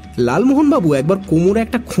 লালমোহনবাবু একবার কোমরে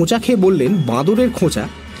একটা খোঁচা খেয়ে বললেন বাঁদরের খোঁচা,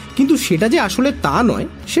 কিন্তু সেটা যে আসলে তা নয়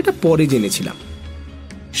সেটা পরে জেনেছিলাম।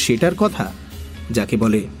 সেটার কথা যাকে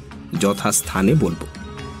বলে যথাস্থানে বলবো।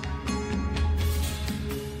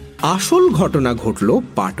 আসল ঘটনা ঘটল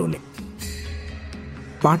পাটনে।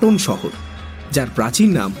 পাটন শহর, যার প্রাচীন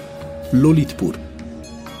নাম ললিতপুর।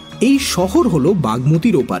 এই শহর হলো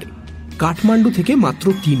বাগমতির ওপারে, কাঠমান্ডু থেকে মাত্র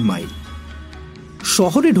 3 মাইল।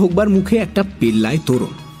 শহরে ঢোকবার মুখে একটা পেল্লায়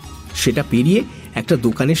তোরণ। সেটা পেরিয়ে একটা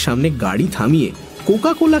দোকানের সামনে গাড়ি থামিয়ে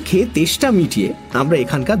কোকা কোলা খেয়ে তেষ্টা মিটিয়ে আমরা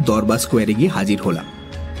এখানকার দরবার স্কোয়ারে গিয়ে হাজির হলাম।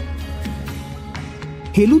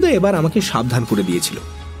 ফেলুদা এবার আমাকে সাবধান করে দিয়েছিল,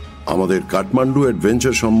 আমাদের কাঠমান্ডু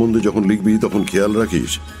অ্যাডভেঞ্চার সম্বন্ধে যখন লিখবি তখন খেয়াল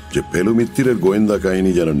রাখিস যে ফেলু মিত্তিরের গোয়েন্দা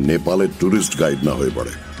কাহিনী যেন নেপালের টুরিস্ট গাইড না হয়ে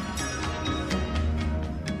পড়ে।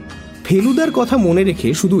 ফেলুদার কথা মনে রেখে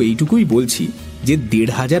শুধু এইটুকুই বলছি যে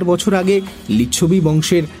 1500 বছর আগে লিচ্ছবি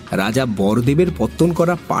বংশের রাজা বরদেবের পত্তন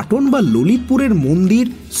করা পাটন বা ললিতপুরের মন্দির,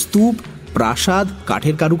 স্তূপ, প্রাসাদ,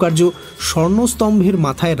 কাঠের কারুকার্য, স্বর্ণস্তম্ভের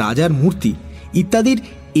মাথায় রাজার মূর্তি ইত্যাদির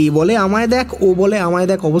এ বলে আমায় দেখ ও বলে আমায়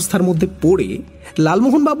দেখ অবস্থার মধ্যে পড়ে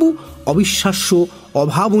লালমোহনবাবু অবিশ্বাস্য,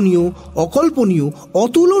 অভাবনীয়, অকল্পনীয়,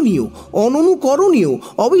 অতুলনীয়, অননুকরণীয়,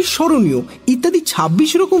 অবিস্মরণীয় ইত্যাদি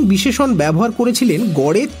 26 রকম বিশেষণ ব্যবহার করেছিলেন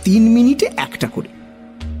গড়ে 3 মিনিটে একটা করে।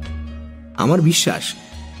 আমার বিশ্বাস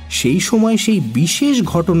সেই সময় সেই বিশেষ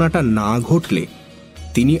ঘটনাটা না ঘটলে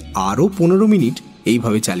তিনি আরো 15 মিনিট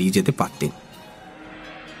এইভাবে চালিয়ে যেতে পারতেন।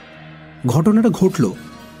 ঘটনাটা ঘটল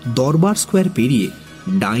দরবার স্কোয়ার পেরিয়ে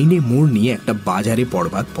ডাইনে মোড় নিয়ে একটা বাজারে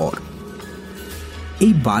পড়বার পর।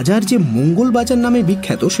 এই বাজার যে মঙ্গল বাজার নামে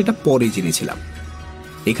বিখ্যাত সেটা পরে জেনেছিলাম।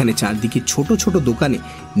 এখানে চারদিকে ছোট ছোট দোকানে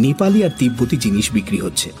নেপালি আর তিব্বতী জিনিস বিক্রি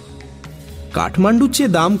হচ্ছে। কাঠমান্ডুর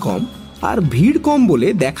চেয়ে দাম কম আর ভিড় কম বলে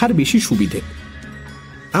দেখার বেশি সুবিধে।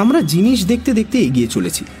 আমরা জিনিস দেখতে দেখতে এগিয়ে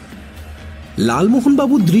চলেছি।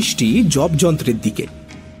 লালমোহনবাবুর দৃষ্টি জব যন্ত্রের দিকে।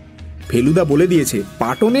 ফেলুদা বলে দিয়েছে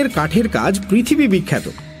পাটনের কাঠের কাজ পৃথিবী বিখ্যাত,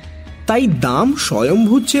 তাই দাম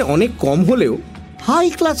স্বয়ম্ভূর চেয়ে অনেক কম হলেও হাই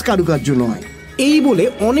ক্লাস কারুকার্য নয় এই বলে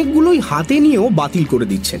অনেকগুলোই হাতে নিয়েও বাতিল করে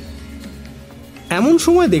দিচ্ছেন। এমন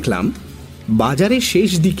সময় দেখলাম বাজারের শেষ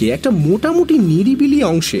দিকে একটা মোটামুটি নিরিবিলি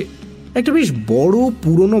অংশে একটা বেশ বড়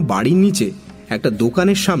পুরনো বাড়ির নিচে একটা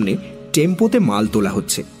দোকানের সামনে টেম্পোতে মাল তোলা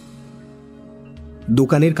হচ্ছে।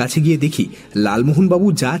 দোকানের কাছে গিয়ে দেখি লালমোহনবাবু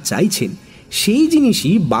যা চাইছেন সেই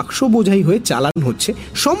জিনিসই বাক্স বোঝাই হয়ে চালানো হচ্ছে,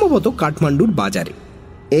 সম্ভবত কাঠমান্ডুর বাজারে।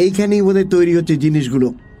 এইখানেই বোধহয় তৈরি হচ্ছে জিনিসগুলো,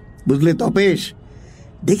 বুঝলে তপেশ?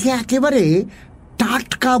 দেখে একেবারে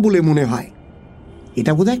টাটকা বলে মনে হয়।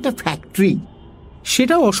 এটা বোধহয় একটা ফ্যাক্টরি।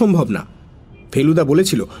 সেটাও অসম্ভব না। ফেলুদা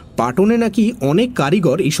বলেছিল পাটনে নাকি অনেক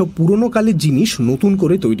কারিগর এইসব পুরনো কালের জিনিস নতুন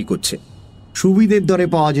করে তৈরি করছে। সুবিধের দরে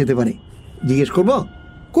পাওয়া যেতে পারে, জিজ্ঞেস করবো?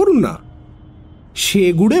 করুন না। সে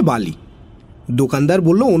গুড়ে বালি। দোকানদার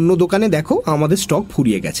বলল অন্য দোকানে দেখো, আমাদের স্টক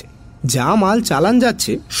ফুরিয়ে গেছে, যা মাল চালান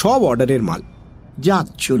যাচ্ছে সব অর্ডারের মাল। যাক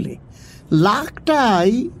চলে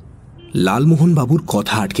লাখটাই। লালমোহন বাবুর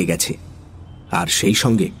কথা আটকে গেছে, আর সেই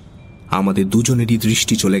সঙ্গে আমাদের দুজনেরই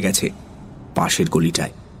দৃষ্টি চলে গেছে পাশের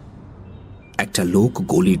গলিটায়। একটা লোক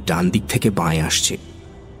গলির ডান দিক থেকে বাঁয়ে আসছে,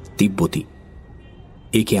 তিব্বতী।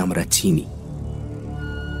 একে আমরা চিনি।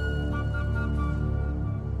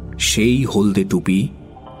 সেই হলদে টুপি,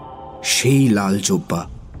 সেই লাল জোব্বা,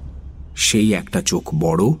 সেই একটা চোখ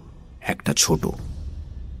বড় একটা ছোট।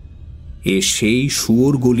 এ সেই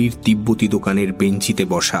শুয়োর গলির তিব্বতী দোকানের বেঞ্চিতে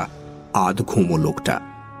বসা আধঘুমো লোকটা।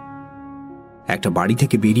 একটা বাড়ি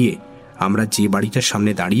থেকে বেরিয়ে আমরা যে বাড়িটার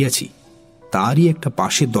সামনে দাঁড়িয়ে আছি তারই একটা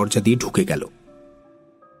পাশের দরজা দিয়ে ঢুকে গেল।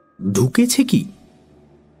 ঢুকেছে কি?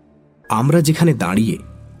 আমরা যেখানে দাঁড়িয়ে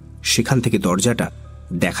সেখান থেকে দরজাটা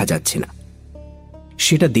দেখা যাচ্ছে না।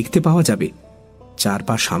 সেটা দেখতে পাওয়া যাবে 4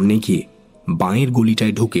 পা সামনে গিয়ে বাঁয়ের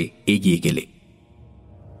গলিটায় ঢুকে এগিয়ে গেলে।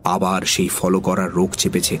 আবার সেই ফলো করার রোগ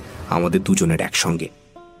চেপেছে আমাদের দুজনের একসঙ্গে।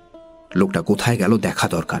 লোকটা কোথায় গেল দেখা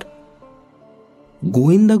দরকার।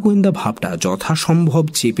 গোয়েন্দা গোয়েন্দা ভাবটা যথাসম্ভব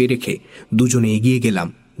চেপে রেখে দুজনে এগিয়ে গেলাম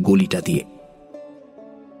গলিটা দিয়ে।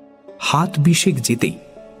 হাত 20 যেতেই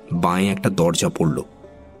বাঁয়ে একটা দরজা পড়ল,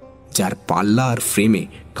 যার পাল্লা আর ফ্রেমে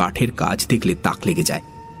কাঠের কাজ দেখলে তাক লেগে যায়।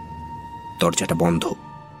 দরজাটা বন্ধ।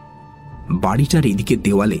 বাড়িটার এদিকে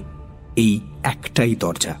দেওয়ালে এই একটাই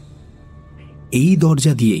দরজা। এই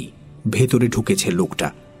দরজা দিয়েই ভেতরে ঢুকেছে লোকটা।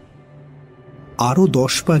 আরো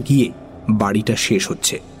 10 পা গিয়ে বাড়িটা শেষ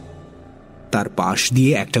হচ্ছে। তার পাশ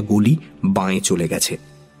দিয়ে একটা গলি বাঁয়ে চলে গেছে।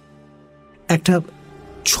 একটা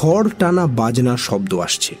ছড় টানা বাজনা শব্দ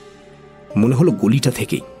আসছে, মনে হলো গলিটা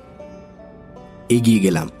থেকেই। এগিয়ে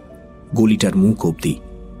গেলাম গলিটার মুখ অবধি।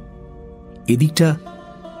 এদিকটা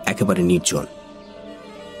একেবারে নির্জন।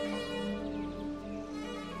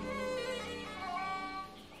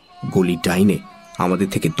 গলির ডাইনে আমাদের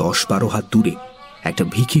থেকে 10-12 হাত দূরে একটা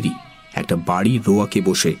ভিখিরি একটা বাড়ির রোয়াকে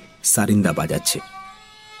বসে সারিন্দা বাজাচ্ছে।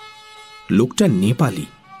 লোকটা নেপালি,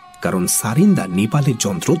 কারণ সারিন্দা নেপালের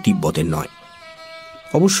যন্ত্র, তিব্বতের নয়।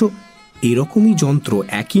 অবশ্য এরকমই যন্ত্র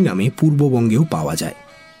একই নামে পূর্ববঙ্গেও পাওয়া যায়।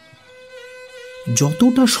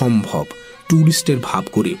 যতটা সম্ভব ট্যুরিস্টের ভাব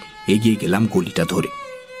করে এগিয়ে গেলাম গলিটা ধরে।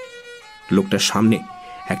 লোকটার সামনে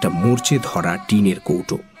একটা মরচে ধরা টিনের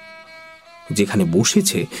কৌটো, যেখানে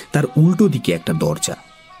বসেছে তার উল্টো দিকে একটা দরজা।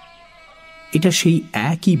 এটা সেই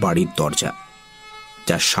একই বাড়ির দরজা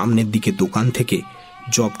যার সামনের দিকে দোকান থেকে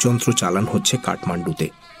জবযন্ত্র চালান হচ্ছে কাঠমান্ডুতে।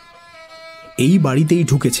 এই বাড়িতেই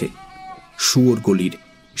ঢুকেছে শুয়োর গলির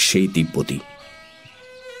সেই তিব্বতী।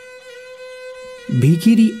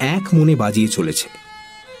 ভিখিরি এক মনে বাজিয়ে চলেছে,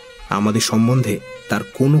 আমাদের সম্বন্ধে তার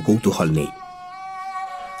কোনো কৌতূহল নেই।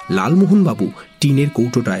 লালমোহনবাবু টিনের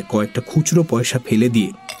কৌটোটায় কয়েকটা খুচরো পয়সা ফেলে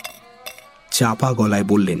দিয়ে চাপা গলায়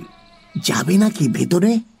বললেন, যাবে নাকি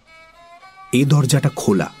ভেতরে? এ দরজাটা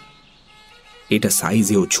খোলা। এটা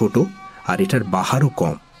সাইজেও ছোট আর এটার বাহারও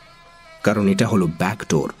কম, কারণ এটা হলো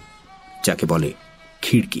ব্যাকডোর, যাকে বলে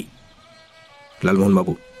খিড়কি।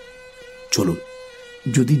 লালমোহনবাবু, চলুন।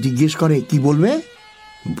 যদি জিজ্ঞেস করে কি বলবে?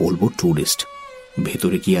 বলবো টুরিস্ট,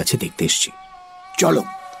 ভেতরে কি আছে দেখতে এসছি। চলো।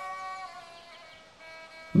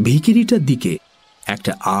 ভিখিরিটার দিকে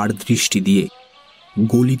একটা আড় দৃষ্টি দিয়ে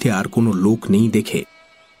গলিতে আর কোনো লোক নেই দেখে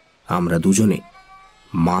আমরা দুজনে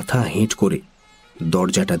মাথা হেঁট করে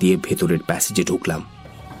দরজাটা দিয়ে ভেতরের প্যাসেজে ঢুকলাম।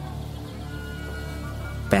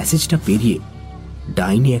 প্যাসেজটা পেরিয়ে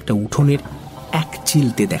ডাইনে একটা উঠোনের এক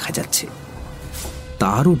চিলতে দেখা যাচ্ছে।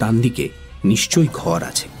 তারও ডান দিকে নিশ্চয়ই ঘর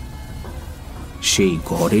আছে। সেই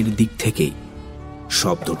ঘরের দিক থেকেই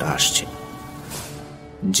শব্দটা আসছে,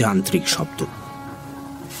 যান্ত্রিক শব্দ।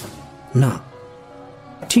 না,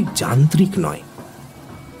 ঠিক যান্ত্রিক নয়।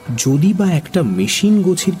 যদি বা একটা মেশিন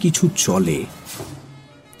গোছের কিছু চলে,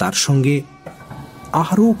 তার সঙ্গে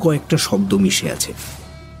আরও কয়েকটা শব্দ মিশে আছে।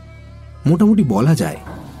 মোটামুটি বলা যায়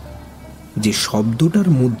যে শব্দটার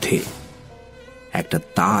মধ্যে একটা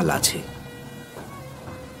তাল আছে।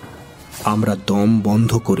 আমরা দম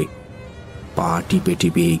বন্ধ করে পা টিপে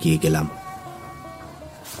টিপে এগিয়ে গেলাম।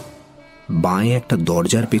 বাঁয়ে একটা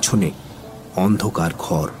দরজার পেছনে অন্ধকার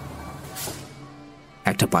ঘর।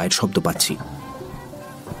 একটা পায়ের শব্দ পাচ্ছি,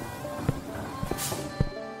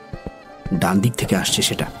 ডান দিক থেকে আসছে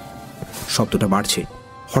সেটা। শব্দটা বাড়ছে।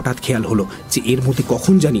 হঠাৎ খেয়াল হলো যে এর মধ্যে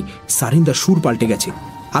কখন জানি সারিন্দার সুর পাল্টে গেছে।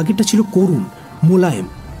 আগেরটা ছিল করুণ, মোলায়েম,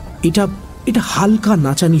 এটা হালকা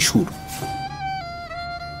নাচানি সুর।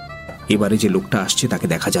 এবারে যে লোকটা আসছে তাকে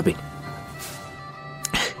দেখা যাবে।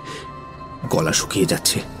 গলা শুকিয়ে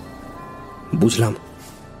যাচ্ছে। বুঝলাম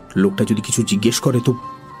লোকটা যদি কিছু জিজ্ঞেস করে তো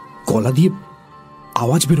গলা দিয়ে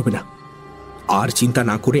আওয়াজ বেরোবে না। আর চিন্তা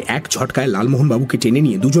না করে এক ঝটকায় লালমোহনবাবুকে টেনে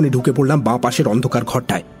নিয়ে দুজনে ঢুকে পড়লাম বাঁ পাশের অন্ধকার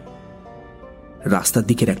ঘরটায়। রাস্তার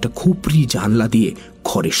দিকের একটা খুপড়ি জানলা দিয়ে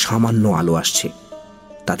ঘরে সামান্য আলো আসছে।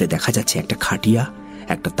 তাতে দেখা যাচ্ছে একটা খাটিয়া,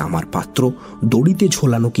 একটা তামার পাত্র, দড়িতে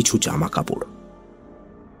ঝোলানো কিছু জামা কাপড়।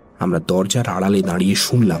 আমরা দরজার আড়ালে দাঁড়িয়ে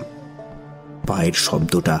শুনলাম পায়ের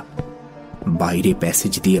শব্দটা বাইরে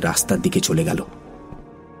প্যাসেজ দিয়ে রাস্তার দিকে চলে গেল।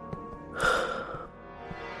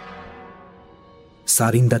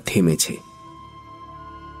 সারিন্দা থেমেছে।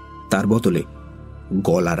 তার বদলে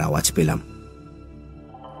গলার আওয়াজ পেলাম।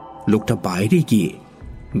 লোকটা বাইরে গিয়ে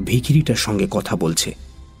ভিখিরিটার সঙ্গে কথা বলছে।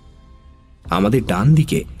 আমাদের ডান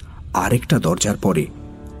দিকে আরেকটা দরজার পরে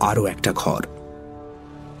আরো একটা ঘর।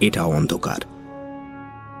 এটা অন্ধকার।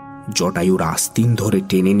 জটায়ুর আস্তিন ধরে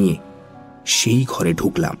টেনে নিয়ে সেই ঘরে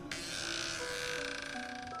ঢুকলাম।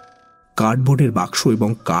 কার্ডবোর্ডের বাক্স এবং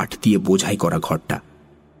কাঠ দিয়ে বোঝাই করা ঘরটা।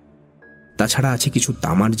 তাছাড়া আছে কিছু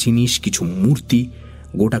তামার জিনিস, কিছু মূর্তি,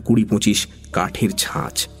 গোটা 20-25 কাঠের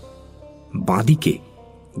ছাঁচ। বাঁদিকে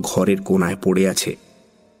ঘরের কোনায় পড়ে আছে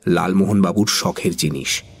লালমোহনবাবুর শখের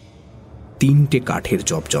জিনিস, 3টে কাঠের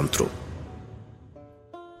জবযন্ত্র।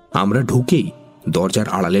 আমরা ঢুকেই দরজার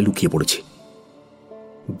আড়ালে লুকিয়ে পড়েছি।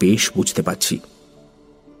 বেশ বুঝতে পারছি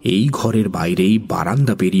এই ঘরের বাইরেই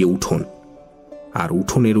বারান্দা পেরিয়ে উঠোন, আর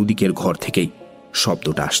উঠোনের ওদিকের ঘর থেকেই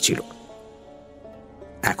শব্দটা আসছিল।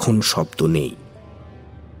 এখন শব্দ নেই।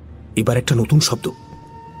 এবার একটা নতুন শব্দ।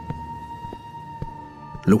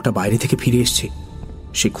 লোকটা বাইরে থেকে ফিরে এসছে।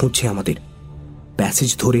 সে খুঁজছে আমাদের।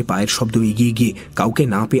 প্যাসেজ ধরে পায়ের শব্দ এগিয়ে গিয়ে কাউকে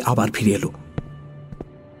না পেয়ে আবার ফিরে এলো।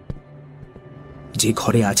 যে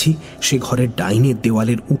ঘরে আছি সে ঘরের ডাইনের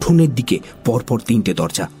দেওয়ালের উঠোনের দিকে পরপর 3টে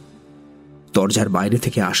দরজা। দরজার বাইরে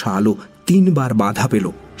থেকে আসা আলো 3 বার বাধা পেল,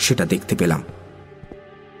 সেটা দেখতে পেলাম।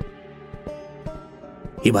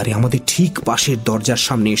 এবারে আমাদের ঠিক পাশের দরজার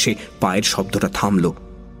সামনে এসে পায়ের শব্দটা থামল।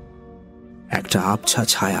 একটা আবছা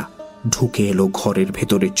ছায়া ঢুকে এলো ঘরের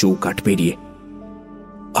ভেতরে চৌকাঠ পেরিয়ে।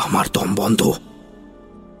 আমার দম বন্ধ,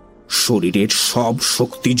 শরীরের সব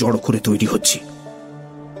শক্তি জড়ো করে তৈরি হচ্ছে।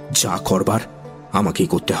 যা করবার আমাকেই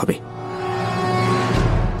করতে হবে।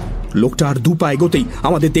 লোকটা আর দু পা এগোতেই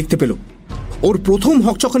আমাদের দেখতে পেল। ওর প্রথম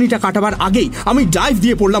হকচকানিটা কাটাবার আগেই আমি ডাইভ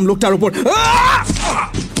দিয়ে পড়লাম লোকটার উপর।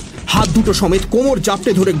 হাত দুটো সমেত কোমর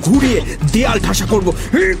জাপটে ধরে ঘুরিয়ে দেয়াল ঠাসা করব,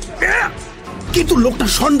 কিন্তু লোকটা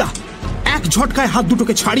ষণ্ডা। এক ঝটকায় হাত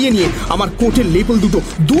দুটোকে ছাড়িয়ে নিয়ে আমার কোটের লেপল দুটো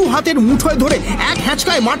দু হাতের মুঠোয় ধরে এক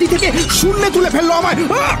হ্যাঁচকায় মাটি থেকে শূন্যে তুলে ফেললো আমায়।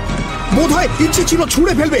 বোধহয় ইচ্ছে ছিল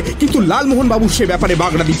ছুঁড়ে ফেলবে, কিন্তু লালমোহন বাবু সে ব্যাপারে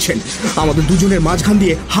বাগড়া দিচ্ছেন। আমাদের দুজনের মাঝখান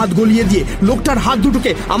দিয়ে হাত গলিয়ে দিয়ে লোকটার হাত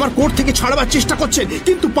দুটোকে আমার কোট থেকে ছাড়াবার চেষ্টা করছেন,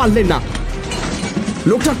 কিন্তু পারলেন না।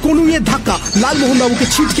 লোকটার কনুইয়ে ধাক্কা লালমোহন বাবুকে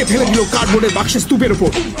ছিটকে ফেলে দিল কার্ডবোর্ডের বাক্সের স্তূপের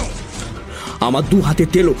উপর। আমার দু হাতে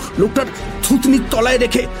তেলো লোকটার থুতনির তলায়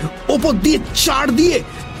রেখে ওপর দিয়ে চার দিয়ে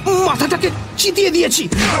মাথাটাকে চিতিয়ে দিয়েছি,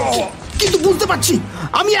 কিন্তু বুঝতে পারছি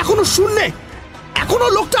আমি এখনো শূন্যে। এখনো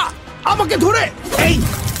লোকটা আমাকে ধরে। এই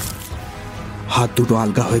হাত দুটো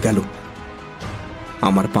আলগা হয়ে গেল।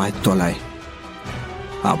 আমার পায়ের তলায়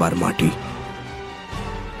আবার মাটি।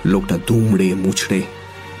 লোকটা দুমড়ে মুছড়ে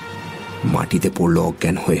মাটিতে পড়ল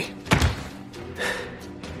অজ্ঞান হয়ে।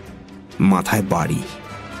 মাথায় বাড়ি,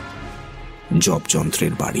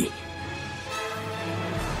 জবযন্ত্রের বাড়ি।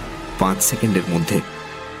 5 সেকেন্ডের মধ্যে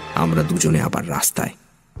আমরা দুজনে আবার রাস্তায়।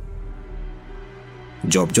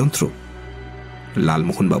 জবযন্ত্র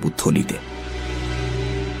লালমোহন বাবুর থলিতে।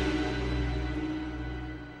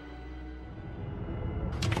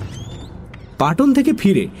 পাটন থেকে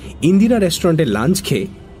ফিরে ইন্দিরা রেস্টুরেন্টে লাঞ্চ খেয়ে,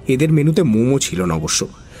 এদের মেনুতে মোমো ছিল না অবশ্য,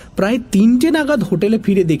 প্রায় 3টে নাগাদ হোটেলে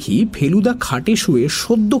ফিরে দেখি ফেলুদা খাটে শুয়ে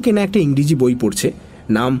সদ্য কেনা একটা ইংরেজি বই পড়ছে,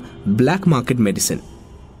 নাম ব্ল্যাক মার্কেট মেডিসিন।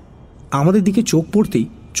 আমাদের দিকে চোখ পড়তেই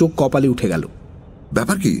চোখ কপালে উঠে গেল।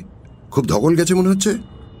 ব্যাপার কি? খুব ধকল গেছে মনে হচ্ছে।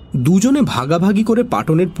 দুজনে ভাগাভাগি করে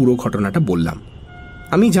পাটনের পুরো ঘটনাটা বললাম।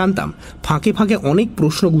 আমি জানতাম ফাঁকে ফাঁকে অনেক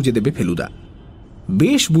প্রশ্ন গুঁজে দেবে ফেলুদা।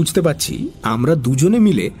 বেশ বুঝতে পারছি আমরা দুজনে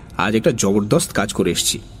মিলে আজ একটা জবরদস্ত কাজ করে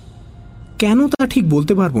এসছি। কেন তা ঠিক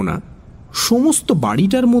বলতে পারবো না। সমস্ত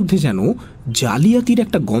বাড়িটার মধ্যে যেন জালিয়াতির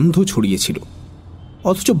একটা গন্ধ ছড়িয়েছিল,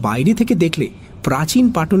 অথচ বাইরে থেকে দেখলে প্রাচীন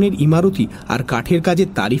পাটনের ইমারতি আর কাঠের কাজের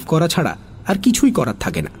তারিফ করা ছাড়া আর কিছুই করার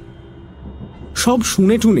থাকে না। সব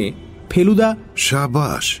শুনে টুনে ফেলুদা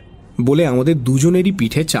শাবাশ বলে আমাদের দুজনেরই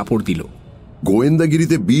পিঠে চাপড় দিল।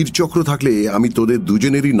 গোয়েন্দাগিরিতে বীর চক্র থাকলে আমি তোদের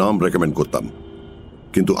দুজনেরই নাম রেকমেন্ড করতাম,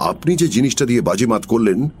 কিন্তু আপনি যে জিনিসটা দিয়ে বাজিমাত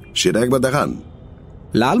করলেন সেটা একবার দেখান।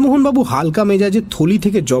 লালমোহনবাবু হালকা মেজাজে থলি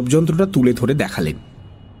থেকে জবযন্ত্রটা তুলে ধরে দেখালেন।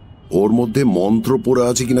 ওর মধ্যে মন্ত্র পড়ে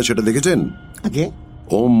আছে কিনা সেটা দেখেছেন? আগে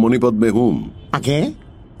ওম মণি পদ্মে হুম। আগে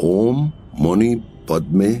ওম মণি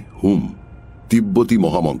পদ্মে হুম, তিব্বতী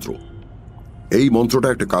মহামন্ত্র। এই মন্ত্রটা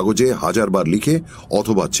একটা কাগজে 1000 বার লিখে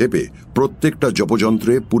অথবা চেপে প্রত্যেকটা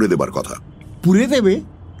জপযন্ত্রে পুড়ে দেবার কথা। পুড়ে দেবে?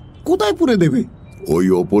 কোথায় পুড়ে দেবে? ওই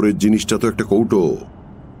ওপরের জিনিসটা তো একটা কৌটো,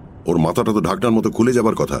 ওর মাথাটা তো ঢাকনার মতো খুলে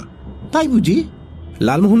যাবার কথা। তাই বুঝি?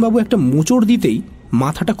 লালমোহনবাবু একটা মোচড় দিতেই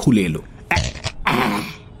মাথাটা খুলে এলো।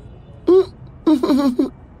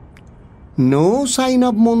 নো সাইন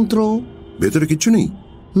অফ মন্ত্র। ভেতরে কিচ্ছু নেই?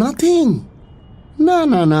 নাথিং। না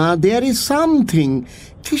না না, দেয়ার ইজ সামথিং।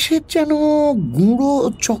 কিসের যেন গুঁড়ো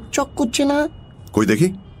চকচক করছে না? কই দেখি।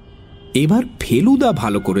 এবার ফেলুদা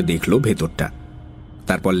ভালো করে দেখলো ভেতরটা,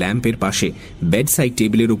 তারপর ল্যাম্পের পাশে বেড সাইড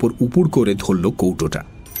টেবিলের উপর উপুড় করে ধরল কৌটোটা।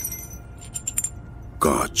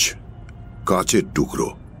 কাঁচ, কাঁচের টুকরো।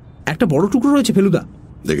 একটা বড় টুকরো রয়েছে ফেলুদা।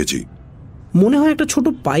 দেখেছি। মনে হয় একটা ছোট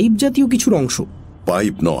পাইপ জাতীয় কিছুর অংশ।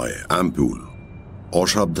 পাইপ নয়, অ্যাম্পুল।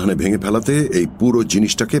 অসাবধানে ভেঙে ফেলাতে এই পুরো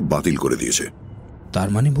জিনিসটাকে বাতিল করে দিয়েছে। তার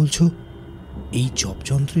মানে বলছো এই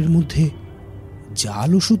জবযন্ত্রের মধ্যে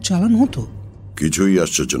জাল ওষুধ চালানো হতো? কিছুই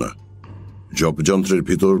আশ্চর্য না। জবযন্ত্রের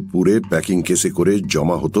ভিতর পুরে প্যাকিং কেসে করে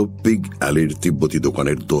জমা হতো পিগ অ্যালির তিব্বতী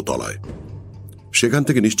দোকানের দোতলায়। সেখান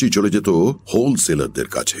থেকে নিশ্চয়ই চলে যেত হোলসেলারদের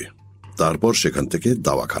কাছে, তারপর সেখান থেকে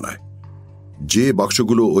দাওয়াখানায়। যে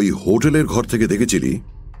বাক্সগুলো ওই হোটেলের ঘর থেকে দেখেছিলি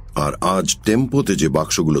আর আজ টেম্পোতে যে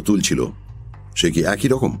বাক্সগুলো তুলছিল, সে কি একই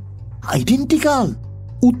রকম? আইডেন্টিক্যাল,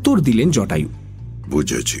 উত্তর দিলেন জটায়ু।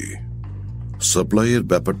 বুঝেছি। সাপ্লাইয়ের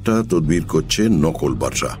ব্যাপারটা তদবির করছে নকল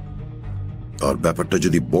বাদশা। আর ব্যাপারটা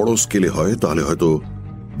যদি বড় স্কেলে হয় তাহলে হয়তো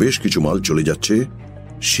বেশ কিছু মাল চলে যাচ্ছে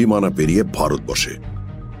সীমানা পেরিয়ে ভারতবর্ষে।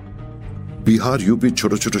 বিহার, ইউপির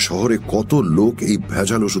ছোট ছোট শহরে কত লোক এই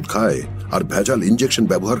ভেজাল ওষুধ খায় আর ভেজাল ইঞ্জেকশন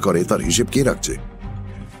ব্যবহার করে, তার হিসেব কে রাখছে?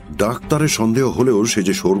 ডাক্তারের সন্দেহ হলেও সে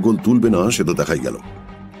যে শোরগোল তুলবে না সে তো দেখাই গেল।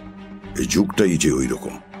 এই যুগটাই যে ওই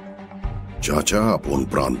রকম, চাচা আপন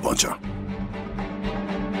প্রাণ বাঁচা।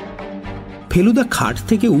 ফেলুদা খাট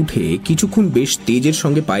থেকে উঠে কিছুক্ষণ বেশ তেজের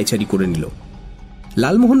সঙ্গে পায়চারি করে নিল।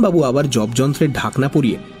 লালমোহনবাবু আবার জবযন্ত্রের ঢাকনা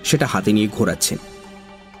পরিয়ে সেটা হাতে নিয়ে ঘোরাচ্ছেন।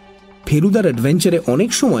 ফেলুদার অ্যাডভেঞ্চারে অনেক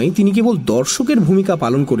সময় তিনি কেবল দর্শকের ভূমিকা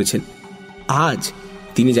পালন করেছেন, আজ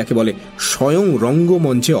তিনি যাকে বলে স্বয়ং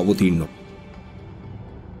রঙ্গমঞ্চে অবতীর্ণ।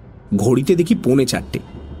 ঘড়িতে দেখি 3:45।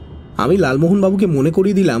 আমি লালমোহনবাবুকে মনে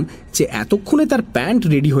করিয়ে দিলাম যে এতক্ষণে তার প্যান্ট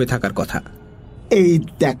রেডি হয়ে থাকার কথা। এই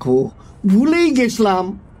দেখো, ভুলেই গেছিলাম।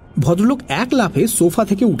 ভদ্রলোক এক লাফে সোফা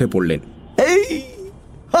থেকে উঠে পড়লেন। এই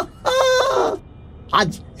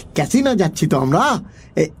আজ ক্যাসিনো যাচ্ছি তো আমরা,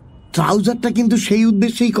 ট্রাউজারটা কিন্তু সেই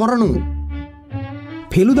উদ্দেশ্যেই করানো।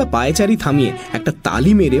 ফেলুদা পায়চারি থামিয়ে একটা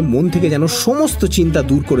তালি মেরে মন থেকে যেন সমস্ত চিন্তা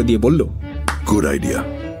দূর করে দিয়ে বলল, গুড আইডিয়া।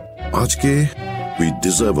 আজকে উই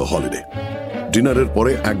ডিজার্ভ আ হলিডে। ডিনারের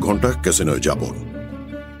পরে 1 ঘন্টা ক্যাসিনোয় যাব।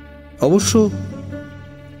 অবশ্য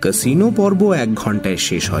ক্যাসিনো পর্ব 1 ঘন্টায়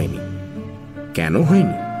শেষ হয়নি। কেন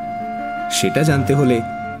হয়নি সেটা জানতে হলে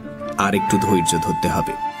আর একটু ধৈর্য ধরতে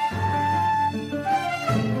হবে।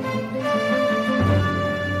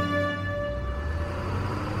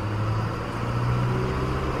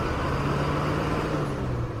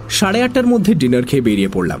 সাড়ে 8টার মধ্যে ডিনার খেয়ে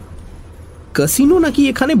বেরিয়ে পড়লাম। ক্যাসিনো নাকি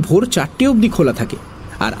এখানে ভোর 4টে অবধি খোলা থাকে,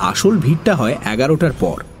 আর আসল ভিড়টা হয় 11টার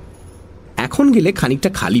পর। এখন গেলে খানিকটা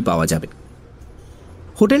খালি পাওয়া যাবে।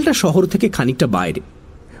 হোটেলটা শহর থেকে খানিকটা বাইরে।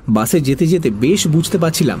 বাসে যেতে যেতে বেশ বুঝতে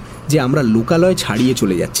পারছিলাম যে আমরা লোকালয় ছাড়িয়ে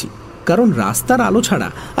চলে যাচ্ছি, কারণ রাস্তার আলো ছাড়া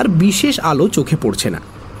আর বিশেষ আলো চোখে পড়ছে না।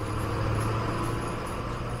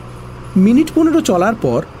 মিনিট 15 চলার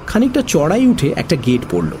পর খানিকটা চড়াই উঠে একটা গেট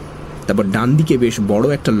পড়ল। তারপর ডান দিকে বেশ বড়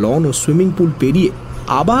একটা লন ও সুইমিং পুল পেরিয়ে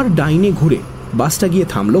আবার ডাইনে ঘুরে বাসটা গিয়ে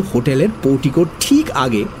থামলো হোটেলের পোর্টিকোর ঠিক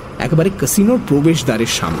আগে, একেবারে ক্যাসিনোর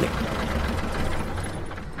প্রবেশদ্বারের সামনে।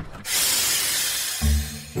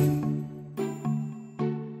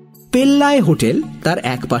 পেল্লায় হোটেল, তার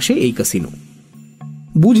এক পাশে এই ক্যাসিনো।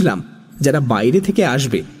 বুঝলাম যারা বাইরে থেকে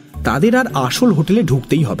আসবে তাদের আর আসল হোটেলে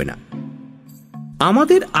ঢুকতেই হবে না।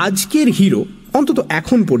 আমাদের আজকের হিরো, অন্তত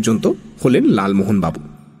এখন পর্যন্ত, হলেন লালমোহনবাবু।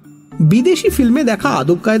 বিদেশি ফিল্মে দেখা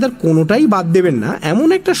আদব কায়দার কোনোটাই বাদ দেবেন না, এমন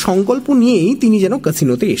একটা সংকল্প নিয়েই তিনি যেন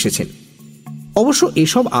ক্যাসিনোতে এসেছেন। অবশ্য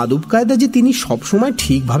এসব আদব কায়দা যে তিনি সবসময়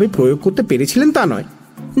ঠিকভাবে প্রয়োগ করতে পেরেছিলেন তা নয়।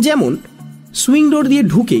 যেমন সুইং ডোর দিয়ে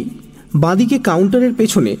ঢুকেই বাঁদিকে কাউন্টারের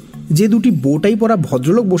পেছনে যে 2টি বোটাই পরা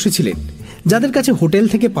ভদ্রলোক বসেছিলেন, যাদের কাছে হোটেল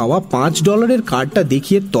থেকে পাওয়া $5 কার্ডটা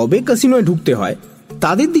দেখিয়ে তবে ক্যাসিনোয় ঢুকতে হয়,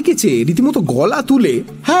 তাদের দিকে চেয়ে রীতিমতো গলা তুলে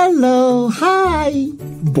হ্যালো হাই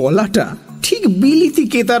বলাটা ঠিক বিলিতি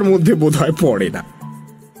কেতার মধ্যে বোধহয় পড়ে না।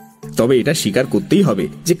 তবে এটা স্বীকার করতেই হবে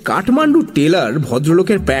যে কাঠমান্ডু টেলার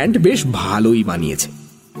ভদ্রলোকের প্যান্ট বেশ ভালোই বানিয়েছে।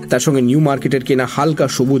 তার সঙ্গে নিউ মার্কেটের কেনা হালকা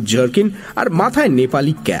সবুজ জার্কিন আর মাথায়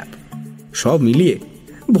নেপালি ক্যাপ, সব মিলিয়ে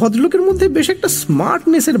ভদ্রলোকের মধ্যে বেশ একটা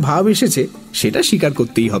স্মার্টনেসের ভাব এসেছে, সেটা স্বীকার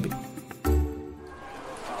করতেই হবে।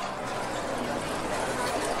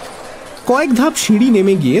 কয়েক ধাপ সিঁড়ি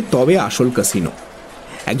নেমে গিয়ে তবে আসল ক্যাসিনো।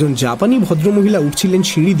 একজন জাপানি ভদ্রমহিলা উঠছিলেন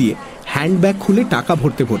সিঁড়ি দিয়ে হ্যান্ডব্যাগ খুলে টাকা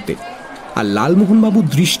ভরতে ভরতে, আর লালমোহনবাবুর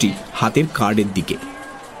দৃষ্টি হাতের কার্ডের দিকে।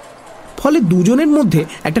 ফলে দুজনের মধ্যে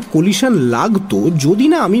একটা কলিশন লাগতো যদি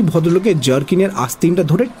না আমি ভদ্রলোকের জার্কিনের আস্তিনটা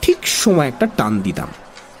ধরে ঠিক সময় একটা টান দিতাম।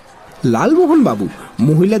 লালমোহনবাবু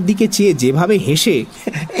মহিলার দিকে চেয়ে যেভাবে হেসে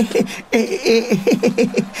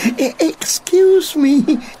এক্সকিউজ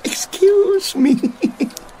মি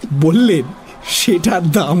বললেন, সেটার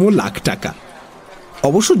দামও লাখ টাকা।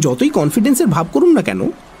 অবশ্য যতই কনফিডেন্সের ভাব করুন না কেন,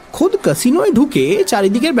 খোদ ক্যাসিনোয় ঢুকে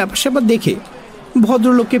চারিদিকের ব্যাপার স্যাপার দেখে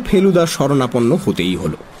ভদ্রলোককে ফেলুদার শরণাপন্ন হতেই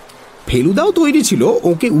হলো। ফেলুদাও তৈরি ছিল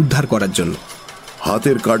ওকে উদ্ধার করার জন্য।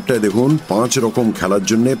 হাতের কার্ডটায় দেখুন 5 রকম খেলার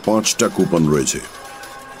জন্য 5টা কুপন রয়েছে।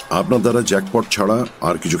 আপনার দ্বারা জ্যাকপট ছাড়া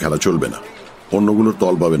আর কিছু খেলা চলবে না, অন্যগুলোর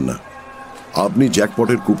তল পাবেন না। আপনি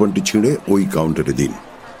জ্যাকপটের কুপনটি ছিঁড়ে ওই কাউন্টারে দিন।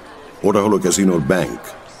 ওটা হলো ক্যাসিনোর ব্যাংক।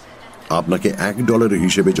 আপনাকে $1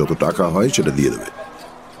 হিসেবে যত টাকা হয় সেটা দিয়ে দেবে,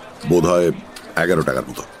 বোধহয় 11 টাকার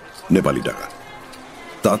মতো নেপালি টাকা।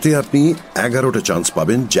 তাতে আপনি 11টা চান্স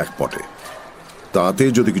পাবেন জ্যাকপটে। তাতে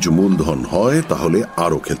যদি কিছু মূলধন হয় তাহলে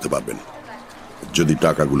আরও খেলতে পারবেন। যদি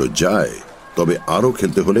টাকাগুলো যায় তবে আরও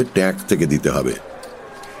খেলতে হলে ট্যাক্স থেকে দিতে হবে।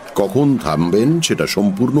 কখন থামবেন সেটা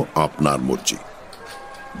সম্পূর্ণ আপনার মর্জি।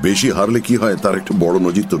 বেশি হারলে কি হয় তার একটা বড়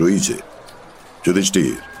নজির তো রয়েছে।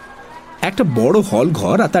 যুধিষ্ঠির, একটা বড় হল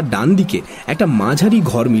ঘর আর তার ডান দিকে একটা মাঝারি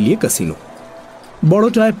ঘর মিলিয়ে ক্যাসিনো।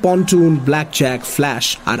 বড়টায় পন্টুন, ব্ল্যাক জ্যাক, ফ্ল্যাশ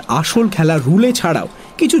আর আসল খেলা রুলে ছাড়াও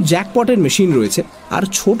কিছু জ্যাকপটের মেশিন রয়েছে, আর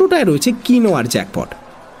ছোটটায় রয়েছে কিনো আর জ্যাকপট।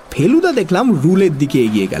 ফেলুদা দেখলাম রুলের দিকে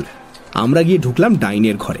এগিয়ে গেল। আমরা গিয়ে ঢুকলাম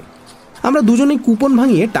ডাইনের ঘরে। আমরা দুজনেই কুপন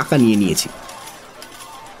ভাঙিয়ে টাকা নিয়ে নিয়েছি।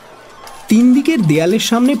 3 দিকের দেয়ালের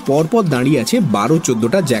সামনে পরপর দাঁড়িয়ে আছে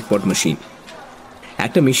 12-14টা জ্যাকপট মেশিন।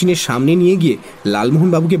 একটা মেশিনের সামনে নিয়ে গিয়ে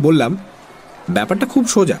লালমোহনবাবুকে বললাম, ব্যাপারটা খুব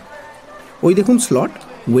সোজা। ওই দেখুন স্লট,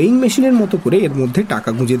 ওয়েইং মেশিনের মতো করে এর মধ্যে টাকা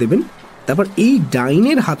গুঁজে দেবেন, তারপর এই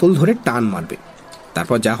ডাইনের হাতল ধরে টান মারবে,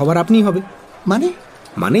 তারপর যা হবার আপনিই হবে। মানে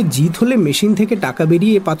মানে জিত হলে মেশিন থেকে টাকা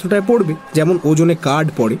বেরিয়ে এ পাত্রটায় পড়বে, যেমন ওজনে কার্ড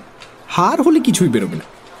পড়ে। হার হলে কিছুই বেরোবে না।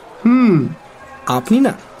 আপনি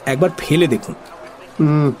না একবার ফেলে দেখুন।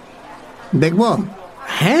 দেখব?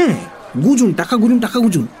 হ্যাঁ, গুজুন, টাকা গুজুন, টাকা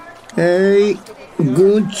গুজুন। এই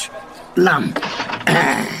গুজলাম।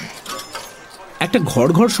 একটা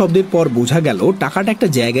ঘড় ঘড় শব্দের পর বোঝা গেল টাকাটা একটা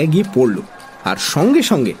জায়গায় গিয়ে পড়ল, আর সঙ্গে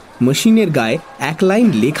সঙ্গে মেশিনের গায়ে এক লাইন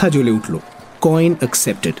লেখা জ্বলে উঠল, কয়েন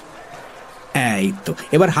অ্যাকসেপ্টেড। এই তো,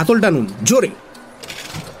 এবার হাতল টানুন জোরে।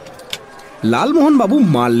 লালমোহন বাবু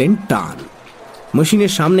মারলেন টান।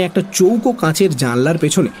 মেশিনের সামনে একটা চৌকো কাঁচের জানলার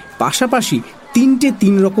পেছনে পাশাপাশি 3টে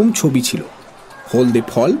 3 রকম ছবি ছিল, হলদে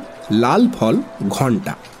ফল, লাল ফল,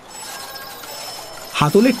 ঘন্টা।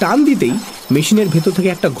 হাতলে টান দিতেই মেশিনের ভেতর থেকে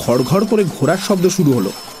একটা ঘড় ঘড় করে ঘোরার শব্দ শুরু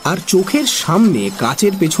হলো, আর চোখের সামনে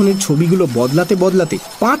কাচের পেছনের ছবিগুলো বদলাতে বদলাতে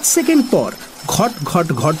 5 সেকেন্ড পর ঘট ঘট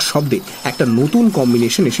ঘট শব্দে একটা নতুন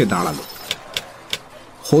কম্বিনেশন এসে দাঁড়ালো।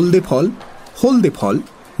 হলদে ফল, হলদে ফল,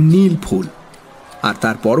 নীল ফুল। আর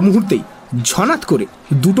তার পর মুহূর্তেই ঝনাত করে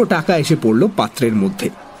 2টো টাকা এসে পড়ল পাত্রের মধ্যে।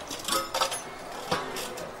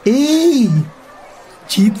 এই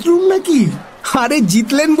জিতলুম নাকি? আরে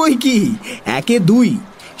জিতলেন বই কি, 1-এ 2।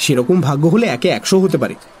 সেরকম ভাগ্য হলে 1-এ 100 হতে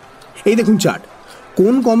পারে। এই দেখুন চার্ট,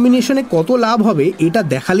 কোন কম্বিনেশনে কত লাভ হবে এটা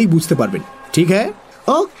দেখালেই বুঝতে পারবেন। ঠিক হ্যাঁ?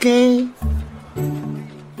 ওকে।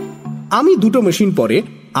 আমি 2টো মেশিন পরে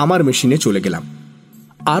আমার মেশিনে চলে গেলাম।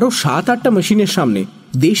 আরো 7-8টা মেশিনের সামনে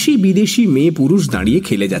দেশি বিদেশি মেয়ে পুরুষ দাঁড়িয়ে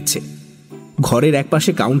খেলে যাচ্ছে। ঘরের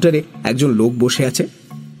একপাশে কাউন্টারে একজন লোক বসে আছে,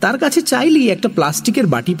 তার কাছে চাইলেই একটা প্লাস্টিকের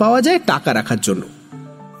বাটি পাওয়া যায় টাকা রাখার জন্য।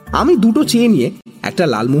 আমি 2টো চেয়ে নিয়ে একটা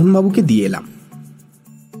লালমোহনবাবুকে দিয়ে এলাম।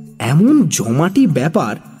 এমন জমাটি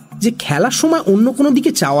ব্যাপার যে খেলার সময় অন্য কোনো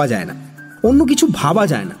দিকে চাওয়া যায় না, অন্য কিছু ভাবা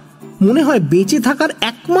যায় না। মনে হয় বেঁচে থাকার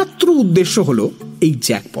একমাত্র উদ্দেশ্য হলো এই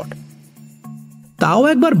জ্যাকপট। তাও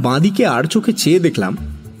একবার বাঁদিকে আর চোখে চেয়ে দেখলাম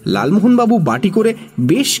লালমোহনবাবু বাটি করে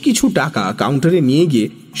বেশ কিছু টাকা কাউন্টারে নিয়ে গিয়ে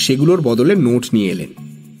সেগুলোর বদলে নোট নিয়ে এলেন।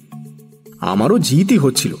 আমারও জিতই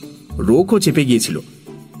হচ্ছিল, রোগও চেপে গিয়েছিল।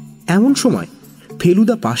 এমন সময়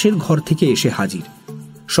ফেলুদা পাশের ঘর থেকে এসে হাজির,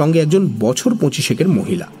 সঙ্গে একজন বছর 25-এর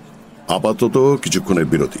মহিলা। আপাতত কিছুক্ষণের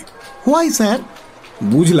বিরতি। Why sir?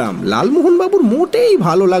 বুঝলাম লালমোহনবাবুর মোটেই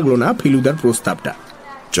ভালো লাগলো না ফেলুদার প্রস্তাবটা।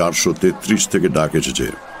 433 থেকে ডাক এসেছে।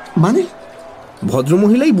 মানে?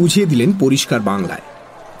 ভদ্রমহিলাই বুঝিয়ে দিলেন পরিষ্কার বাংলায়।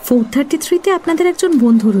 433-তে আপনাদের একজন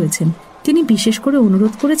বন্ধু রয়েছেন, তিনি বিশেষ করে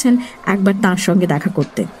অনুরোধ করেছেন একবার তার সঙ্গে দেখা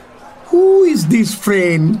করতে। Who is this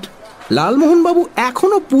friend? Lalmohanbabu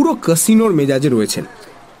এখনো পুরো ক্যাসিনোর মেজাজে রয়েছেন।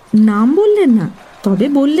 নাম বললেন না, তবে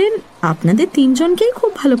বললেন আপনাদের 3 জনকেই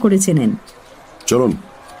খুব ভালো করে চেনেন। চলুন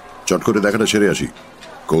চট করে দেখাটা সেরে আসি,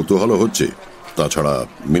 কৌতূহল হচ্ছে। তাছাড়া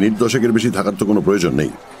মিনিট 10-এর বেশি থাকার তো কোনো প্রয়োজন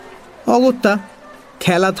নেই। অগত্যা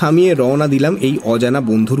খেলা থামিয়ে রওনা দিলাম এই অজানা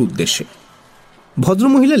বন্ধুর উদ্দেশ্যে।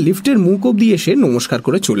 ভদ্রমহিলা লিফটের মুখ অবধি এসে নমস্কার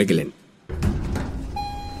করে চলে গেলেন।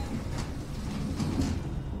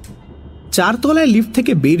 4 তলায় লিফট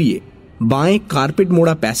থেকে বেরিয়ে বাঁয়ে কার্পেট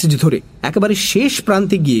মোড়া প্যাসেজ ধরে একেবারে শেষ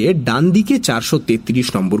প্রান্তে গিয়ে ডান দিকে 433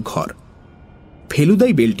 নম্বর ঘর।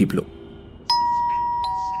 ফেলুদাই বেল টিপল।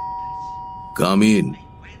 Come in.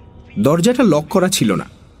 দরজাটা লক করা ছিল না,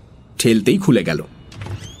 ঠেলতেই খুলে গেল।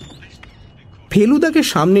 ফেলুদাকে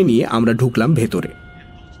সামনে নিয়ে আমরা ঢুকলাম ভেতরে।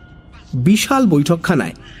 বিশাল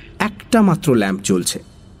বৈঠকখানায় একটা মাত্র ল্যাম্প জ্বলছে।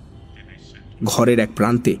 ঘরের এক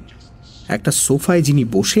প্রান্তে একটা সোফায় যিনি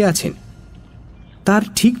বসে আছেন তার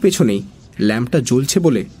ঠিক পেছনেই ল্যাম্পটা জ্বলছে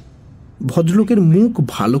বলে ভদ্রলোকের মুখ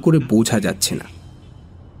ভালো করে বোঝা যাচ্ছে না।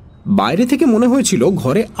 বাইরে থেকে মনে হয়েছিল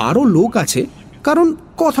ঘরে আরো লোক আছে, কারণ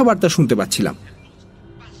কথাবার্তা শুনতে পাচ্ছিলাম।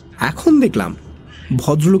 এখন দেখলাম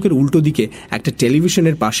ভদ্রলোকের উল্টো দিকে একটা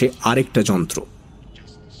টেলিভিশনের পাশে আরেকটা যন্ত্র।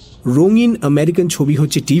 রঙিন আমেরিকান ছবি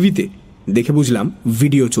হচ্ছে টিভিতে, দেখে বুঝলাম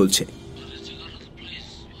ভিডিও চলছে।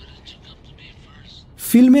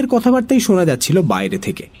 ফিল্মের কথাবার্তাই শোনা যাচ্ছিল বাইরে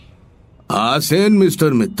থেকে। আসেন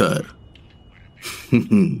মিস্টার মিত্তর।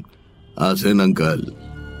 আসেন আঙ্কাল।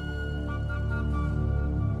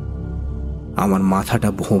 আমার মাথাটা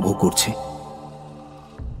ভোঁ ভোঁ করছে,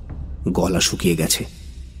 গলা শুকিয়ে গেছে,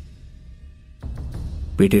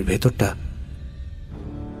 পেটের ভেতরটা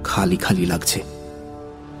খালি খালি লাগছে।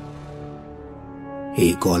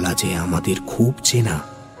 এই গলা যে আমাদের খুব চেনা।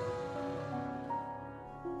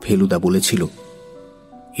 ফেলুদা বলেছিল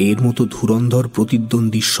এর মতো ধুরন্ধর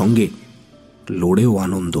প্রতিদ্বন্দ্বীর সঙ্গে লড়েও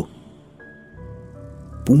আনন্দ।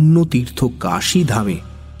 পুণ্যতীর্থ কাশী ধামে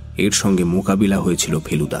এর সঙ্গে মোকাবিলা হয়েছিল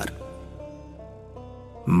ফেলুদার।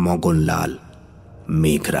 মগনলাল,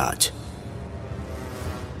 মেঘরাজ।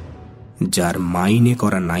 যার মাইনে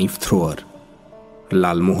করা নাইফ থ্রোয়ার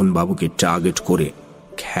লালমোহন বাবুকে টার্গেট করে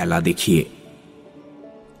খেলা দেখিয়ে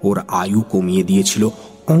ওর আয়ু কমিয়ে দিয়েছিল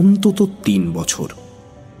অন্তত 3 বছর।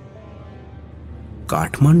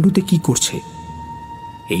 কাঠমান্ডুতে কি করছে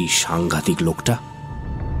এই সাংঘাতিক লোকটা?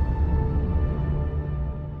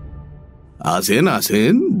 আসেন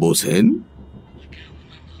আসেন, বসেন।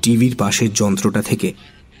 টিভির পাশের যন্ত্রটা থেকে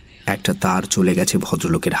একটা তার চলে গেছে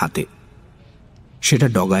ভদ্রলোকের হাতে। সেটা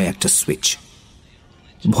ডগায় একটা সুইচ।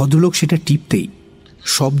 ভদ্রলোক সেটা টিপতেই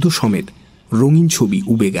শব্দ সমেত রঙিন ছবি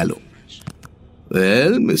উবে গেল।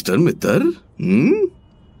 ওয়েল মিস্টার মিত্তর,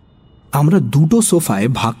 আমরা দুটো সোফায়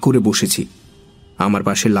ভাগ করে বসেছি। আমার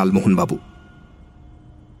পাশে লালমোহন বাবু।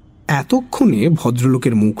 এতক্ষণে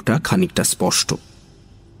ভদ্রলোকের মুখটা খানিকটা স্পষ্ট।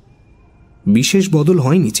 বিশেষ বদল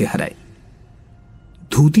হয়নি চেহারায়।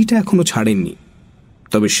 ধুতিটা এখনো ছাড়েননি,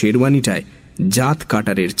 তবে শেরওয়ানিটায় জাত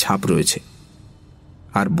কাটারের ছাপ রয়েছে,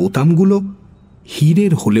 আর বোতামগুলো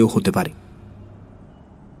হীরের হলেও হতে পারে।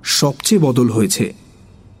 সবচেয়ে বদল হয়েছে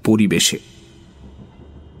পরিবেশে।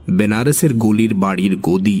 বেনারসের গলির বাড়ির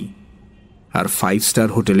গদি আর 5 স্টার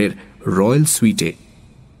হোটেলের রয়্যাল সুইটে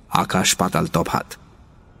আকাশ পাতাল তফাৎ।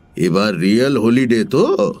 এবার রিয়েল হলিডে তো।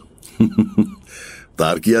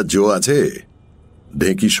 তার কি আর জো আছে?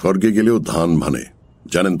 ঢেঁকি স্বর্গে গেলেও ধান ভানে,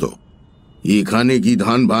 জানেন তো। এখানে কি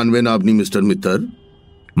ধান ভানবেন আপনি মিস্টার মিত্তর?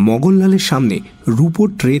 মগনলালের সামনে রূপোর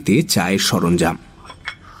ট্রেতে চায়ের সরঞ্জাম।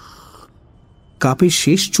 কাপে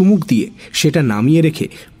শেষ চুমুক দিয়ে সেটা নামিয়ে রেখে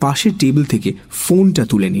পাশের টেবিল থেকে ফোনটা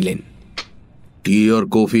তুলে নিলেন। টি আর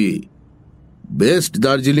কফি? বেস্ট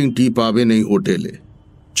দার্জিলিং টি পাবেন এই হোটেলে।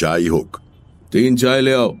 চাই হোক। 3 চায়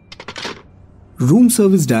লে আও। রুম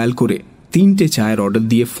সার্ভিস ডায়াল করে 3টে চায়ের অর্ডার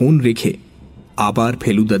দিয়ে ফোন রেখে আবার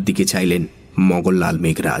ফেলুদার দিকে চাইলেন মগনলাল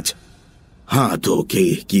মেঘরাজ। হ্যাঁ, তো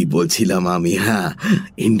কি বলছিলাম আমি? হ্যাঁ,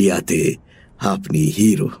 ইন্ডিয়াতে আপনি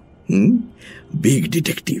hero, big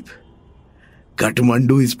detective.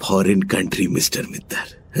 Kathmandu is foreign country mister Mittar.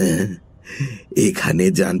 হ্যাঁ, এখানে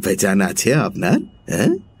জান পেহচান আছে আপনার?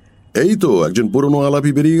 হ্যাঁ, এই তো একজন পুরনো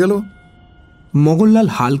আলাপি বেরিয়ে গেল। মগনলাল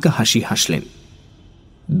হালকা হাসি হাসলেন।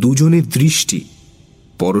 দুজনের দৃষ্টি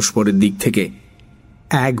পরস্পরের দিক থেকে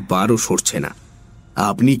একবারও সরছে না।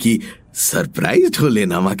 আপনি কি সারপ্রাইজড হলেন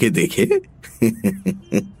আমাকে দেখে?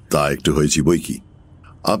 তা একটু হয়েছি বই কি।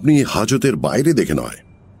 আপনি হাজতের বাইরে দেখে নয়,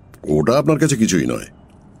 ওটা আপনার কাছে কিছুই নয়।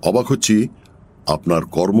 অবাক হচ্ছি আপনার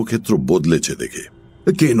কর্মক্ষেত্র বদলেছে দেখে।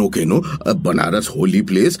 কেন কেন? बनारस होली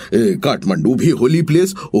प्लेस, काठमांडू भी होली प्लेस।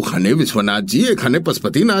 ওখানে বিশ্বনাথ জি, এখানে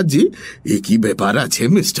পশুপতিনাথ জি। একই ব্যাপার আছে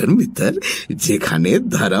মিস্টার মিত্তর। যেখানে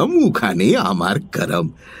ধর্ম ওখানে আমার করম।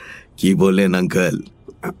 কি বলেন আঙ্কেল?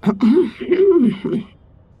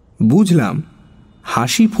 বুঝলাম,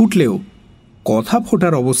 হাসি ফুটলেও কথা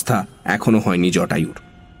ফোটার অবস্থা এখনো হয়নি জটায়ুর।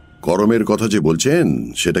 করমের কথা যে বলছেন,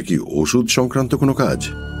 সেটা কি ওষুধ সংক্রান্ত কোনো কাজ?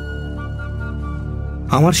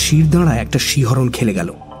 আমার শিরদাঁড়া একটা শিহরণ খেলে গেল।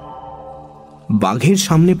 বাঘের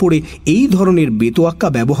সামনে পড়ে এই ধরনের বেতোয়াক্কা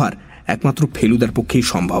ব্যবহার একমাত্র ফেলুদার পক্ষেই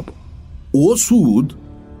সম্ভব। ওষুধ?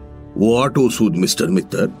 হোয়াট ওষুধ মিস্টার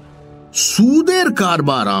মিত্তর? সুদের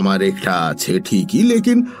কারবার আমার একটা আছে ঠিকই,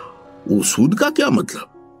 লেকিন ওষুধ কা क्या मतलब?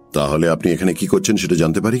 তাহলে আপনি এখানে কি করছেন সেটা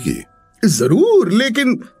জানতে পারি কি? জরুর, লেকিন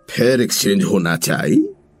ফেয়ার এক্সচেঞ্জ হোনা চাই।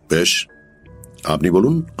 বেশ, আপনি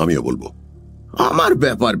বলুন, আমিও বলবো। আমার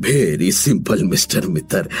ব্যাপার ভেরি সিম্পল মিস্টার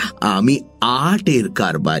মিত্তর। আমি আর্টের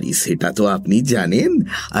কারবারি, সেটা তো আপনি জানেন।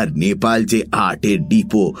 আর নেপাল যে আর্টের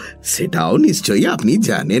ডিপো, সেটাও নিশ্চয়ই আপনি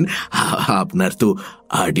জানেন। আপনার তো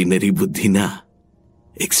অর্ডিনারি বুদ্ধি না,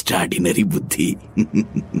 এক্সট্রাঅর্ডিনারি বুদ্ধি।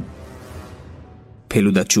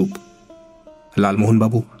 ফেলুদা চুপ।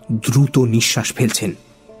 লালমোহনবাবু দ্রুত নিঃশ্বাস ফেলছেন।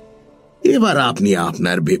 এবার আপনি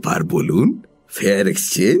আপনার ব্যাপার বলুন। Fair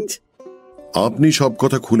exchange? আপনি সব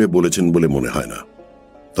কথা খুলে বলেছেন বলে মনে হয় না,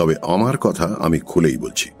 তবে আমার কথা আমি খুলেই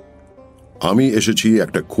বলছি। আমি এসেছি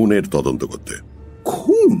একটা খুনের তদন্ত করতে।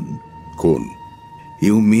 খুন? খুন?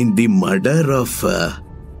 You mean the murder of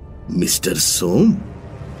mister Som?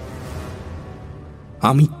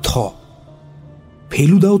 আমি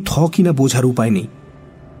ফেলুদাও কিনা বোঝার উপায় নেই।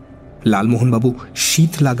 লালমোহনবাবু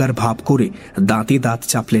শীত লাগার ভাব করে দাঁতে দাঁত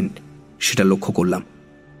চাপলেন, সেটা লক্ষ্য করলাম।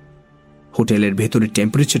 হোটেলের ভেতরের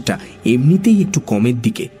টেম্পারেচারটা এমনিতেই একটু কমের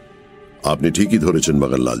দিকে। আপনি ঠিকই ধরেছেন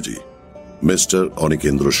মগনলালজি, মিস্টার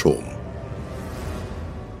অনিকেন্দ্র সোম।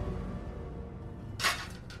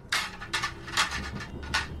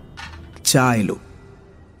 চা এলো।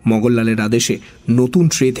 মগনলালের আদেশে নতুন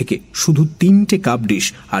ট্রে থেকে শুধু 3টে কাপ ডিশ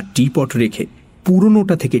আর টিপট রেখে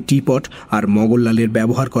পুরনোটা থেকে টিপট আর মগনলালের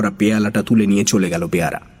ব্যবহার করা পেয়ালাটা তুলে নিয়ে চলে গেল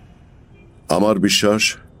পেয়ারা। আমার বিশ্বাস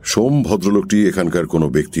সোম ভদ্রলোকটি এখানকার কোনো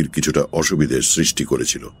ব্যক্তির কিছুটা অসুবিধের সৃষ্টি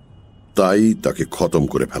করেছিল। তাই তাকে খতম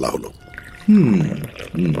করে ফেলা হলো।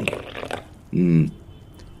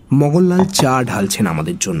 মগনলাল চা ঢালছেন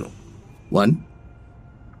আমাদের জন্য। 1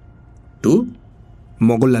 2।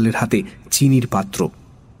 মগনলালের হাতে চিনির পাত্র,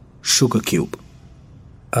 সুগার কিউব।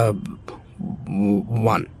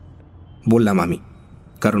 1 বললাম আমি,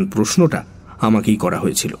 কারণ প্রশ্নটা আমাকেই করা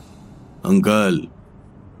হয়েছিল। আঙ্কেল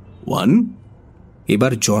 1।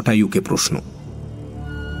 এবার জটায়ুকে প্রশ্ন।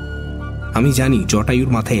 আমি জানি জটায়ুর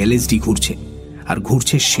মাথায় LSD ঘুরছে, আর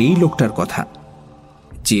ঘুরছে সেই লোকটার কথা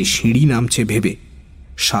যে সিঁড়ি নামছে ভেবে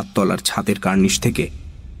 7 তলার ছাদের কার্নিশ থেকে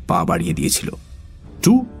পা বাড়িয়ে দিয়েছিল।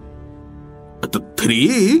 2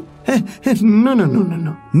 3।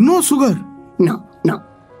 নো সুগার, না না।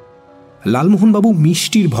 লালমোহনবাবু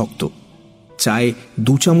মিষ্টির ভক্ত, চায়ে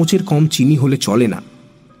 2 চামচের কম চিনি হলে চলে না,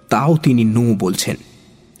 তাও তিনি নো বলছেন।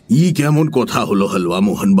 ই কেমন কথা হলো হালুয়া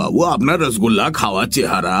মোহন বাবু? আপনার রসগোল্লা খাওয়া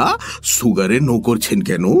চেহারা, সুগারে নো করছেন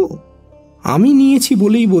কেন? আমি নিয়েছি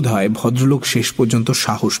বলেই বোধহয় ভদ্রলোক শেষ পর্যন্ত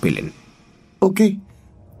সাহস পেলেন। ওকে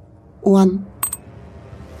 1।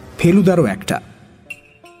 ফেলুদারও একটা।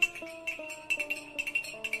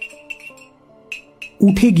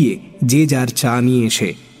 উঠে গিয়ে যে যার চা নিয়ে এসে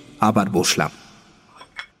আবার বসলাম।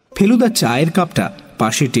 ফেলুদা চায়ের কাপটা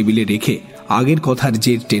পাশে টেবিলে রেখে আগের কথার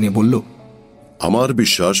জের টেনে বলল, আমার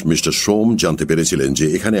বিশ্বাস মিস্টার সোম জানতে পেরেছিলেন যে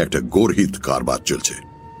এখানে একটা গর্হিত কারবার চলছে।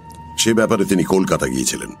 সে ব্যাপারে তিনি কলকাতা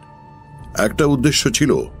গিয়েছিলেন। একটা উদ্দেশ্য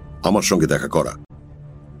ছিল আমার সঙ্গে দেখা করা।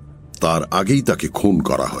 তার আগেই তাকে খুন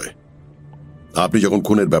করা হয়। আপনি যখন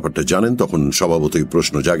খুনের ব্যাপারটা জানেন তখন স্বভাবতই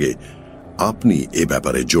প্রশ্ন জাগে আপনি এ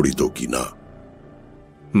ব্যাপারে জড়িত কিনা।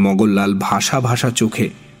 মগনলাল ভাষা ভাষা চোখে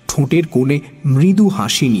ঠোঁটের কোণে মৃদু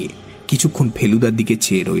হাসি নিয়ে কিছুক্ষণ ফেলুদার দিকে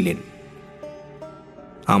চেয়ে রইলেন।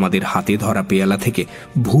 আমাদের হাতে ধরা পেয়ালা থেকে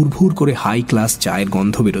ভুর ভুর করে হাই ক্লাস চায়ের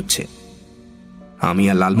গন্ধ বেরোচ্ছে। আমি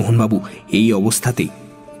আর লালমোহনবাবু এই অবস্থাতেই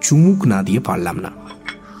চুমুক না দিয়ে পারলাম না।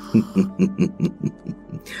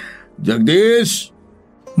 জগদীশ!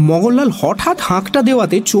 মগনলাল হঠাৎ হাঁকটা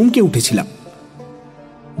দেওয়াতে চমকে উঠেছিলাম।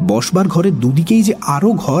 বসবার ঘরের দুদিকেই যে আরো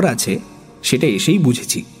ঘর আছে সেটা এসেই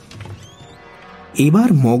বুঝেছি। এবার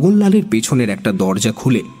মগনলালের পেছনের একটা দরজা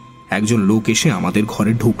খুলে একজন লোক এসে আমাদের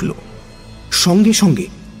ঘরে ঢুকল। সঙ্গে সঙ্গে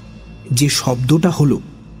যে শব্দটা হলো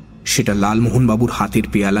সেটা লালমোহনবাবুর হাতের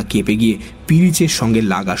পেয়ালা কেঁপে গিয়ে পিরিচের সঙ্গে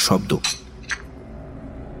লাগার শব্দ।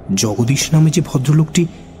 জগদীশ নামে যে ভদ্রলোকটি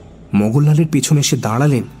মগনলালের পেছনে এসে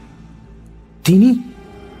দাঁড়ালেন,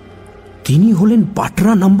 তিনি হলেন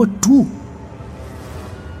বাটরা নাম্বার 2।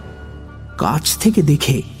 কাছ থেকে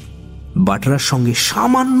দেখে বাটরার সঙ্গে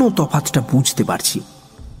সামান্য তফাৎটা বুঝতে পারছি।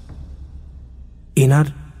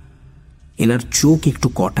 এনার চোখ একটু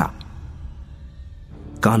কটা,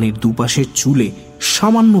 কানের দুপাশের চুলে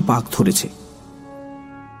সামান্য পাক ধরেছে,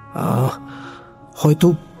 হয়তো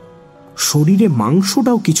শরীরে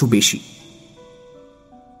মাংসটাও কিছু বেশি।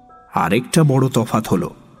 আরেকটা বড় তফাৎ হলো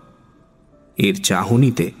এর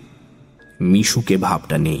চাহনিতে মিশুকে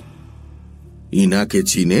ভাবটা নেই। ইনাকে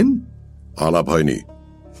চিনেন? আলাপ হয়নি।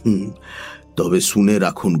 তবে শুনে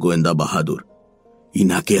রাখুন গোয়েন্দা বাহাদুর,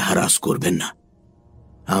 ইনাকে হারাস করবেন না।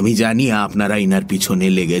 আমি জানি আপনারা ইনার পিছনে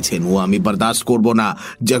লেগেছেন, ও আমি বরদাস্ত করব না।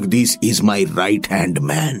 Jagadish is my right hand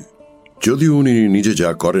man. যদি উনি নিজে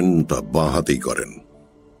যা করেন তা বাঁ হাতেই করেন।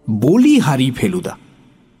 বলি হারি ফেলুদা,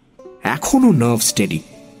 এখনো নার্ভ স্টেডি,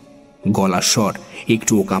 গলার স্বর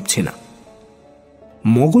একটুও কাঁপছে না।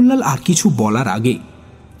 মগনলাল আর কিছু বলার আগে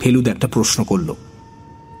ফেলুদা একটা প্রশ্ন করল।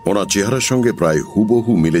 ওনার চেহারার সঙ্গে প্রায়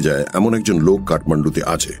হুবহু মিলে যায় এমন একজন লোক কাঠমান্ডুতে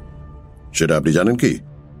আছে, সেটা আপনি জানেন কি?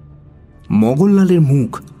 মগনলালের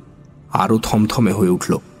মুখ আরো থমথমে হয়ে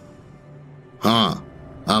উঠল। হ্যাঁ,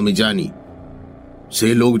 আমি জানি। সে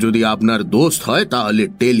লোক যদি আপনার দোস্ত হয় তাহলে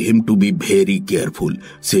tell him to be very careful.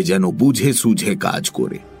 সে যেন বুঝে সুঝে কাজ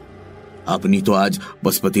করে। আপনি তো আজ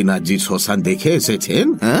পশুপতিনাথজির শ্মশান দেখে এসেছেন,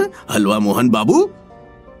 হ্যাঁ হালুয়া মোহন বাবু?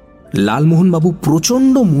 লালমোহনবাবু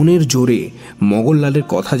প্রচন্ড মনের জোরে মগনলালের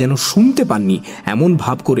কথা যেন শুনতে পাননি এমন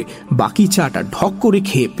ভাব করে বাকি চাটা ঢক করে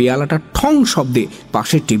খেয়ে পেয়ালাটা ঠং শব্দে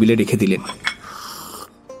পাশের টেবিলে রেখে দিলেন।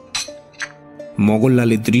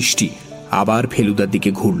 মগনলালের দৃষ্টি আবার ফেলুদার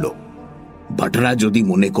দিকে ঘুরল। বাটরা যদি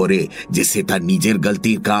মনে করে যে সে তার নিজের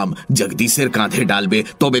গলতির কাম জগদীশের কাঁধে ডালবে,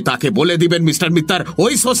 তবে তাকে বলে দিবেন মিস্টার মিত্তার,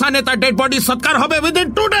 ওই শ্মশানে তার ডেড বডি সৎকার হবে উইদিন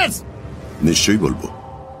 2 days। নিশ্চয়ই বলবো।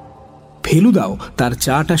 ফেলুদাও তার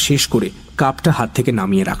চাটা শেষ করে কাপটা হাত থেকে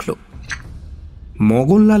নামিয়ে রাখল।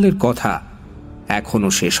 মগনলালের কথা এখনো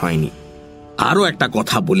শেষ হয়নি। আরো একটা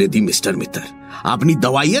কথা বলে দিই মিস্টার মিত্তার, আপনি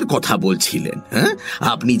দওয়াইয়ের কথা বলছিলেন, হ্যাঁ?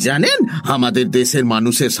 আপনি জানেন আমাদের দেশের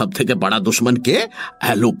মানুষের সব থেকে বড় দুশ্মন কে?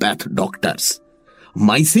 Allopath doctors.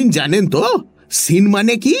 মাইসিন জানেন তো? সিন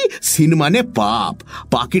মানে কি? সিন মানে পাপ।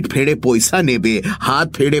 পকেট ফেড়ে পয়সা নেবে, হাত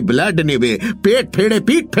ফেড়ে ব্লাড নেবে, পেট ফেড়ে,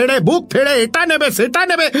 পিঠ ফেড়ে, বুক ফেড়ে, এটা নেবে সেটা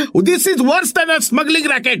নেবে। This is Wars than a smuggling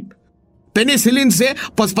racket. Penicillin से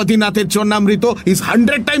पशुपतिनाथের চন্নামৃত ইজ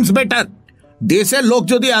 100 টাইমস বেটার। দেশের লোক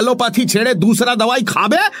যদি অ্যালোপ্যাথি ছেড়ে दूसरा দওয়াই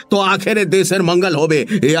খাবে তো আখেরে দেশের মঙ্গল হবে,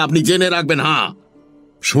 এ আপনি জেনে রাখবেন। হ্যাঁ,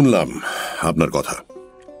 শুনলাম আপনার কথা,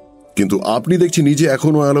 কিন্তু আপনি দেখছি নিজে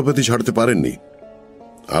এখনো অ্যালোপ্যাথি ছাড়তে পারেননি।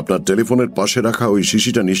 আপনার টেলিফোনের পাশে রাখা ওই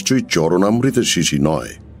শিশিটা নিশ্চয়ই চরণামৃতের শিশি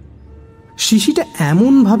নয়। শিশিটা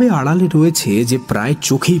এমন ভাবে আড়ালে রয়েছে যে প্রায়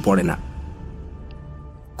চোখেই পড়ে না।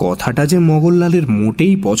 কথাটা যে মগনলালের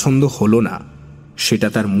মোটেই পছন্দ হলো না সেটা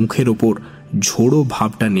তার মুখের ওপর ঝোড়ো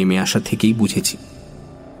ভাবটা নেমে আসা থেকেই বুঝেছি।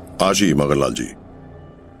 আসি মগনলালজি,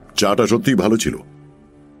 চাটা সত্যিই ভালো ছিল।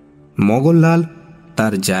 মগনলাল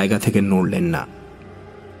তার জায়গা থেকে নড়লেন না।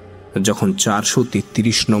 যখন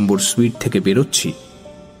 433 নম্বর সুইট থেকে বেরোচ্ছি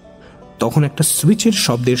তখন একটা সুইচের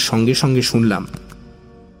শব্দের সঙ্গে সঙ্গে শুনলাম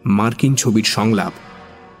মার্কিন ছবির সংলাপ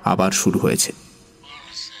আবার শুরু হয়েছে।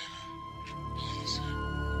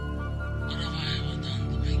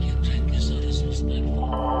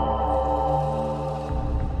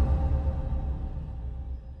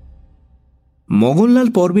 মগনলাল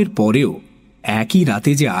পর্বের পরেও একই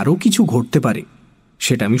রাতে যে আরো কিছু ঘটতে পারে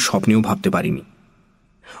সেটা আমি স্বপ্নেও ভাবতে পারিনি।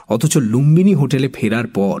 অথচ লুম্বিনী হোটেলে ফেরার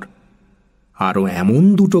পর আরো এমন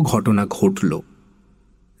দুটো ঘটনা ঘটল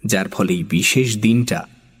যার ফলে এই বিশেষ দিনটা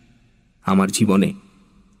আমার জীবনে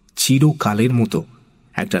চিরকালের মতো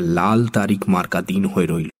একটা লাল তারিখ মার্কা দিন হয়ে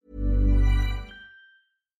রইল।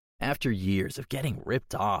 After years of getting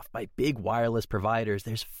ripped off by big wireless providers,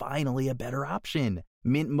 there's finally a better option.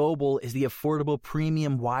 Mint Mobile is the affordable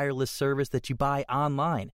premium wireless service that you buy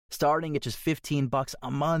online, starting at just $15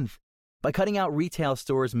 a month. By cutting out retail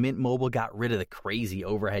stores, Mint Mobile got rid of the crazy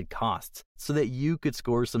overhead costs so that you could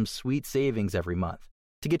score some sweet savings every month.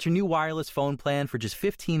 To get your new wireless phone plan for just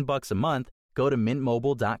 $15 a month, go to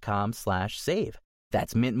mintmobile.com/save.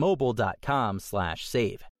 That's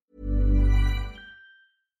mintmobile.com/save.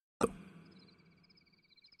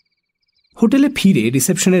 হোটেলে ফিরে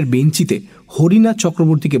রিসেপশনের বেঞ্চিতে হরিনাথ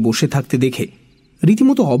চক্রবর্তীকে বসে থাকতে দেখে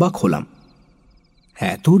রীতিমতো অবাক হলাম।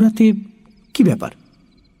 এত রাতে কি ব্যাপার?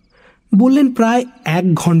 বললেন প্রায় 1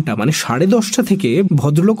 ঘন্টা মানে 10:30 থেকে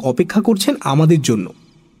ভদ্রলোক অপেক্ষা করছেন আমাদের জন্য,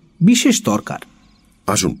 বিশেষ দরকার।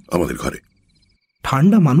 আসুন আমাদের ঘরে।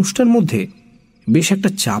 ঠান্ডা মানুষটার মধ্যে বেশ একটা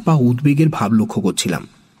চাপা উদ্বেগের ভাব লক্ষ্য করছিলাম।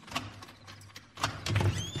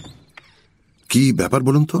 কি ব্যাপার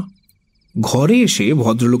বলুন তো? ঘরে এসে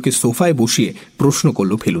ভদ্রলোককে সোফায় বসিয়ে প্রশ্ন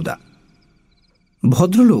করল ফেলুদা।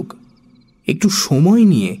 ভদ্রলোক একটু সময়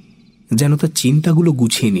নিয়ে যেন তার চিন্তাগুলো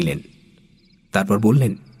গুছিয়ে নিলেন, তারপর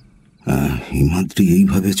বললেন, হিমাদ্রি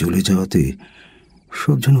এইভাবে চলে যাওয়াতে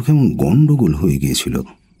সব যেন কেমন গন্ডগোল হয়ে গিয়েছিল।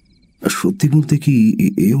 সত্যি বলতে কি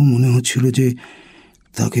এও মনে হচ্ছিল যে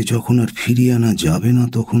তাকে যখন আর ফিরিয়ে আনা যাবে না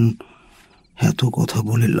তখন এত কথা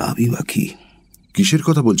বলে লাভই বাকি। কিসের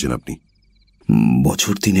কথা বলছেন আপনি?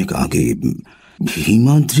 বছর 3 আগে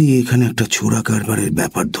হিমাদ্রি এখানে একটা চোরা কারবারের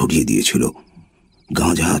ব্যাপার ধরিয়ে দিয়েছিল।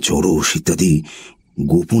 গাঁজা, চরস ইত্যাদি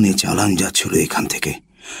গোপনে চালান যাচ্ছিল এখান থেকে।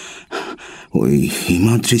 ওই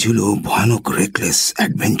হিমাদ্রি ছিল ভয়ানক রেকলেস,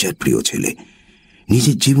 অ্যাডভেঞ্চার প্রিয় ছেলে।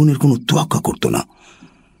 নিজের জীবনের কোনো তোয়াক্কা করতো না।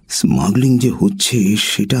 স্মাগলিং যে হচ্ছে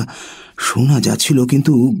সেটা শোনা যাচ্ছিল,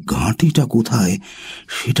 কিন্তু ঘাঁটিটা কোথায়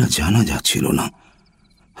সেটা জানা যাচ্ছিল না।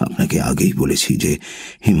 আপনাকে আগেই বলেছি যে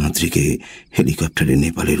হিমাদ্রিকে হেলিকপ্টারে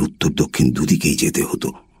নেপালের উত্তর দক্ষিণ দুদিকেই যেতে হতো।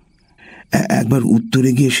 একবার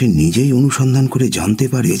উত্তরে গিয়ে সে নিজেই অনুসন্ধান করে জানতে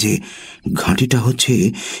পারে যে ঘাঁটিটা হচ্ছে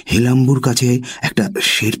হেলাম্বুর কাছে একটা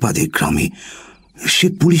শেরপাদের গ্রামে। সে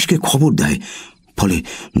পুলিশকে খবর দেয়, ফলে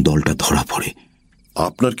দলটা ধরা পড়ে।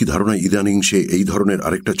 আপনার কি ধারণা ইদানিং সে এই ধরনের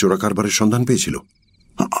আরেকটা চোরা কারবারের সন্ধান পেয়েছিল?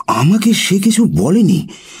 আমাকে সে কিছু বলেনি,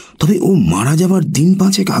 তবে ও মারা যাবার দিন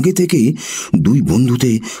 5 আগে থেকে 2 বন্ধুতে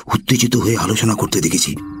উত্তেজিত হয়ে আলোচনা করতে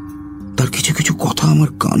দেখেছি। তার কিছু কিছু কথা আমার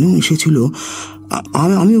কানেও এসেছিল।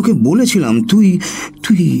 আমি ওকে বলেছিলাম, তুই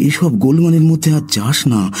এসব গোলমালের মধ্যে আর যাস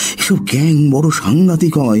না, এসব গ্যাং বড়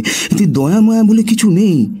সাংঘাতিক হয়, এতে দয়া মায়া বলে কিছু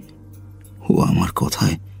নেই। ও আমার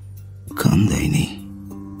কথায় কান দেয়নি।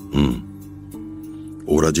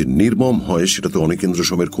 ওরা যে নির্মম হয় সেটা তো অনেকেন্দ্র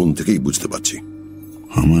সোমের খুন থেকেই বুঝতে পারছি।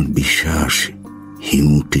 আমার বিশ্বাস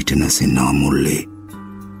হিমু টিটেনাসে না মরলে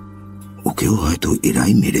ওকেও হয়তো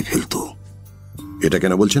এরাই মেরে ফেলতো। এটা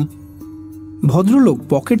কেন বলছেন? ভদ্রলোক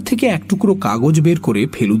পকেট থেকে এক টুকরো কাগজ বের করে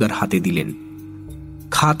ফেলুদার হাতে দিলেন।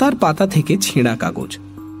 খাতার পাতা থেকে ছেঁড়া কাগজ,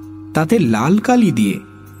 তাতে লাল কালি দিয়ে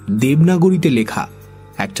দেবনাগরীতে লেখা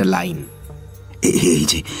একটা লাইন। এই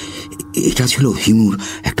যে, এটা ছিল হিমুর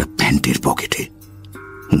একটা প্যান্টের পকেটে।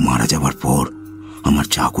 মারা যাবার পর আমার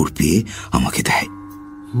চাকর পেয়ে আমাকে দেয়।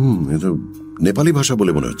 এ তো নেপালি ভাষা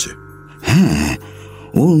বলে মনে হচ্ছে। হ্যাঁ,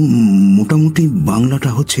 ও মোটামুটি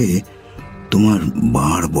বাংলাটা হচ্ছে তোমার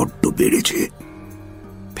বার বড্ড বেড়েছে।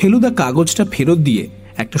 ফেলুদা কাগজটা ফেরত দিয়ে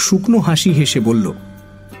একটা শুকনো হাসি হেসে বলল,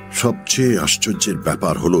 সবচেয়ে আশ্চর্যের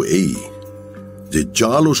ব্যাপার হলো এই যে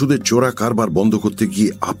জাল ওষুধের চোরা কারবার বন্ধ করতে গিয়ে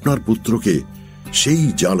আপনার পুত্রকে সেই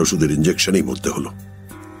জাল ওষুধের ইঞ্জেকশনেই মরতে হলো।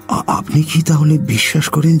 আপনি কি তাহলে বিশ্বাস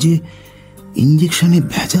করেন যে ইঞ্জেকশনে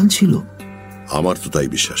ভেজাল ছিল? আমার তো তাই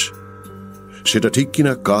বিশ্বাস। সেটা ঠিক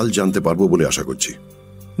কিনা কাল জানতে পারবো বলে আশা করছি।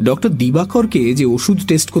 ডক্টর দিবাকরকে যে ওষুধ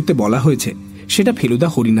টেস্ট করতে বলা হয়েছে সেটা ফেলুদা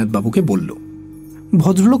হরিনাথ বাবুকে বলল।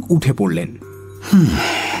 ভদ্রলোক উঠে পড়লেন।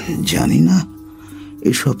 জানি না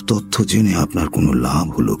এসব তথ্য জেনে আপনার কোনো লাভ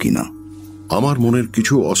হলো কিনা। আমার মনের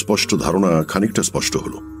কিছু অস্পষ্ট ধারণা খানিকটা স্পষ্ট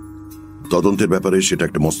হলো। তদন্তের ব্যাপারে সেটা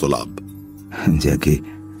একটা মস্ত লাভ। যাকে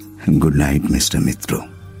good night mister Mitra.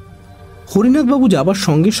 Harinath babu যাবার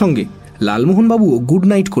সঙ্গে সঙ্গে লালমোহন বাবুও গুড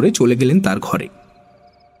নাইট করে চলে গেলেন তার ঘরে।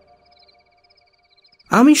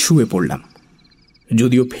 আমি শুয়ে পড়লাম।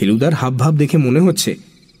 যদিও ফেলুদার হাবভাব দেখে মনে হচ্ছে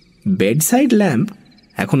বেড সাইড ল্যাম্প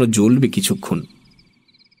এখনো জ্বলবে কিছুক্ষণ।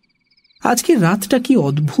 আজকে রাতটা কি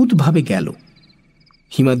অদ্ভুতভাবে গেল।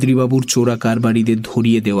 হিমাদ্রিবাবুর চোরা কারবারিদের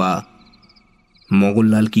ধরিয়ে দেওয়া,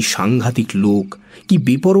 মগনলাল কি সাংঘাতিক লোক, কি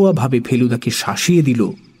বেপরোয়া ভাবে ফেলুদাকে শাসিয়ে দিল,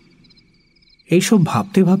 এইসব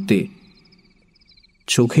ভাবতে ভাবতে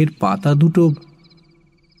চোখের পাতা দুটো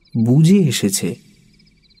বুজে এসেছে।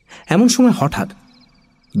 এমন সময় হঠাৎ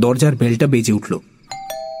দরজার বেলটা বেজে উঠল।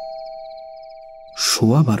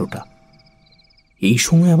 12:15। এই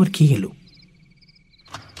সময় আবার কে এলো?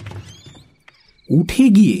 উঠে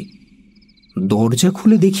গিয়ে দরজা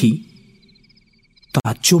খুলে দেখি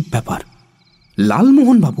তাজ্জব ব্যাপার,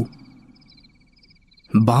 লালমোহন বাবু।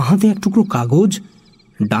 বাঁ হাতে এক টুকরো কাগজ,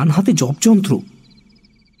 ডান হাতে জপযন্ত্র।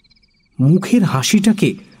 মুখের হাসিটাকে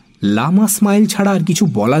লামা স্মাইল ছাড়া আর কিছু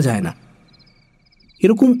বলা যায় না।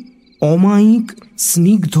 এরকম অমায়িক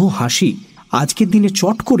স্নিগ্ধ হাসি আজকের দিনে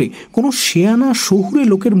চট করে কোনো শেয়ানা শহুরে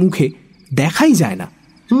লোকের মুখে দেখাই যায় না।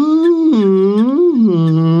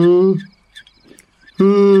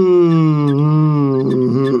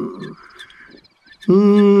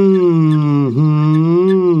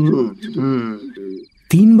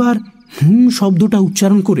 তিনবার শব্দটা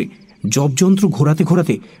উচ্চারণ করে জপযন্ত্র ঘোরাতে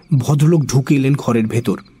ঘোরাতে ভদ্রলোক ঢুকে এলেন ঘরের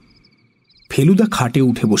ভেতর। ফেলুদা খাটে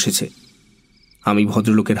উঠে বসেছে। আমি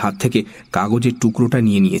ভদ্রলোকের হাত থেকে কাগজের টুকরোটা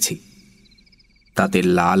নিয়ে নিয়েছি। তাতে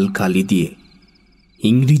লাল কালি দিয়ে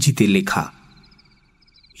ইংরেজিতে লেখা,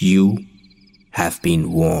 ইউ হ্যাভ বিন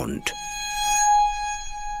ওয়ার্নড।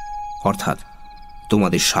 অর্থাৎ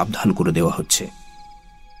তোমাদের সাবধান করে দেওয়া হচ্ছে।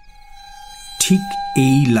 ঠিক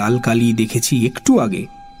এই লাল কালি দেখেছি একটু আগে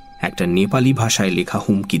একটা নেপালি ভাষায় লেখা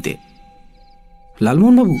হুমকিতে।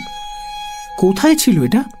 লালমোহনবাবু, কোথায় ছিল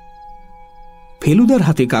এটা? ফেলুদার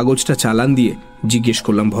হাতে কাগজটা চালান দিয়ে জিজ্ঞেস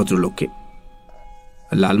করলাম ভদ্রলোককে।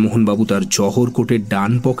 লালমোহনবাবু তার জহর কোটের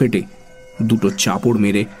ডান পকেটে দুটো চাপড়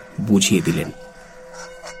মেরে বুঝিয়ে দিলেন।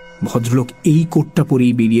 ভদ্রলোক এই কোটটা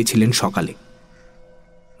পরেই বেরিয়েছিলেন সকালে।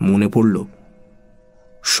 মনে পড়ল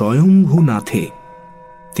স্বয়ম্ভূনাথে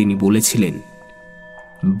তিনি বলেছিলেন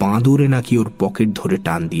বাঁদরে নাকি ওর পকেট ধরে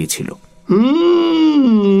টান দিয়েছিল।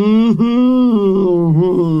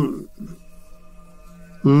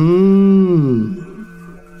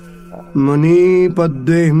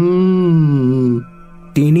 মণিপদ্মে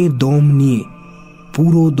টেনে দম নিয়ে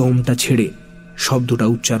পুরো দমটা ছেড়ে শব্দটা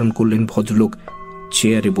উচ্চারণ করলেন ভদ্রলোক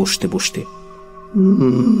চেয়ারে বসতে বসতে।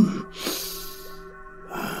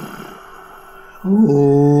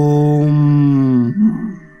 ওম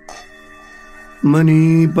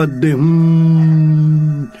মণিপদ্মে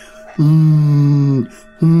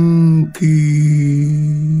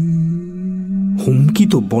হুমকি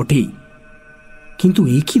তো বটেই, কিন্তু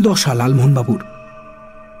একই দশা লালমোহন বাবুর।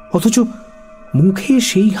 অথচ মুখে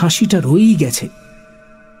সেই হাসিটা রয়েই গেছে।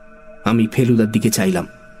 আমি ফেলুদার দিকে চাইলাম।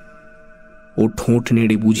 ও ঠোঁট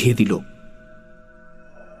নেড়ে বুঝিয়ে দিল,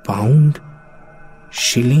 pound,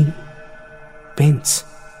 shilling, pence,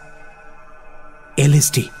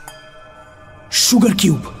 LSD, sugar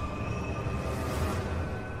cube.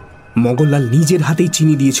 Maganlal নিজের হাতেই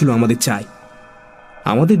চিনি দিয়েছিল আমাদের চায়।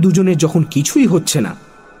 আমাদের দুজনের যখন কিছুই হচ্ছে না,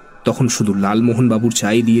 তখন শুধু লালমোহন বাবুর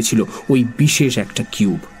চাই দিয়েছিল ওই বিশেষ একটা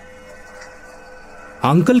কিউব।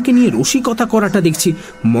 আঙ্কেলকে নিয়ে রসিকতা করাটা দেখছি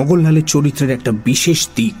মগনলালের চরিত্রের একটা বিশেষ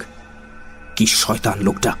দিক। কি শয়তান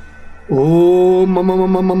লোকটা! ও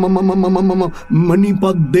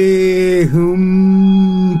মণিপদ্মে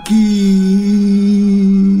কি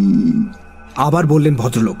আবার বললেন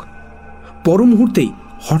ভদ্রলোক। পর মুহূর্তেই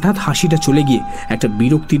হঠাৎ হাসিটা চলে গিয়ে একটা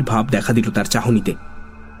বিরক্তির ভাব দেখা দিল তার চাহনিতে।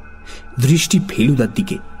 দৃষ্টি ফেলুদার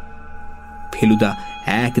দিকে। ফেলুদা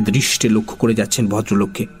এক দৃষ্টে লক্ষ্য করে যাচ্ছেন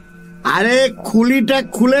ভদ্রলোককে। আরে খুলিটা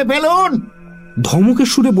খুলে ফেলুন, ধমকের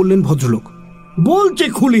সুরে বললেন ভদ্রলোক। বলছে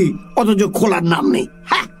খুলি, অথচ খোলার নাম নেই।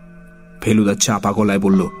 ফেলুদা চাপা গলায়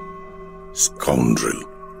বলল, স্কাউন্ড্রেল।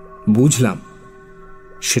 বুঝলাম,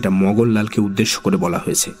 সেটা মগনলালকে উদ্দেশ্য করে বলা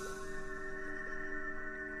হয়েছে।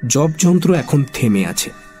 জবযন্ত্র এখন থেমে আছে।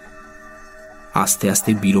 আস্তে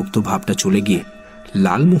আস্তে বিরক্ত ভাবটা চলে গিয়ে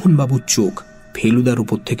লালমোহনবাবুর চোখ ফেলুদার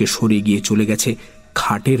উপর থেকে সরে গিয়ে চলে গেছে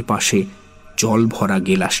খাটের পাশে জল ভরা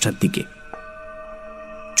গেলাসটার দিকে।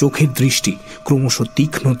 চোখের দৃষ্টি ক্রমশ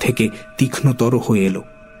তীক্ষ্ণ থেকে তীক্ষ্ণতর হয়ে এলো।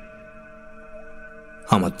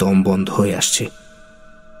 আমার দম বন্ধ হয়ে আসছে।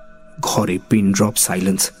 ঘরে পিন ড্রপ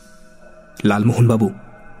সাইলেন্স। লালমোহনবাবু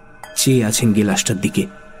চেয়ে আছেন গেলাসটার দিকে।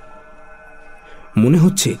 মনে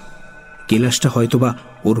হচ্ছে গেলাসটা হয়তোবা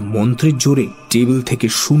ওর মন্ত্রের জোরে টেবিল থেকে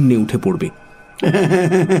শূন্যে উঠে পড়বে।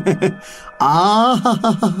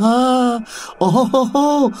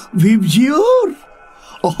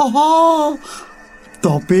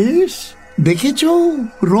 তপেশ, দেখেছ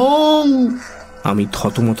রং? আমি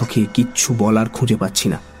থতমত খেয়ে কিচ্ছু বলার খুঁজে পাচ্ছি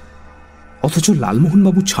না, অথচ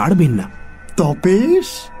লালমোহনবাবু ছাড়বেন না। তপেশ,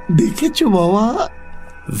 দেখেছ বাবা?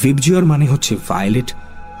 ভিবজিওর মানে হচ্ছে violet,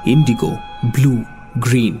 Indigo, blue,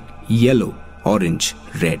 green, yellow, orange,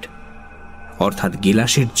 red. অর্থাৎ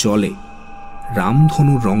গেলাসের জলে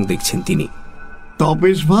রামধনুর রং দেখছেন তিনি।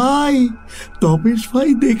 তপেশ ভাই, তপেশ ভাই,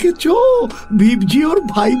 দেখেছ ভিবজিওর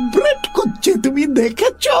ভাইব্রেট করছে, তুমি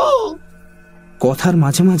দেখেছ? কথার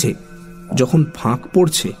মাঝে মাঝে যখন ফাঁক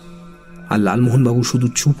পড়ছে আর লালমোহনবাবু শুধু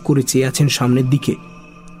চুপ করে চেয়ে আছেন সামনের দিকে,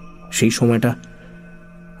 সেই সময়টা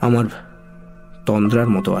আমার তন্দ্রার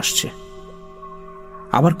মতো আসছে।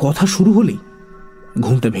 আবার কথা শুরু হলেই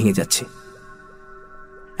ঘুমটা ভেঙে যাচ্ছে।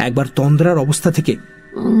 একবার তন্দ্রার অবস্থা থেকে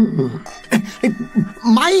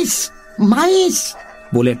মাইস মাইস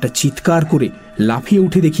বলে একটা চিৎকার করে লাফিয়ে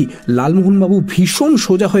উঠে দেখি লালমোহনবাবু ভীষণ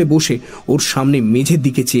সোজা হয়ে বসে ওর সামনে মেঝের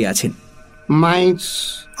দিকে চেয়ে আছেন। মাইস,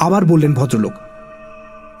 আবার বললেন ভদ্রলোক।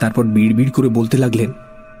 তারপর বিড়বিড় করে বলতে লাগলেন,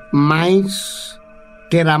 মাইস,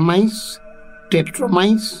 টেরামাইস,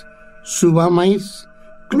 টেট্রোমাইস, সুবামাইস,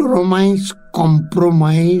 ক্লোরোমাইস,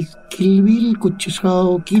 কম্প্রোমাইস। কিলবিল করছে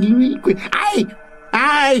সব, কিলবিল।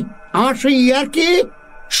 আমার সেই ইয়ারকে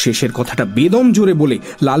শেষের কথাটা বেদম জোরে বলে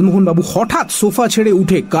লালমোহনবাবু হঠাৎ সোফা ছেড়ে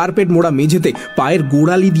উঠে কার্পেট মোড়া মেঝেতে পায়ের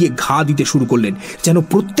গোড়ালি দিয়ে ঘা দিতে শুরু করলেন, যেন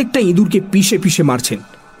প্রত্যেকটা ইঁদুরকে পিষে পিষে মারছেন।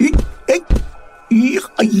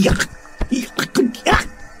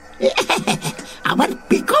 আবার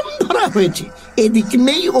পিকম ধরা হয়েছে, এদিক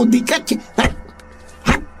নেই ওদিক আছে।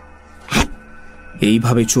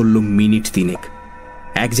 এইভাবে চলল মিনিট তিনেক।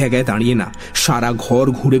 এক জায়গায় দাঁড়িয়ে না, সারা ঘর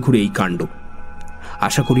ঘুরে ঘুরে এই কাণ্ড।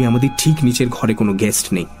 আশা করি আমাদের ঠিক নিচের ঘরে কোনো গেস্ট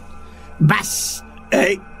নেই। ব্যাস,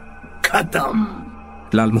 এই খতম।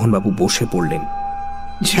 লালমোহনবাবু বসে পড়লেন।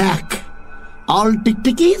 ঝাক, অল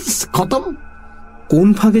টিকটিকিস খতম। কোন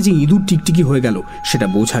ফাঁকে যে ইঁদুর টিকটিকি হয়ে গেল সেটা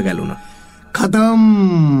বোঝা গেল না। খতম,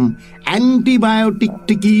 অ্যান্টিবায়োটিক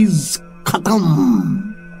টিকিস খতম।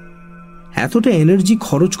 এতটা এনার্জি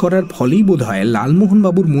খরচ করার ফলেই বোধ হয়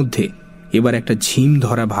লালমোহনবাবুর মধ্যে এবার একটা ঝিম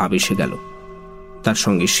ধরা ভাব এসে গেল, তার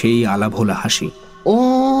সঙ্গে সেই আলাভোলা হাসি। ও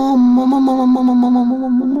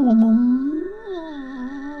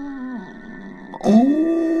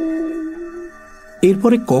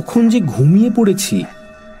এরপরে কখন যে ঘুমিয়ে পড়েছি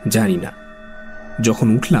জানি না। যখন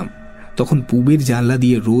উঠলাম তখন পূবের জানলা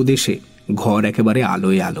দিয়ে রোদ এসে ঘর একেবারে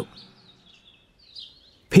আলোয় আলো।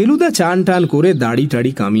 ফেলুদা চান টান করে দাড়ি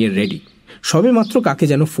টাড়ি কামিয়ে রেডি, সবে মাত্র কাকে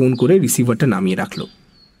যেন ফোন করে রিসিভারটা নামিয়ে রাখলো।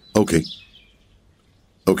 ওকে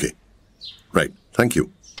ওকে, রাইট, থ্যাংক ইউ।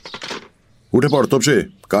 উঠে পড় তপসে,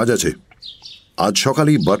 কাজ আছে। আজ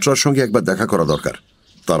সকালেই বাটরার সঙ্গে একবার দেখা করা দরকার।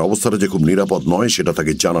 তার অবস্থাটা যে খুব নিরাপদ নয় সেটা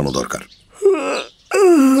তাকে জানানো দরকার।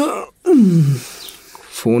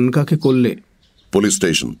 ফোন কাকে করলে? Police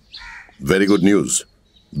station. Very good news,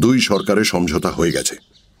 2 সরকারের সমঝোতা হয়ে গেছে।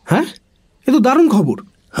 হ্যাঁ, এ তো দারুণ খবর।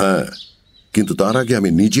 হ্যাঁ, কিন্তু তার আগে আমি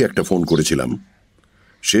নিজে একটা ফোন করেছিলাম,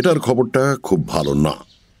 সেটার খবরটা খুব ভালো না।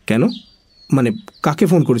 কেন? মানে কাকে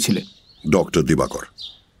ফোন করেছিলে? ডক্টর দিবাকর।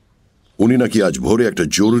 উনি নাকি আজ ভোরে একটা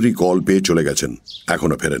জরুরি কল পেয়ে চলে গেছেন,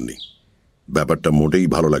 এখনো ফেরেননি। ব্যাপারটা মোটেই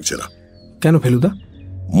ভালো লাগছে না। কেন ফেলুদা?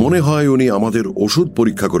 মনে হয় উনি আমাদের ওষুধ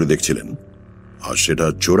পরীক্ষা করে দেখছিলেন, আর সেটা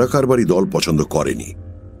চোরাকারবারি দল পছন্দ করেনি।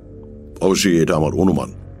 অবশ্যই এটা আমার অনুমান।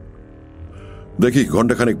 দেখি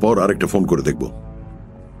ঘন্টাখানেক পর আরেকটা ফোন করে দেখব,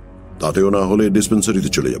 তাতেও না হলে ডিসপেন্সারিতে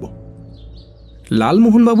চলে যাব।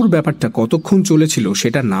 লালমোহনবাবুর ব্যাপারটা কতক্ষণ চলেছিল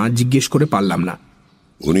সেটা না জিজ্ঞেস করে পারলাম না।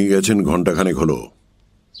 উনি গেছেন ঘন্টাখানেক হলো।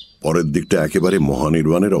 পরের দিকটা একেবারে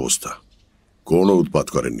মহানির্বাণের অবস্থা, কোনো উৎপাত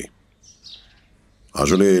করেননি।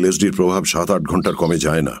 আসলে এলএসডির প্রভাব 7-8 ঘন্টার কমে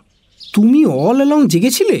যায় না। তুমি অল অ্যালং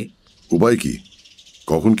জেগেছিলে? উপায় কি,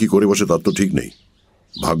 কখন কি করে বসে তার তো ঠিক নেই।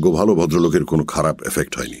 ভাগ্য ভালো, ভদ্রলোকের কোনো খারাপ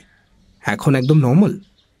এফেক্ট হয়নি। এখন একদম নর্মাল?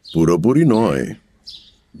 পুরোপুরি নয়।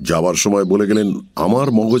 যাবার সময় বলে গেলেন আমার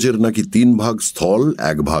মগজের নাকি 3 ভাগ স্থল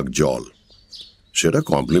 1 ভাগ জল। সেটা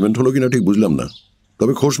কমপ্লিমেন্ট হলো কিনা ঠিক বুঝলাম না,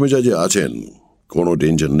 তবে খোশ মেজাজে আছেন, কোনো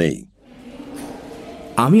ডেঞ্জার নেই।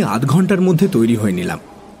 আমি আধ ঘন্টার মধ্যে তৈরি হয়ে নিলাম।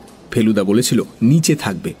 ফেলুদা বলেছিল নিচে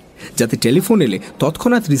থাকবে, যাতে টেলিফোন এলে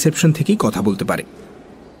তৎক্ষণাৎ রিসেপশন থেকেই কথা বলতে পারে।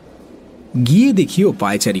 গিয়ে দেখিও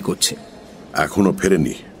পায়চারি করছে। এখনো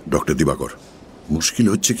ফেরেননি ডক্টর দিবাকর। মুশকিল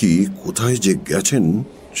হচ্ছে কি, কোথায় যে গেছেন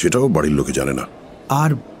সেটাও বাড়ির লোকে জানে না।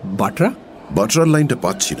 আর বাটরার লাইনটা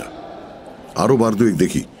পাচ্ছি না। আরো বার দুয়েক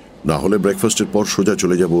দেখি, না হলে ব্রেকফাস্টের পর সোজা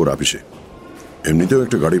চলে যাব ওর অফিসে। এমনিতেও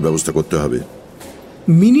একটা গাড়ির ব্যবস্থা করতে হবে।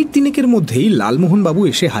 মিনিট 3 মধ্যেই লালমোহন বাবু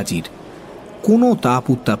এসে হাজির। কোনো তাপ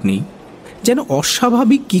উত্তাপ নেই, যেন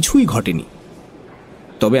অস্বাভাবিক কিছুই ঘটেনি।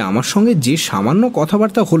 তবে আমার সঙ্গে যে সামান্য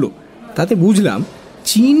কথাবার্তা হলো তাতে বুঝলাম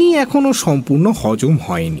চিনি এখনো সম্পূর্ণ হজম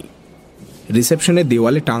হয়নি। রিসেপশনের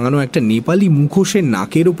দেওয়ালে টাঙানো একটা নেপালি মুখোশের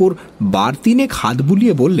নাকের ওপর 12-3 হাত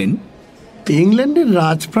বুলিয়ে বললেন, ইংল্যান্ডের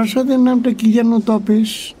রাজপ্রাসাদের নামটা কি জানো তপেশ?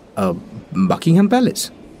 Buckingham palace.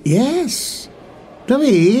 ইয়েস, তবে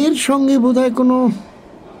এর সঙ্গে বোধহয় কোনো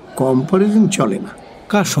কম্পারিজন চলে না।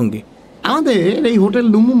 কার সঙ্গে? আমাদের এই হোটেল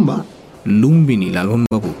লুমুম্বা। লুম্বিনী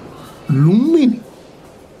লালমোহনবাবু? লুম্বিনী?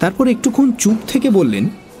 তারপর একটুক্ষণ চুপ থেকে বললেন,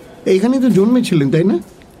 এইখানে তো জন্মেছিলেন তাই না?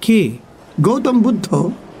 কে? গৌতম বুদ্ধ।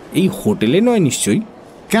 এই হোটেলে নয় নিশ্চয়ই?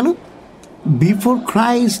 কেন, বিফোর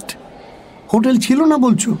ক্রাইস্ট হোটেল ছিল না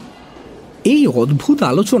বলছো? এই অদ্ভুত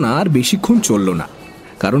আলোচনা আর বেশিক্ষণ চলল না,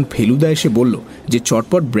 কারণ ফেলুদা এসে বলল যে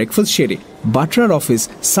চটপট ব্রেকফাস্ট সেরে বাটরার অফিস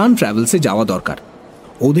সান ট্রাভেলসে যাওয়া দরকার,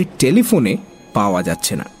 ওদের টেলিফোনে পাওয়া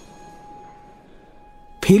যাচ্ছে না।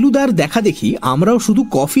 ফেলুদার দেখা দেখি আমরাও শুধু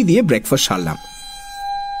কফি দিয়ে ব্রেকফাস্ট সারলাম।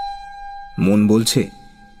 মন বলছে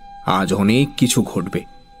আজ অনেক কিছু ঘটবে,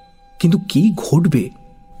 কিন্তু কি ঘটবে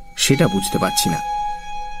সেটা বুঝতে পারছি না।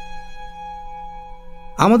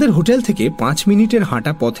 আমাদের হোটেল থেকে 5 মিনিটের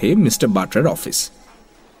হাঁটা পথে মিস্টার বাটরার অফিস।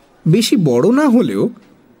 বেশি বড় না হলেও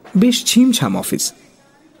বেশ ছিমছাম অফিস।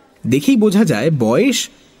 দেখেই বোঝা যায় বয়স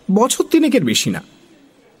বছর 3 বেশি না।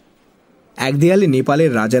 এক দেয়ালে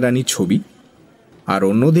নেপালের রাজা রানীর ছবি, আর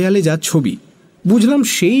অন্য দেয়ালে যার ছবি বুঝলাম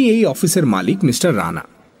সেই এই অফিসের মালিক মিস্টার রানা।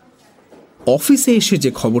 অফিসে এসে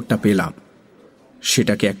যে খবরটা পেলাম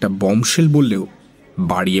সেটাকে একটা বম্বশেল বললেও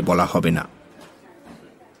বাড়িয়ে বলা হবে না।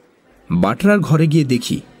 বাটরার ঘরে গিয়ে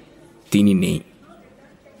দেখি তিনি নেই,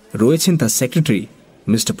 রয়েছেন তার সেক্রেটারি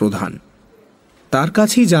মিস্টার প্রধান। তার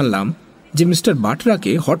কাছেই জানলাম যে মিস্টার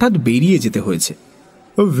বাটরাকে হঠাৎ বেরিয়ে যেতে হয়েছে।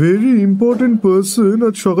 ভেরি ইম্পর্টেন্ট পার্সন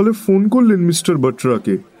আজ সকালে ফোন করলেন মিস্টার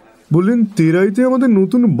বাটরাকে, বললেন তেরাইতে আমাদের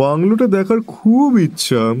নতুন বাংলোটা দেখার খুব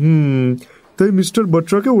ইচ্ছা। তাই মিস্টার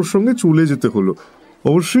বাটরাকে ওর সঙ্গে চলে যেতে হলো।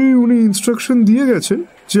 অবশ্যই উনি ইনস্ট্রাকশন দিয়ে গেছেন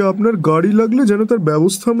যে আপনার গাড়ি লাগলে যেন তার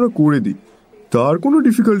ব্যবস্থা আমরা করে দিই, তার কোনো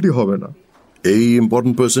ডিফিকাল্টি হবে না। এই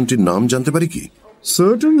ইম্পর্টেন্ট পার্সনটির নাম জানতে পারি কি?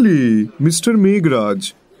 Certainly, mister Meghraj,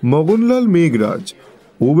 Maganlal Meghraj.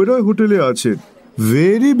 ওবেরয় হোটেলে আছেন,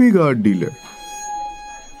 very big art dealer.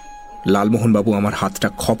 Lalmohanbabu আমার হাতটা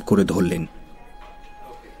খপ করে ধরলেন।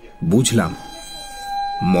 বুঝলাম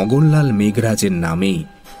মগনলাল মেঘরাজের নামেই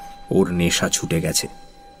ওর নেশা ছুটে গেছে।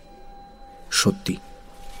 সত্যি,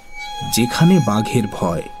 যেখানে বাঘের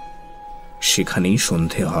ভয় সেখানেই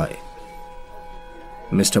সন্ধে হয়।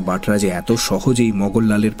 মিস্টার বাটরা যে এত সহজেই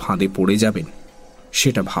মগনলালের ফাঁদে পড়ে যাবেন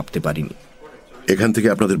সেটা ভাবতে পারিনি। এখান থেকে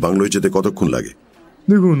আপনাদের বাংলোয় যেতে কতক্ষণ লাগে?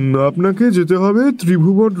 দেখুন, আপনাকে যেতে হবে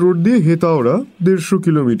ত্রিভুবন রোড দিয়ে হেতাওড়া, 150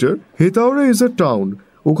 কিলোমিটার। হেতাওড়া ইজ আ টাউন,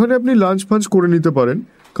 ওখানে আপনি লাঞ্চ ফাঞ্চ করে নিতে পারেন,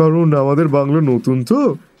 কারণ আমাদের বাংলো নতুন তো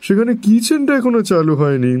সেখানে কিচেনটা এখনো চালু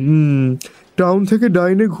হয়নি। টাউন থেকে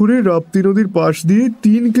ডাইনে ঘুরে রাপ্তি নদীর পাশ দিয়ে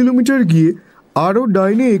 3 কিলোমিটার গিয়ে আরো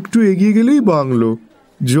ডাইনে একটু এগিয়ে গেলেই বাংলো,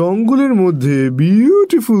 জঙ্গলের মধ্যে,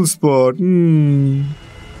 বিউটিফুল স্পট।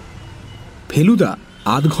 ফেলুদা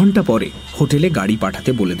আধ ঘন্টা পরে হোটেলে গাড়ি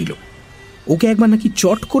পাঠাতে বলে দিল। ওকে একবার নাকি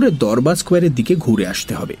চট করে দরবার স্কোয়ারের দিকে ঘুরে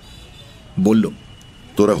আসতে হবে। বলল,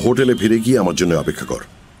 তোরা হোটেলে ফিরে গিয়ে আমার জন্য অপেক্ষা কর,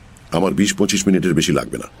 আমার 20-25 মিনিটের বেশি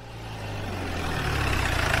লাগবে না।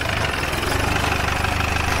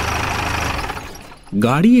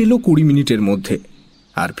 গাড়ি এলো 20 মিনিটের মধ্যে,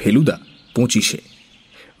 আর ফেলুদা 25-এ।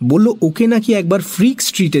 বলল ওকে নাকি একবার ফ্রিক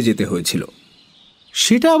স্ট্রিটে যেতে হয়েছিল।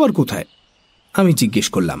 সেটা আবার কোথায়? আমি জিজ্ঞেস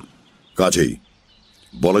করলাম। কাছেই,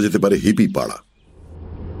 বলা যেতে পারে হিপি পাড়া।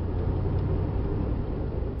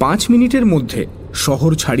 5 মিনিটের মধ্যে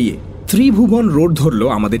শহর ছাড়িয়ে ত্রিভুবন রোড ধরল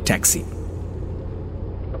আমাদের ট্যাক্সি।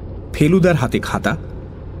 ফেলুদার হাতে খাতা,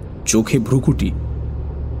 চোখে ভ্রুকুটি,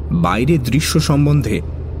 বাইরের দৃশ্য সম্বন্ধে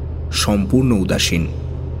সম্পূর্ণ উদাসীন।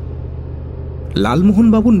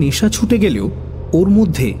 লালমোহনবাবুর নেশা ছুটে গেলেও ওর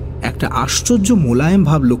মধ্যে একটা আশ্চর্য মোলায়েম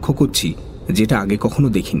ভাব লক্ষ্য করছি, যেটা আগে কখনো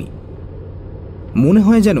দেখিনি। মনে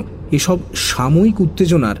হয় যেন এসব সাময়িক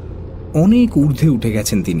উত্তেজনার অনেক ঊর্ধ্বে উঠে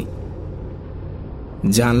গেছেন তিনি।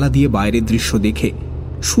 জানলা দিয়ে বাইরের দৃশ্য দেখে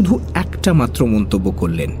শুধু একটা মাত্র মন্তব্য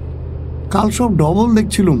করলেন, কাল সব ডবল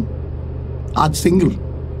দেখছিলুম, আজ সিঙ্গল।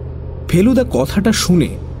 ফেলুদা কথাটা শুনে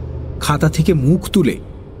খাতা থেকে মুখ তুলে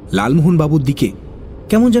লালমোহনবাবুর দিকে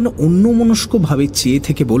কেমন যেন অন্যমনস্কভাবে চেয়ে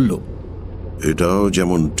থেকে বলল, এটাও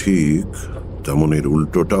যেমন ঠিক তেমন এর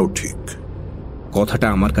উল্টোটাও ঠিক। কথাটা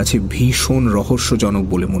আমার কাছে ভীষণ রহস্যজনক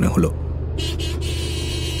বলে মনে হলো।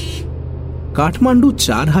 কাঠমান্ডু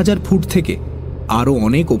 4000 ফুট থেকে আরো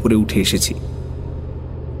অনেক ওপরে উঠে এসেছি।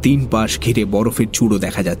 3 পাশ ঘিরে বরফের চূড়ো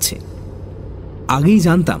দেখা যাচ্ছে। আগেই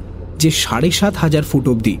জানতাম যে 7500 ফুট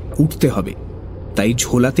অবধি উঠতে হবে, তাই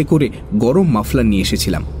ঝোলাতে করে গরম মাফলার নিয়ে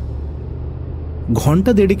এসেছিলাম।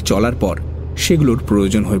 ঘন্টা দেড়েক চলার পর সেগুলোর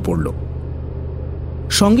প্রয়োজন হয়ে পড়ল।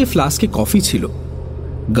 সঙ্গে ফ্লাস্কে কফি ছিল।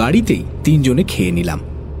 গাড়িতেই 3 জনে খেয়ে নিলাম।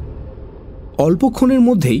 অল্পক্ষণের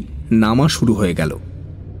মধ্যেই নামা শুরু হয়ে গেল।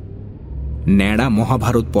 ন্যাড়া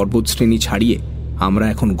মহাভারত পর্বতশ্রেণী ছাড়িয়ে আমরা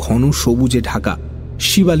এখন ঘন সবুজে ঢাকা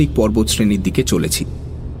শিবালিক পর্বতশ্রেণীর দিকে চলেছি।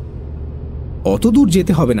 অত দূর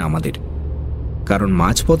যেতে হবে না আমাদের, কারণ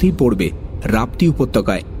মাঝপথেই পড়বে রাপ্তি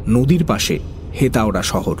উপত্যকায় নদীর পাশে হেতাওড়া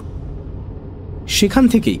শহর। সেখান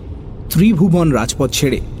থেকেই ত্রিভুবন রাজপথ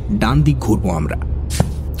ছেড়ে ডান দিক ঘুরবো আমরা।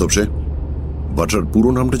 তবে বাটার পুরো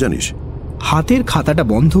নামটা জানিস? হাতের খাতাটা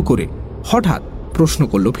বন্ধ করে হঠাৎ প্রশ্ন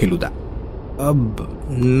করল ফেলুদা।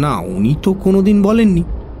 না, উনি তো কোনোদিন বলেননি।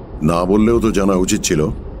 না বললেও তো জানা উচিত ছিল।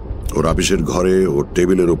 ওর অফিসের ঘরে ওর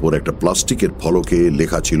টেবিলের ওপর একটা প্লাস্টিকের ফলকে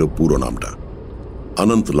লেখা ছিল পুরো নামটা,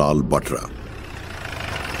 অনন্তলাল বাটরা।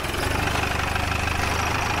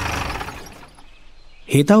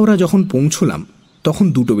 হেতাওরা যখন পৌঁছলাম তখন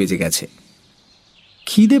 2টো বেজে গেছে।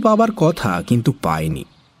 খিদে পাবার কথা, কিন্তু পায়নি।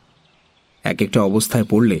 এক একটা অবস্থায়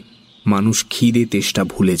পড়লে মানুষ খিদে তেষ্টা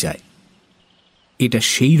ভুলে যায়। এটা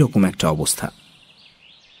সেই রকম একটা অবস্থা।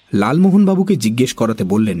 লালমোহনবাবুকে জিজ্ঞেস করাতে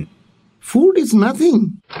বললেন, ফুড ইজ নাথিং।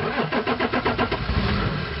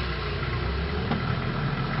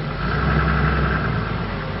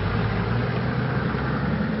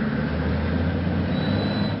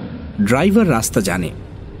 ড্রাইভার রাস্তা জানে।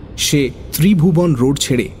 সে ত্রিভুবন রোড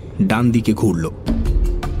ছেড়ে ডান দিকে ঘুরল।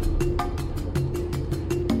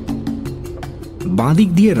 বাঁদিক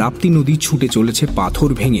দিয়ে রাপ্তি নদী ছুটে চলেছে পাথর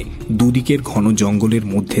ভেঙে দুদিকের ঘন জঙ্গলের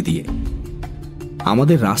মধ্যে দিয়ে।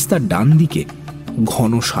 আমাদের রাস্তার ডান দিকে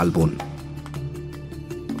ঘন শালবন।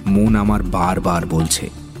 মন আমার বারবার বলছে,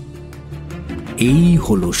 এই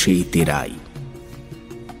হলো সেই তেরাই,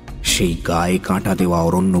 সেই গায়ে কাঁটা দেওয়া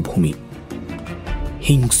অরণ্যভূমি,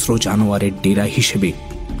 হিংস্র জানোয়ারের ডেরা হিসেবে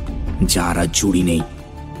যারা জুড়ি নেই।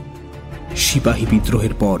 সিপাহী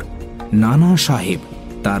বিদ্রোহের পর নানা সাহেব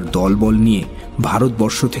তার দলবল নিয়ে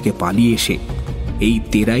ভারতবর্ষ থেকে পালিয়ে এসে এই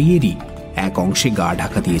তেরাইয়েরই এক অংশে গা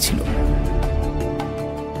ঢাকা দিয়েছিল।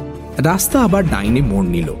 রাস্তা আবার ডাইনে মোড়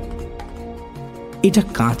নিল। এটা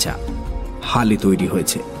কাঁচা, হালে তৈরি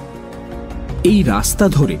হয়েছে। এই রাস্তা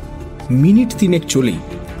ধরে মিনিট 3 চলেই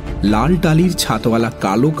লাল টালির ছাতওয়ালা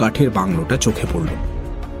কালো কাঠের বাংলোটা চোখে পড়ল।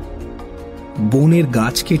 বনের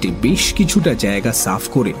গাছ কেটে বেশ কিছুটা জায়গা সাফ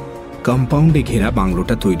করে কম্পাউন্ডে ঘেরা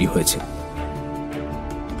বাংলোটা তৈরি হয়েছে।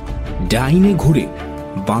 ডাইনে ঘুরে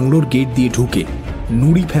বাংলোর গেট দিয়ে ঢুকে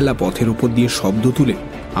নুড়ি ফেলা পথের উপর দিয়ে শব্দ তুলে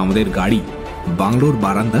আমাদের গাড়ি বাংলোর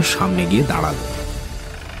বারান্দার সামনে গিয়ে দাঁড়াল।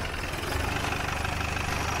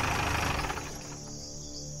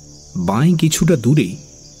 বাঁয়ে কিছুটা দূরেই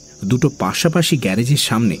 2টো পাশাপাশি গ্যারেজের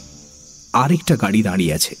সামনে আরেকটা গাড়ি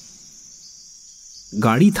দাঁড়িয়ে আছে।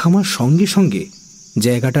 গাড়ি থামার সঙ্গে সঙ্গে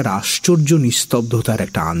জায়গাটার আশ্চর্য নিস্তব্ধতার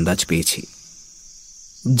একটা আন্দাজ পেয়েছি।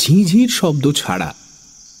 ঝিঝির শব্দ ছাড়া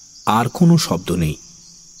আর কোনো শব্দ নেই।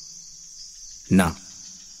 না,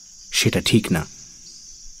 সেটা ঠিক না।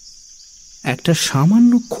 একটা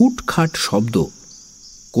সামান্য খুটখাট শব্দ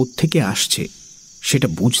কোত্থেকে আসছে সেটা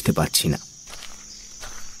বুঝতে পারছি না।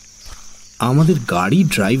 আমাদের গাড়ির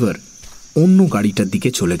ড্রাইভার অন্য গাড়িটার দিকে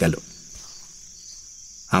চলে গেল।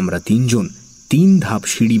 আমরা 3 জন 3 ধাপ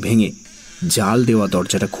সিঁড়ি ভেঙে জাল দেওয়া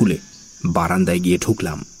দরজাটা খুলে বারান্দায় গিয়ে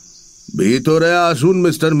ঢুকলাম। ভিতরে আসুন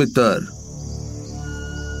মিস্টার মিত্তর।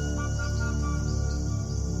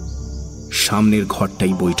 সামনের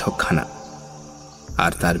ঘরটাই বৈঠকখানা,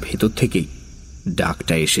 আর তার ভেতর থেকেই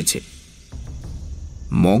ডাকটা এসেছে।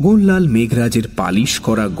 মগনলাল মেঘরাজের পালিশ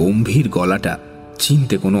করা গম্ভীর গলাটা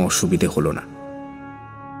চিনতে কোনো অসুবিধে হলো না।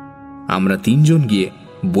 আমরা 3 জন গিয়ে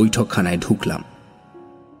বৈঠকখানায় ঢুকলাম।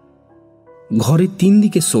 ঘরের 3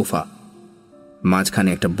 দিকে সোফা, মাঝখানে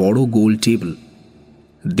একটা বড় গোল টেবিল,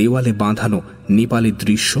 দেওয়ালে বাঁধানো নেপালের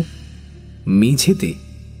দৃশ্য, মেঝেতে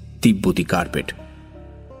তিব্বতী কার্পেট।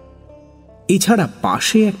 এছাড়া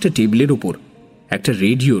পাশে একটা টেবিলের ওপর একটা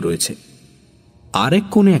রেডিও রয়েছে, আর এক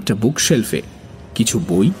কোণে একটা বুকশেলফে কিছু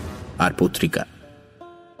বই আর পত্রিকা।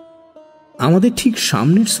 আমাদের ঠিক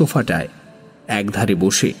সামনের সোফাটায় একধারে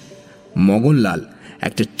বসে মগনলাল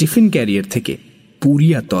একটা টিফিন ক্যারিয়ার থেকে পুরি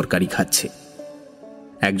আর তরকারি খাচ্ছে।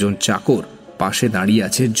 একজন চাকর পাশে দাঁড়িয়ে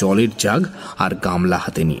আছে জলের জাগ আর গামলা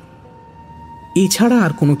হাতে নিয়ে। এছাড়া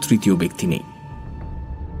আর কোনো তৃতীয় ব্যক্তি নেই।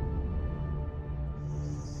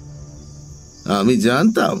 আমি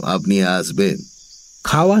জানতাম আপনি আসবেন।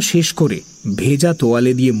 খাওয়া শেষ করে ভেজা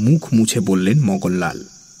তোয়ালে দিয়ে মুখ মুছে বললেন মগনলাল।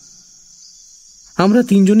 আমরা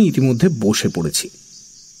 3 জনই ইতিমধ্যে বসে পড়েছি।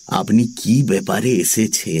 আপনি কি ব্যাপারে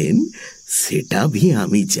এসেছেন সেটা ভি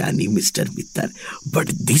আমি জানি mister Mittar, but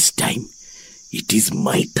this time it is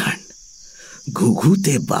my turn.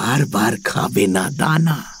 ঘুঘুতে বারবার খাবে না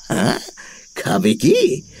দানা, খাবে কি?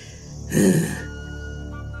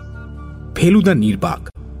 ফেলুদা নির্বাক।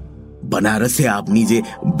 बनारसे আপনি যে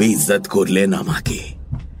বেইজ্জত করলেন আমাকে,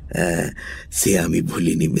 সে আমি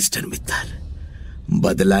ভুলিনি মিস্টার মিত্তার।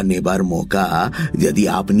 বদলা নেবার মৌকা যদি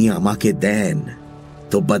আপনি আমাকে দেন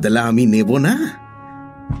তো বদলা আমি নেব না?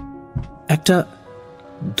 একটা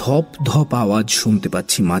ধপ ধপ আওয়াজ শুনতে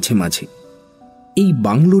পাচ্ছি মাঝে মাঝে এই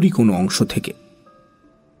বাংলোরই কোনো অংশ থেকে।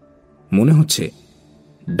 মনে হচ্ছে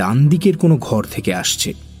ডান দিকের কোনো ঘর থেকে আসছে।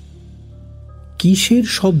 কিসের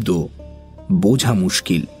শব্দ বোঝা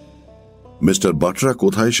মুশকিল। মিস্টার বাটরা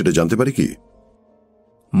কোথায় সেটা জানতে পারি কি?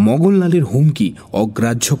 মগনলালের হুমকি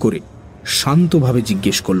অগ্রাহ্য করে শান্তভাবে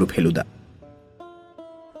জিজ্ঞেস করল ফেলুদা।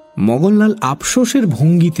 মগনলাল আফসোসের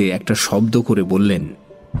ভঙ্গিতে একটা শব্দ করে বললেন,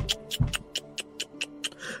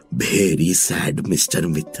 ভেরি স্যাড মিস্টার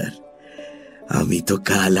মিত্তার। আমি তো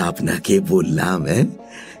কাল আপনাকে বললাম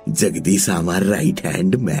জগদীশ আমার right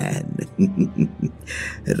hand man.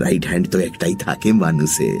 Right hand তো একটাই থাকে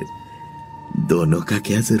মানুষের, দোনো কা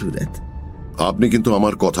ক্যা জরুরত? আপনি কিন্তু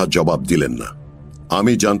আমার কথা জবাব দিলেন না।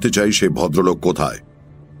 আমি জানতে চাই সেই ভদ্রলোক কোথায়।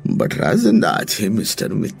 বটরা জিন্দা আছে মিস্টার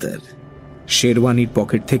মিত্তার। শেরওয়ানির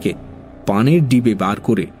পকেট থেকে পানের ডিবে বার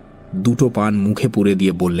করে 2টো পান মুখে পুরে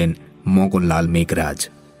দিয়ে বললেন মগনলাল মেঘরাজ।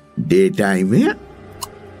 ডে টাইমে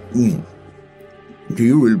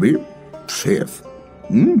ইউ উইল বি সেফ।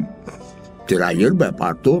 ট্রাইয়ের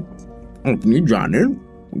ব্যাপার তো আপনি জানেন,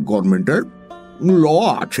 গভর্নমেন্টের ল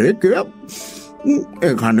আছে যে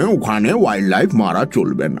এখানে ওখানে ওয়াইল্ড লাইফ মারা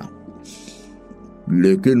চলবে না।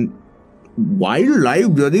 লেকিন ওয়াইল্ড লাইফ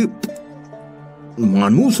যদি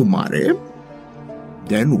মানুষ মারে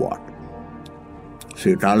দেন হোয়াট?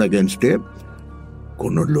 সেটার এগেনস্টে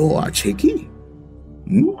কোন ল আছে কি?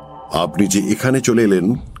 আপনি যে এখানে চলে এলেন,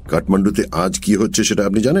 কাঠমান্ডুতে আজ কি হচ্ছে সেটা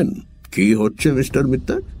আপনি জানেন? কি হচ্ছে মিস্টার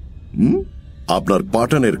মিত্তার? আপনার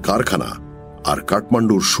পাটানের কারখানা আর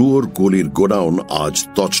কাঠমান্ডুর শুয়োর গলির গোডাউন আজ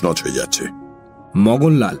তছনছ হয়ে যাচ্ছে।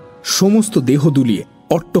 মগনলাল সমস্ত দেহ দুলিয়ে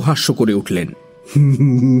অট্টহাস্য করে উঠলেন।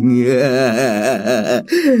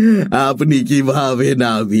 আপনি কি ভাবেন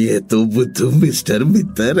আমি এত বুদ্ধু mister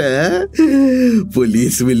Mittal?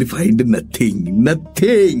 Police will find nothing,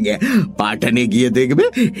 nothing. পাটানে গিয়ে দেখবে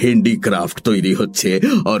হ্যান্ডিক্রাফট তৈরি হচ্ছে,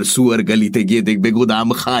 আর সুয়ার গলিতে গিয়ে দেখবে গোদাম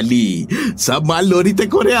খালি। সব মাল লরিতে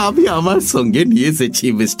করে আমি আমার সঙ্গে নিয়ে এসেছি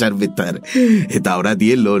মিস্টার মিত্তার। তাওরা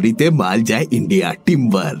দিয়ে লরিতে মাল যায় ইন্ডিয়া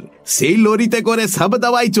টিম্বার, সেই লরিতে করে সব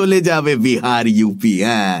দাওয়াই চলে যাবে বিহার ইউপি।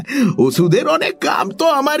 ওষুধের অনেক কাম তো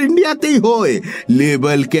আমার ইন্ডিয়াতেই হয়।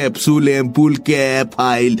 Label, capsule, ampoule, cap,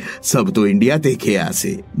 file সব তো ইন্ডিয়া থেকে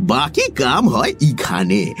আসে। বাকি কাম হয়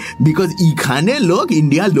ইখানে, বিকজ ইখানে লোক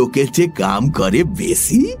ইন্ডিয়া লোকের চেয়ে কাম করে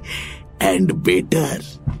বেশি এন্ড বেটার।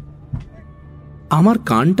 আমার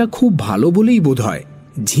কানটা খুব ভালো বলেই বোধ হয়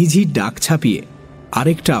ঝিঝির ডাক ছাপিয়ে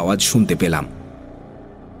আরেকটা আওয়াজ শুনতে পেলাম।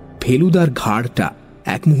 ফেলুদার ঘাড়টা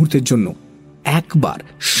এক মুহূর্তের জন্য একবার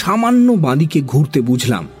সামান্য বাঁদিকে ঘুরতে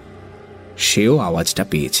বুঝলাম সেও আওয়াজটা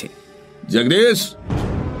পেয়েছে। জগদীশ!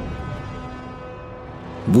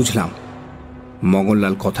 বুঝলাম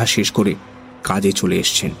মগনলাল কথা শেষ করে কাজে চলে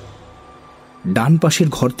এসছেন। ডান পাশের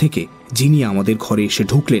ঘর থেকে যিনি আমাদের ঘরে এসে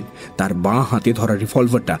ঢুকলেন তার বাঁ হাতে ধরা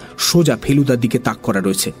রিভলভারটা সোজা ফেলুদার দিকে তাক করা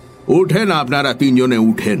রয়েছে। উঠেন আপনারা 3 জনে,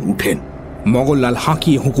 উঠেন উঠেন। মগনলাল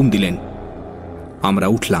হাঁকিয়ে হুকুম দিলেন। আমরা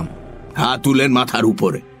উঠলাম। হাত তুলেন মাথার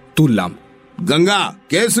উপরে। তুললাম। গঙ্গা,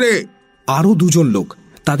 কেসরে। আরো 2 জন লোক,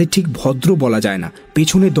 তাদের ঠিক ভদ্র বলা যায় না,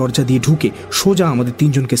 পেছনের দরজা দিয়ে ঢুকে সোজা আমাদের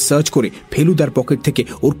 3 জনকে সার্চ করে ফেলুদার পকেট থেকে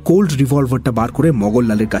ওর কোল্ড রিভলভারটা বার করে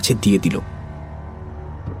মগনলালের কাছে দিয়ে দিল।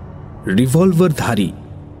 রিভলভার ধারী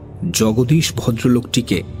জগদীশ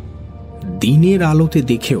ভদ্রলোকটিকে দিনের আলোতে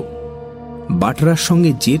দেখেও বাটরার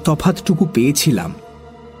সঙ্গে যে তফাৎটুকু পেয়েছিলাম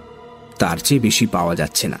তার চেয়ে বেশি পাওয়া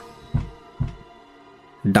যাচ্ছে না।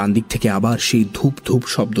 ডান দিক থেকে আবার সেই ধূপ ধূপ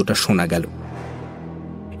শব্দটা শোনা গেল।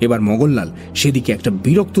 এবার মগনলাল সেদিকে একটা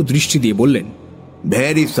বিরক্ত দৃষ্টি দিয়ে বললেন,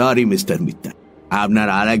 ভেরি সরি মিস্টার মিত্তার, আপনার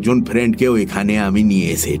আর একজন ফ্রেন্ডকেও এখানে আমি নিয়ে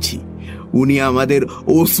এসেছি। উনি আমাদের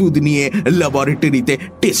ওষুধ নিয়ে ল্যাবরেটরিতে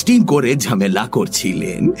টেস্টিং করে ঝামেলা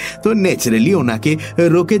করছিলেন, তো ন্যাচারালি ওনাকে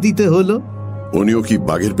রোকে দিতে হলো। উনিও কি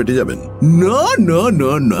বাঘের পেটে যাবেন? No no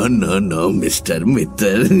no no no no mister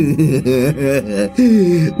মিত্তর,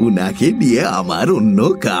 উনাকে দিয়ে আমার অন্য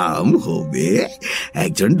কাম হবে।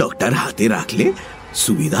 একজন ডক্টর হাতে রাখলে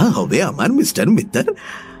সুবিধা হবে আমার মিস্টার মিত্তর।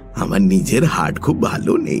 আমার নিজের হার্ট খুব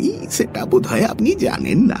ভালো নেই, সেটা বোধহয় আপনি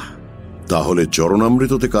জানেন না। তাহলে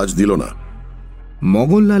চরণামৃততে কাজ দিল না?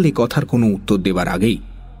 মগনলাল এ কথার কোনো উত্তর দেবার আগেই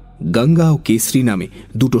গঙ্গা ও কেশরী নামে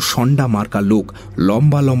দুটো সন্ডা মার্কা লোক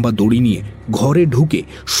লম্বা লম্বা দড়ি নিয়ে ঘরে ঢুকে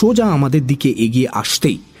সোজা আমাদের দিকে এগিয়ে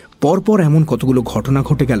আসতেই পরপর এমন কতগুলো ঘটনা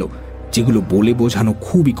ঘটে গেল যেগুলো বলে বোঝানো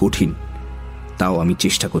খুবই কঠিন। তাও আমি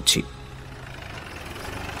চেষ্টা করছি।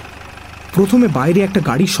 প্রথমে বাইরে একটা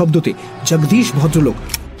গাড়ির শব্দতে জগদীশ ভদ্রলোক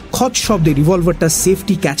খচ শব্দে রিভলভারটার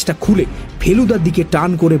সেফটি ক্যাচটা খুলে ফেলুদার দিকে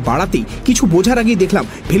টান করে বাড়াতেই কিছু বোঝার আগেই দেখলাম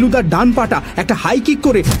ফেলুদার ডান পাটা একটা হাই কিক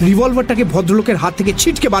করে রিভলভারটাকে ভদ্রলোকের হাত থেকে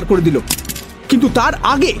ছিটকে বার করে দিল। কিন্তু তার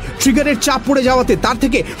আগে ট্রিগারের চাপ পড়ে যাওয়াতে তার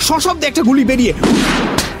থেকে সশব্দে একটা গুলি বেরিয়ে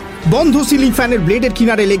বন্ধ সিলিং ফ্যানের ব্লেডের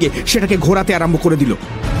কিনারে লেগে সেটাকে ঘোরাতে আরম্ভ করে দিল।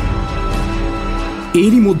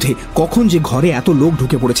 এরই মধ্যে কখন যে ঘরে এত লোক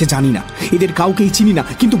ঢুকে পড়েছে জানি না, এদের কাউকেই চিনি না,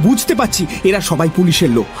 কিন্তু বুঝতে পারছি এরা সবাই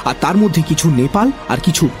পুলিশের লোক, আর তার মধ্যে কিছু নেপাল আর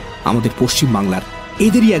কিছু আমাদের পশ্চিম বাংলার।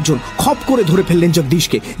 এদেরই একজন খপ করে ধরে ফেললেন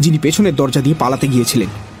জগদীশকে, যিনি পেছনের দরজা দিয়ে পালাতে গিয়েছিলেন।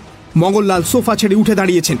 মগনলাল সোফা ছেড়ে উঠে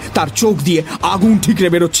দাঁড়িয়েছেন, তার চোখ দিয়ে আগুন ঠিকরে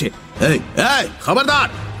বেরোচ্ছে। এই এই খবরদার,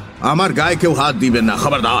 আমার গায়ে কেউ হাত দিবেন না,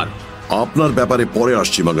 খবরদার। আপনার ব্যাপারে পরে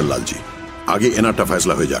আসছি মগনলালজি, আগে এনারটা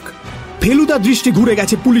ফয়সলা হয়ে যাক। ফেলুদা দৃষ্টি ঘুরে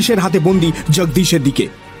গেছে পুলিশের হাতে বন্দি জগদীশের দিকে।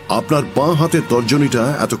 আপনার বাঁ হাতের তর্জনীটা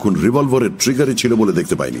এতক্ষণ রিভলভারের ট্রিগারে ছিল বলে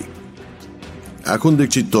দেখতে পাইনি, এখন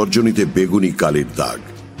দেখছি তর্জনীতে বেগুনি কালির দাগ।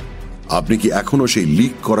 আপনি কি এখনো সেই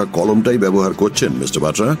লিক করা কলমটাই ব্যবহার করছেন মিস্টার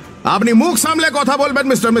বাটরা? আপনি মুখ সামলে কথা বলবেন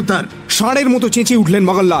মিস্টার মিত্তর। ষাঁড়ের মতো চেঁচিয়ে উঠলেন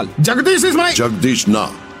মগনলাল। জগদীশ ইজ মাই— জগদীশ না,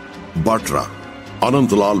 বাটরা,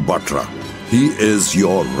 অনন্তলাল বাটরা। হি is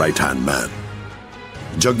your right hand man.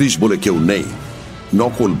 Jagdish বলে কেউ নেই,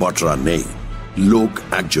 নকল বাটরা নেই, লোক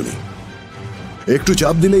একজনই। একটু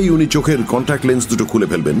চাপ দিলেই উনি চোখের কন্ট্যাক্ট লেন্স দুটো খুলে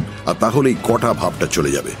ফেলবেন, আর তাহলেই কটা ভাবটা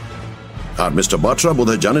চলে যাবে। আর মিস্টার বাটরা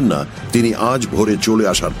বোধহয় জানেন না, তিনি আজ ভোরে চলে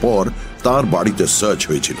আসার পর তার বাড়িতে সার্চ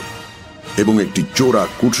হয়েছিল এবং একটি চোরা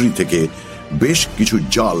কুঠরি থেকে বেশ কিছু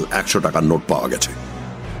জাল 100 টাকার নোট পাওয়া গেছে,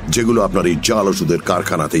 যেগুলো আপনার এই জাল ওষুধের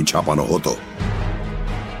কারখানাতেই ছাপানো হতো।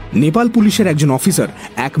 নেপাল পুলিশের একজন অফিসার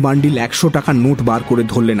এক বান্ডিল 100 টাকার নোট বার করে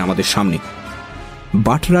ধরলেন আমাদের সামনে।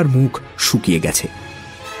 বাটরার মুখ শুকিয়ে গেছে।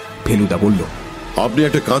 ফেলুদা বলল, আপনি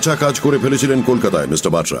একটা কাঁচা কাজ করে ফেলেছিলেন কলকাতায়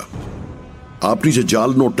মিস্টার বাটরা। আপনি যে জাল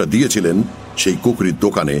নোটটা দিয়েছিলেন সেই কুকরির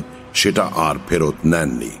দোকানে, সেটা আর ফেরত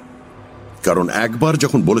নেননি, কারণ একবার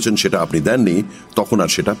যখন বলেছেন সেটা আপনি দেননি, তখন আর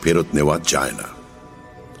সেটা ফেরত নেওয়া যায় না।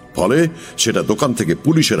 ফলে সেটা দোকান থেকে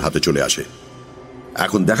পুলিশের হাতে চলে আসে।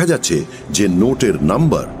 এখন দেখা যাচ্ছে যে নোটের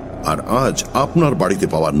নাম্বার আর আজ আপনার বাড়িতে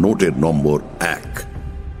পাওয়া নোটের নম্বর 1।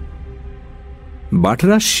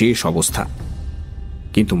 বাটরার শেষ অবস্থা,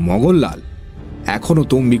 কিন্তু মগনলাল এখনো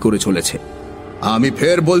তম্বি করে চলেছে। আমি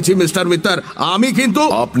ফের বলছি মিস্টার মিত্তর, আমি কিন্তু—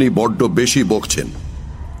 আপনি বড্ড বেশি বকছেন,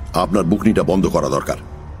 আপনার বুকনিটা বন্ধ করা দরকার।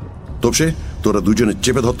 তোপসে, তোরা দুজনে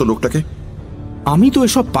চেপে ধরতো লোকটাকে। আমি তো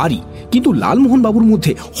এসব পারি, কিন্তু লালমোহন বাবুর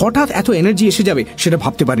মধ্যে হঠাৎ এত এনার্জি এসে যাবে সেটা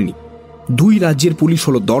ভাবতে পারিনি। 2 রাজ্যের পুলিশ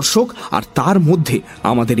হলো দর্শক, আর তার মধ্যে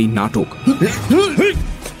আমাদের এই নাটক।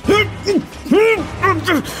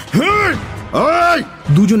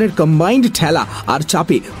 দুজনের কম্বাইন্ড ঠেলা আর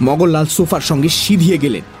চাপে মগনলাল সোফার সঙ্গে সিধিয়ে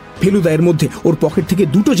গেলেন। ফেলুদা এর মধ্যে ওর পকেট থেকে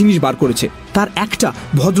 2টো জিনিস বার করেছে, তার একটা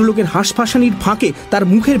ভদ্রলোকের হাঁসফাঁসানির ফাঁকে তার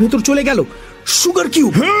মুখের ভেতর চলে গেল। Sugar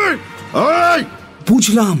cube.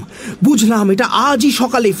 বুঝলাম এটা আজই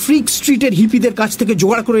সকালে ফ্রিক স্ট্রিটের হিপিদের কাছ থেকে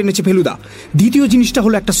জোগাড় করে এনেছে ফেলুদা। দ্বিতীয় জিনিসটা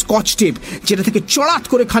হলো একটা স্কচ টেপ, যেটা থেকে চড়াত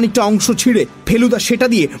করে খানিকটা অংশ ছিঁড়ে ফেলুদা সেটা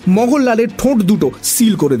দিয়ে মগনলালের ঠোঁট দুটো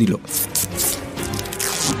সিল করে দিল।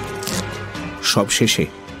 সব শেষে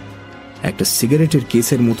একটা সিগারেটের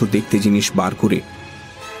কেসের মতো দেখতে জিনিস বার করে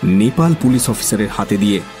নেপাল পুলিশ অফিসারের হাতে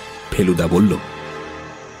দিয়ে ফেলুদা বলল,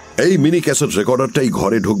 এই মিনি ক্যাসেট রেকর্ডারটাই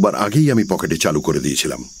ঘরে ঢোকবার আগেই আমি পকেটে চালু করে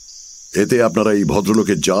দিয়েছিলাম। এতে আপনারা এই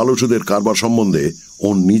ভদ্রলোকের জাল ওষুধের কারবার সম্বন্ধে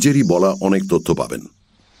ওর নিজেরই বলা অনেক তথ্য পাবেন।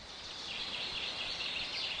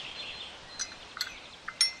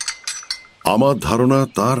 আমার ধারণা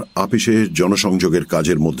তার আপিসে জনসংযোগের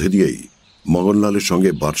কাজের মধ্যে দিয়েই মগনলালের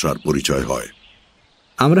সঙ্গে বাদশার পরিচয় হয়।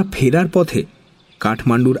 আমরা ফেরার পথে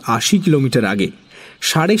কাঠমান্ডুর ৮০ কিলোমিটার আগে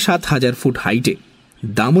 ৭,৫০০ ফুট হাইটে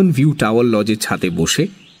দামন ভিউ টাওয়ার লজের ছাদে বসে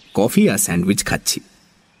কফি আর স্যান্ডউইচ খাচ্ছি।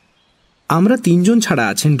 আমরা ৩ জন ছাড়া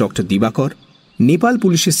আছেন ডক্টর দিবাকর, নেপাল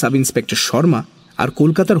পুলিশের সাব ইন্সপেক্টর শর্মা আর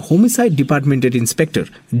কলকাতার হোমিসাইড ডিপার্টমেন্টের ইন্সপেক্টর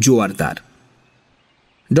জোয়ারদার।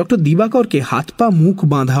 ডক্টর দিবাকরকে হাত পা মুখ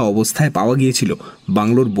বাঁধা অবস্থায় পাওয়া গিয়েছিল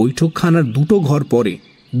বাংলোর বৈঠকখানার ২টো ঘর পরে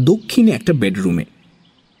দক্ষিণে একটা বেডরুমে।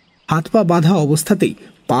 হাত পা বাঁধা অবস্থাতেই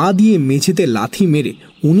পা দিয়ে মেঝেতে লাথি মেরে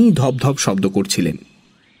উনি ধপধপ শব্দ করছিলেন।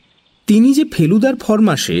 তিনি যে ফেলুদার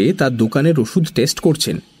ফরমাসে তার দোকানের ওষুধ টেস্ট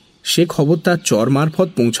করছেন সে খবর তার চর মারফত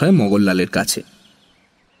পৌঁছায় মগনলালের কাছে।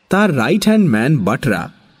 তার রাইট হ্যান্ড ম্যান বাটরা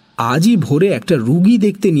আজই ভোরে একটা রুগী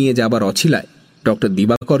দেখতে নিয়ে যাবার অছিলায় ডক্টর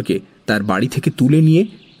দিবাকরকে তার বাড়ি থেকে তুলে নিয়ে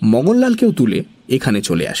মগনলালকেও তুলে এখানে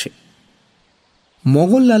চলে আসে।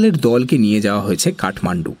 মগনলালের দলকে নিয়ে যাওয়া হয়েছে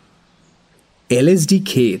কাঠমান্ডু। এলএসডি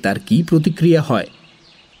খেয়ে তার কি প্রতিক্রিয়া হয়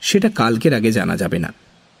সেটা কালকের আগে জানা যাবে না।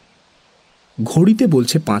 ঘড়িতে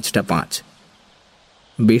বলছে ৫টা ৫।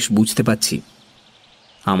 বেশ বুঝতে পাচ্ছি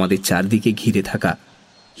আমাদের চারদিকে ঘিরে থাকা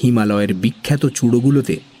হিমালয়ের বিখ্যাত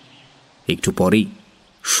চূড়োগুলোতে একটু পরেই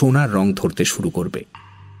সোনার রং ধরতে শুরু করবে।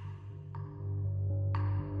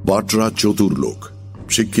 বাটরা চতুর লোক,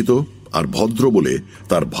 শিক্ষিত আর ভদ্র বলে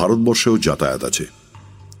তার ভারতবর্ষেও যাতায়াত আছে।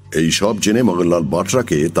 এই সব জেনে মগনলাল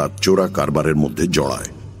বাটরাকে তার চোরা কারবারের মধ্যে জড়ায়।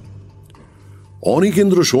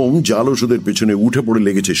 অনিকেন্দ্র সোম জাল ওষুধের পেছনে উঠে পড়ে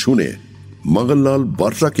লেগেছে শুনে মগনলাল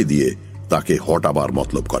বাটরাকে দিয়ে তাকে হটাবার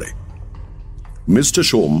মতলব করে। মিস্টার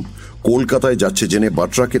সোম কলকাতায় যাচ্ছে জেনে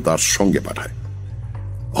বাটরাকে তার সঙ্গে পাঠায়।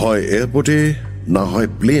 হয় এয়ারপোর্টে না হয়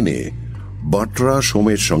প্লেনে বাটরা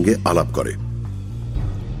সোমের সঙ্গে আলাপ করে,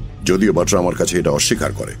 যদিও বাটরা আমার কাছে এটা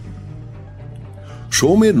অস্বীকার করে।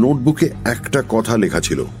 সোমের নোটবুকে একটা কথা লেখা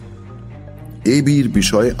ছিল, এবির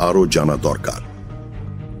বিষয়ে আরো জানা দরকার।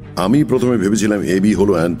 আমি প্রথমে ভেবেছিলাম এবি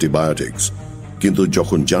হলো অ্যান্টিবায়োটিক্স, কিন্তু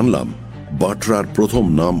যখন জানলাম বাটরার প্রথম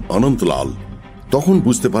নাম অনন্তলাল তখন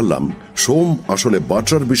বুঝতে পারলাম সোম আসলে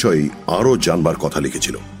বাটরার বিষয়ে আরো জানবার কথা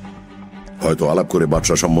লিখেছিল। হয়তো আলাপ করে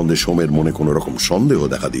বাটরা সম্বন্ধে সোমের মনে কোনো রকম সন্দেহ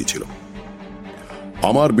দেখা দিয়েছিল।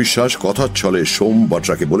 আমার বিশ্বাস কথার ছলে সোম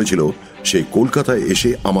বাটরাকে বলেছিল সে কলকাতায় এসে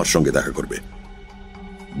আমার সঙ্গে দেখা করবে।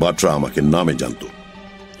 বাটরা আমাকে নামে জানত।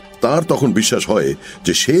 তার তখন বিশ্বাস হয়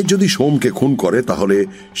যে সে যদি সোমকে খুন করে তাহলে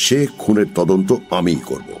সে খুনের তদন্ত আমিই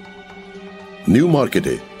করব। নিউ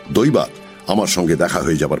মার্কেটে দৈবাত আমার সঙ্গে দেখা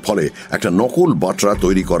হয়ে যাবার ফলে একটা নকল বাটরা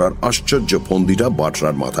তৈরি করার আশ্চর্য ফন্দিটা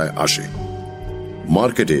বাটরার মাথায় আসে।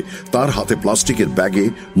 মার্কেটে তার হাতে প্লাস্টিকের ব্যাগে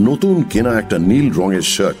নতুন কেনা একটা নীল রঙের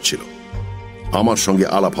শার্ট ছিল। আমার সঙ্গে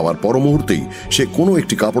আলাপ হওয়ার পর মুহূর্তেই সে কোনো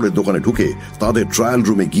একটি কাপড়ের দোকানে ঢুকে তাদের ট্রায়াল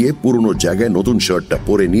রুমে গিয়ে পুরনো জায়গায় নতুন শার্টটা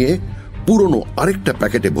পরে নিয়ে পুরনো আরেকটা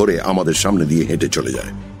প্যাকেটে ভরে আমাদের সামনে দিয়ে হেঁটে চলে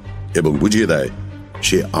যায় এবং বুঝিয়ে দেয়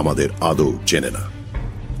সে আমাদের আদৌ চেনে না।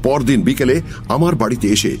 পরদিন বিকেলে আমার বাড়িতে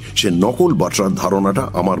এসে সে নকল বাটরার ধারণাটা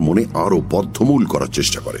আমার মনে আরো বদ্ধমূল করার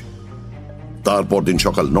চেষ্টা করে। তারপর দিন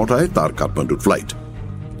সকাল 9টায় তার কাঠমান্ডুর ফ্লাইট।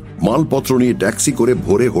 মালপত্র নিয়ে ট্যাক্সি করে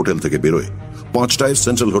ভোরে হোটেল থেকে বেরোয়। 5টায়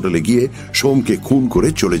সেন্ট্রাল হোটেলে গিয়ে সোমকে খুন করে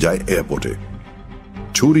চলে যায় এয়ারপোর্টে।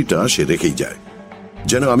 ছুরিটা সে রেখেই যায়,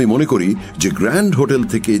 যেন আমি মনে করি যে গ্র্যান্ড হোটেল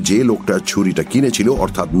থেকে যে লোকটা ছুরিটা কিনেছিল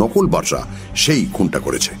অর্থাৎ নকল বাটরা সেই খুনটা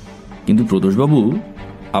করেছে। কিন্তু প্রদোষবাবু,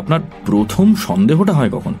 আপনার প্রথম সন্দেহটা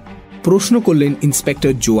হয় কখন? প্রশ্ন করলেন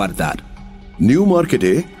ইন্সপেক্টর জোয়ারদার। নিউ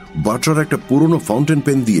মার্কেটে বাটরার একটা পুরনো ফাউন্টেন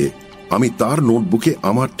পেন দিয়ে আমি তার নোটবুকে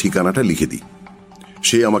আমার ঠিকানাটা লিখে দিই।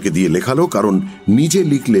 সে আমাকে দিয়ে লেখালো, কারণ নিজে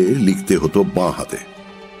লিখলে লিখতে হতো বাঁ হাতে।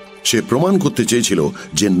 সে প্রমাণ করতে চেয়েছিল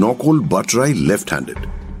যে নকল বাটরাই লেফট হ্যান্ডেড।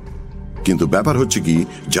 কিন্তু ব্যাপার হচ্ছে কি,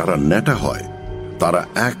 যারা ন্যাটা হয় তারা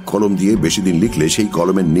এক কলম দিয়ে বেশি দিন লিখলে সেই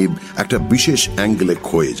কলমের নিব একটা বিশেষ অ্যাঙ্গেলে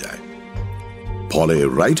ক্ষয়ে যায়। ফলে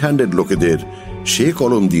রাইট হ্যান্ডেড লোকেদের সে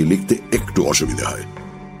কলম দিয়ে লিখতে একটু অসুবিধা হয়।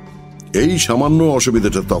 এই সামান্য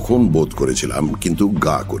অসুবিধাটা তখন বোধ করেছিলাম, কিন্তু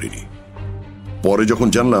গা করিনি। পরে যখন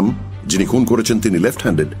জানলাম যিনি খুন করেছেন তিনি লেফট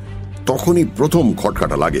হ্যান্ডেড, তখনই প্রথম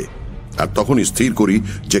খটকাটা লাগে, আর তখনই স্থির করি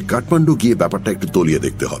যে কাঠমান্ডু গিয়ে ব্যাপারটা একটু তলিয়ে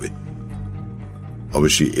দেখতে হবে।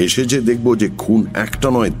 অবশ্যই এসে যে দেখব যে খুন একটা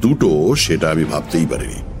নয় দুটো, সেটা আমি ভাবতেই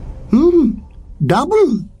পারিনি। ডাবল?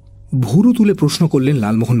 ভুরু তুলে প্রশ্ন করলেন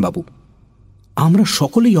লালমোহন বাবু। আমরা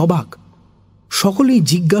সকলেই অবাক, সকলেই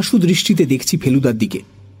জিজ্ঞাসু দৃষ্টিতে দেখছি ফেলুদার দিকে।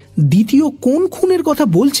 দ্বিতীয় কোন খুনের কথা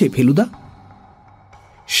বলছে ফেলুদা?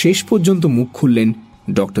 শেষ পর্যন্ত মুখ খুললেন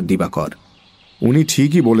ডক্টর দিবাকর। উনি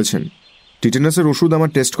ঠিকই বলেছেন। টিটেনাসের ওষুধ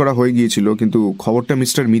আমার টেস্ট করা হয়ে গিয়েছিল, কিন্তু খবরটা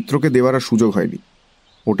মিস্টার মিত্রকে দেওয়ার আর সুযোগ হয়নি।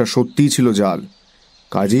 ওটা সত্যিই ছিল জাল।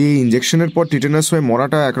 কাজেই ইঞ্জেকশনের পর টিটেনাস হয়ে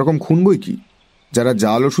মরাটা একরকম খুন বই কি। যারা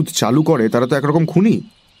জাল ওষুধ চালু করে তারা তো একরকম খুনি।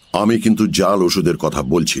 আমি কিন্তু জাল ওষুধের কথা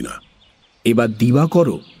বলছি না। এবার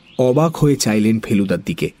দিবাকরও অবাক হয়ে চাইলেন ফেলুদার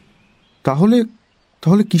দিকে। তাহলে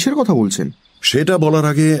তাহলে কিসের কথা বলছেন? সেটা বলার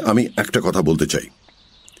আগে আমি একটা কথা বলতে চাই।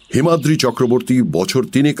 হিমাদ্রি চক্রবর্তী বছর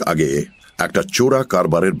 3 আগে একটা চোরা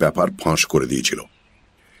কারবারের ব্যাপার ফাঁস করে দিয়েছিল।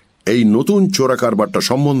 এই নতুন চোরা কারবারটা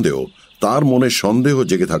সম্বন্ধেও তার মনে সন্দেহ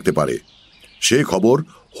জেগে থাকতে পারে, সে খবর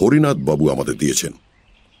হরিনাথ বাবু আমাদের দিয়েছেন।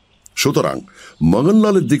 সুতরাং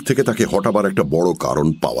মঙ্গললালের দিক থেকে তাকে হটাবার একটা বড় কারণ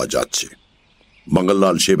পাওয়া যাচ্ছে।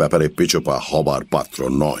 মঙ্গললাল সে ব্যাপারে পেচোপা হবার পাত্র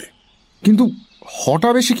নয়। কিন্তু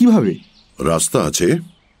হটাবে সে কিভাবে? রাস্তা আছে,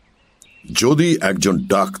 যদি একজন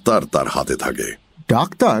ডাক্তার তার হাতে থাকে।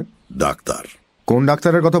 ডাক্তার? ডাক্তার। কোন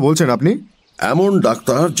ডাক্তারের কথা বলছেন আপনি? এমন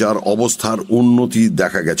ডাক্তার যার অবস্থার উন্নতি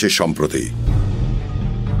দেখা গেছে সম্প্রতি।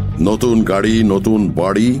 নতুন গাড়ি, নতুন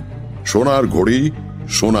বাড়ি, সোনার ঘড়ি,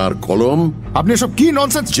 সোনার কলম। আপনি সব কি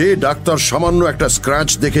ননসেন্স! যে ডাক্তার সামান্য একটা স্ক্র্যাচ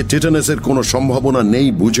দেখে টিটানাসের কোনো সম্ভাবনা নেই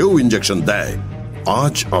বুঝেও ইনজেকশন দেয়,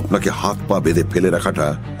 আজ আপনাকে হাত পা বেঁধে ফেলে রাখাটা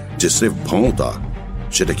যে স্রেফ ভমতা,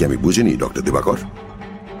 সেটা কি আমি বুঝিনি ডক্টর দিবাকর?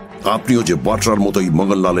 আপনিও যে বাটরার মতোই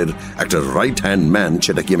মঙ্গললালের একটা রাইট হ্যান্ড ম্যান,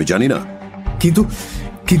 সেটা কি আমি জানি না? কিন্তু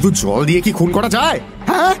কিন্তু জল দিয়ে কি খুন করা যায়?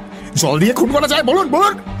 হ্যাঁ, জল দিয়ে খুন করা যায়? বলুন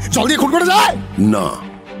বলুন, জল দিয়ে খুন করা যায়? না,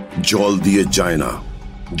 জল দিয়ে যায় না,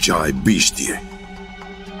 যায় বিষ দিয়ে।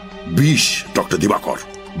 বিষ ডক্টর দিবাকর,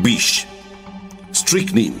 বিষ।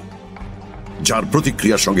 স্ট্রিকনিন, যার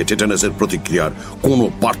প্রতিক্রিয়ার সঙ্গে টেটানাসের প্রতিক্রিয়ার কোনো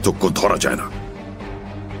পার্থক্য ধরা যায় না।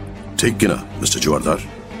 ঠিক কিনা মিস্টার জোয়ারদার?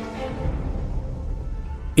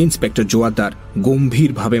 ইন্সপেক্টর জোয়ারদার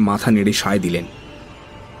গম্ভীরভাবে মাথা নেড়ে সায় দিলেন।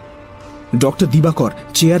 ডক্টর দিবাকর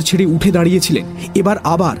চেয়ার ছেড়ে উঠে দাঁড়িয়েছিলেন, এবার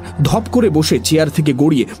আবার ধপ করে বসে চেয়ার থেকে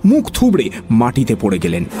গড়িয়ে মুখ থুবড়ে মাটিতে পড়ে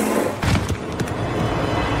গেলেন।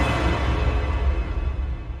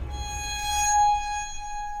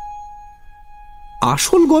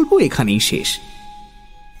 আসল গল্প এখানেই শেষ।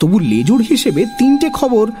 তবু লেজুর হিসেবে 3টে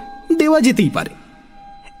খবর দেওয়া যেতেই পারে।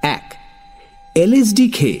 1, এলএসডি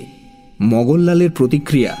খেয়ে মঙ্গললালের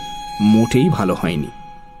প্রতিক্রিয়া মোটেই ভালো হয়নি।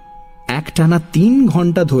 একটানা 3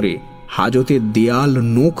 ঘন্টা ধরে হাজতের দেয়াল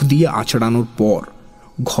নখ দিয়ে আঁচড়ানোর পর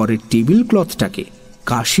ঘরের টেবিল ক্লথটাকে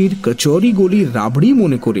কাশির কচৌরি গলির রাবড়ি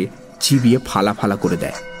মনে করে চিবিয়ে ফালা ফালা করে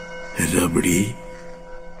দেয়। রাবড়ি,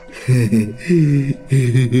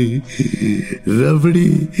 রাবড়ি।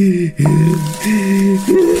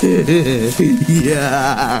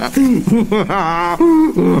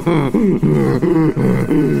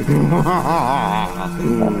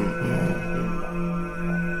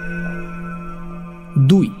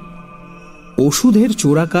 2, ওষুধের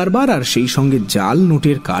চোরা কারবার আর সেই সঙ্গে জাল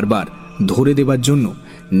নোটের কারবার ধরে দেবার জন্য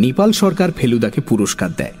নেপাল সরকার ফেলুদাকে পুরস্কার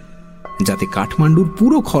দেয়, যাতে কাঠমান্ডুর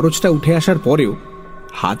পুরো খরচটা উঠে আসার পরেও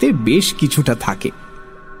হাতে বেশ কিছুটা থাকে।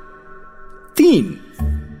 3,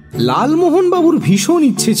 লালমোহন বাবুর ভীষণ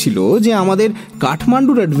ইচ্ছে ছিল যে আমাদের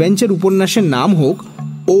কাঠমান্ডুর অ্যাডভেঞ্চার উপন্যাসের নাম হোক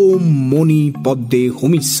ওম মণি পদ্মে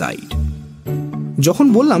হোমিসাইড। যখন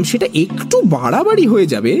বললাম সেটা একটু বাড়াবাড়ি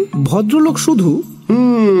হয়ে যাবে, ভদ্রলোক শুধু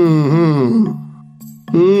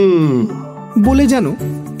বলে যেন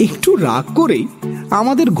একটু রাগ করেই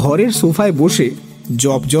আমাদের ঘরের সোফায় বসে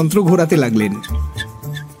জপযন্ত্র ঘোরাতে লাগলেন।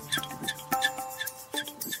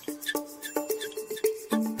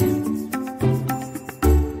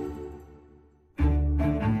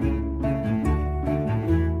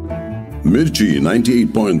 মির্চি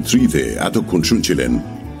 98.3-তে এতক্ষণ শুনছিলেন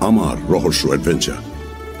আমার রহস্য অ্যাডভেঞ্চার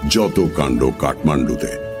যত কাণ্ড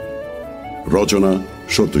কাঠমান্ডুতে। রচনা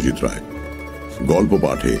সত্যজিৎ রায়, গল্প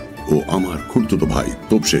পাঠে ও আমার খুড়তুতো ভাই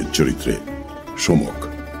তোপসের চরিত্রে সমক,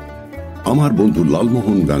 আমার বন্ধু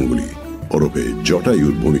লালমোহন গাঙ্গুলি ওরফে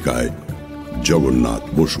জটায়ুর ভূমিকায় জগন্নাথ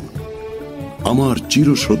বসু, আমার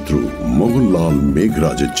চিরশত্রু মোহনলাল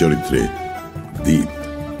মেঘরাজের চরিত্রে দীপ,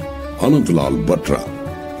 অনন্তলাল বটরা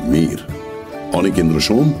মীর, অনিকেন্দ্র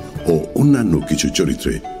সোম ও অন্যান্য কিছু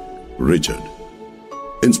চরিত্রে Richard,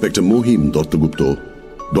 inspector Mahim Dattagupta,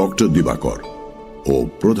 doctor Dibakar ও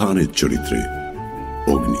প্রধানের চরিত্রে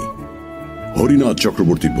অগ্নি, হরিনাথ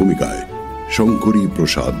চক্রবর্তীর ভূমিকায় শঙ্করী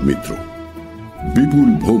প্রসাদ মিত্র, বিপুল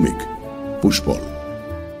ভৌমিক পুষ্পল,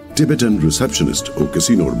 টিবেটান রিসেপশনিস্ট ও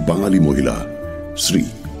ক্যাসিনোর বাঙালি মহিলা Shri,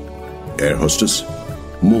 air hostess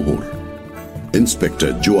Mohor,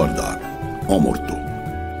 inspector Jowardar Amartya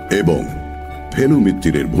এবং ফেলু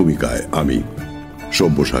মিত্তিরের ভূমিকায় আমি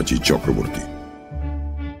সব্যসাচী চক্রবর্তী।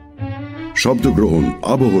 শব্দগ্রহণ,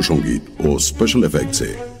 আবহ সঙ্গীত ও স্পেশাল এফেক্টসে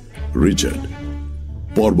রিচার্ড,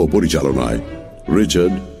 পর্ব পরিচালনায়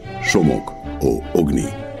রিচার্ড, সমক ও অগ্নি,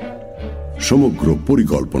 সমগ্র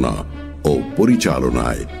পরিকল্পনা ও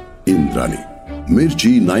পরিচালনায় ইন্দ্রাণী।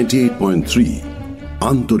 মির্চি 98.3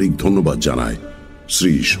 আন্তরিক ধন্যবাদ জানায়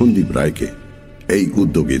শ্রী সন্দীপ রায়কে এই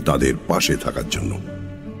উদ্যোগে তাদের পাশে থাকার জন্য।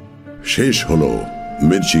 শেষ হলো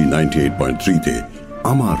মির্চি 98.3-তে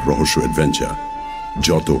আমার রহস্য অ্যাডভেঞ্চার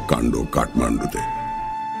যত কাণ্ড কাঠমান্ডুতে।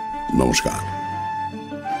 নমস্কার।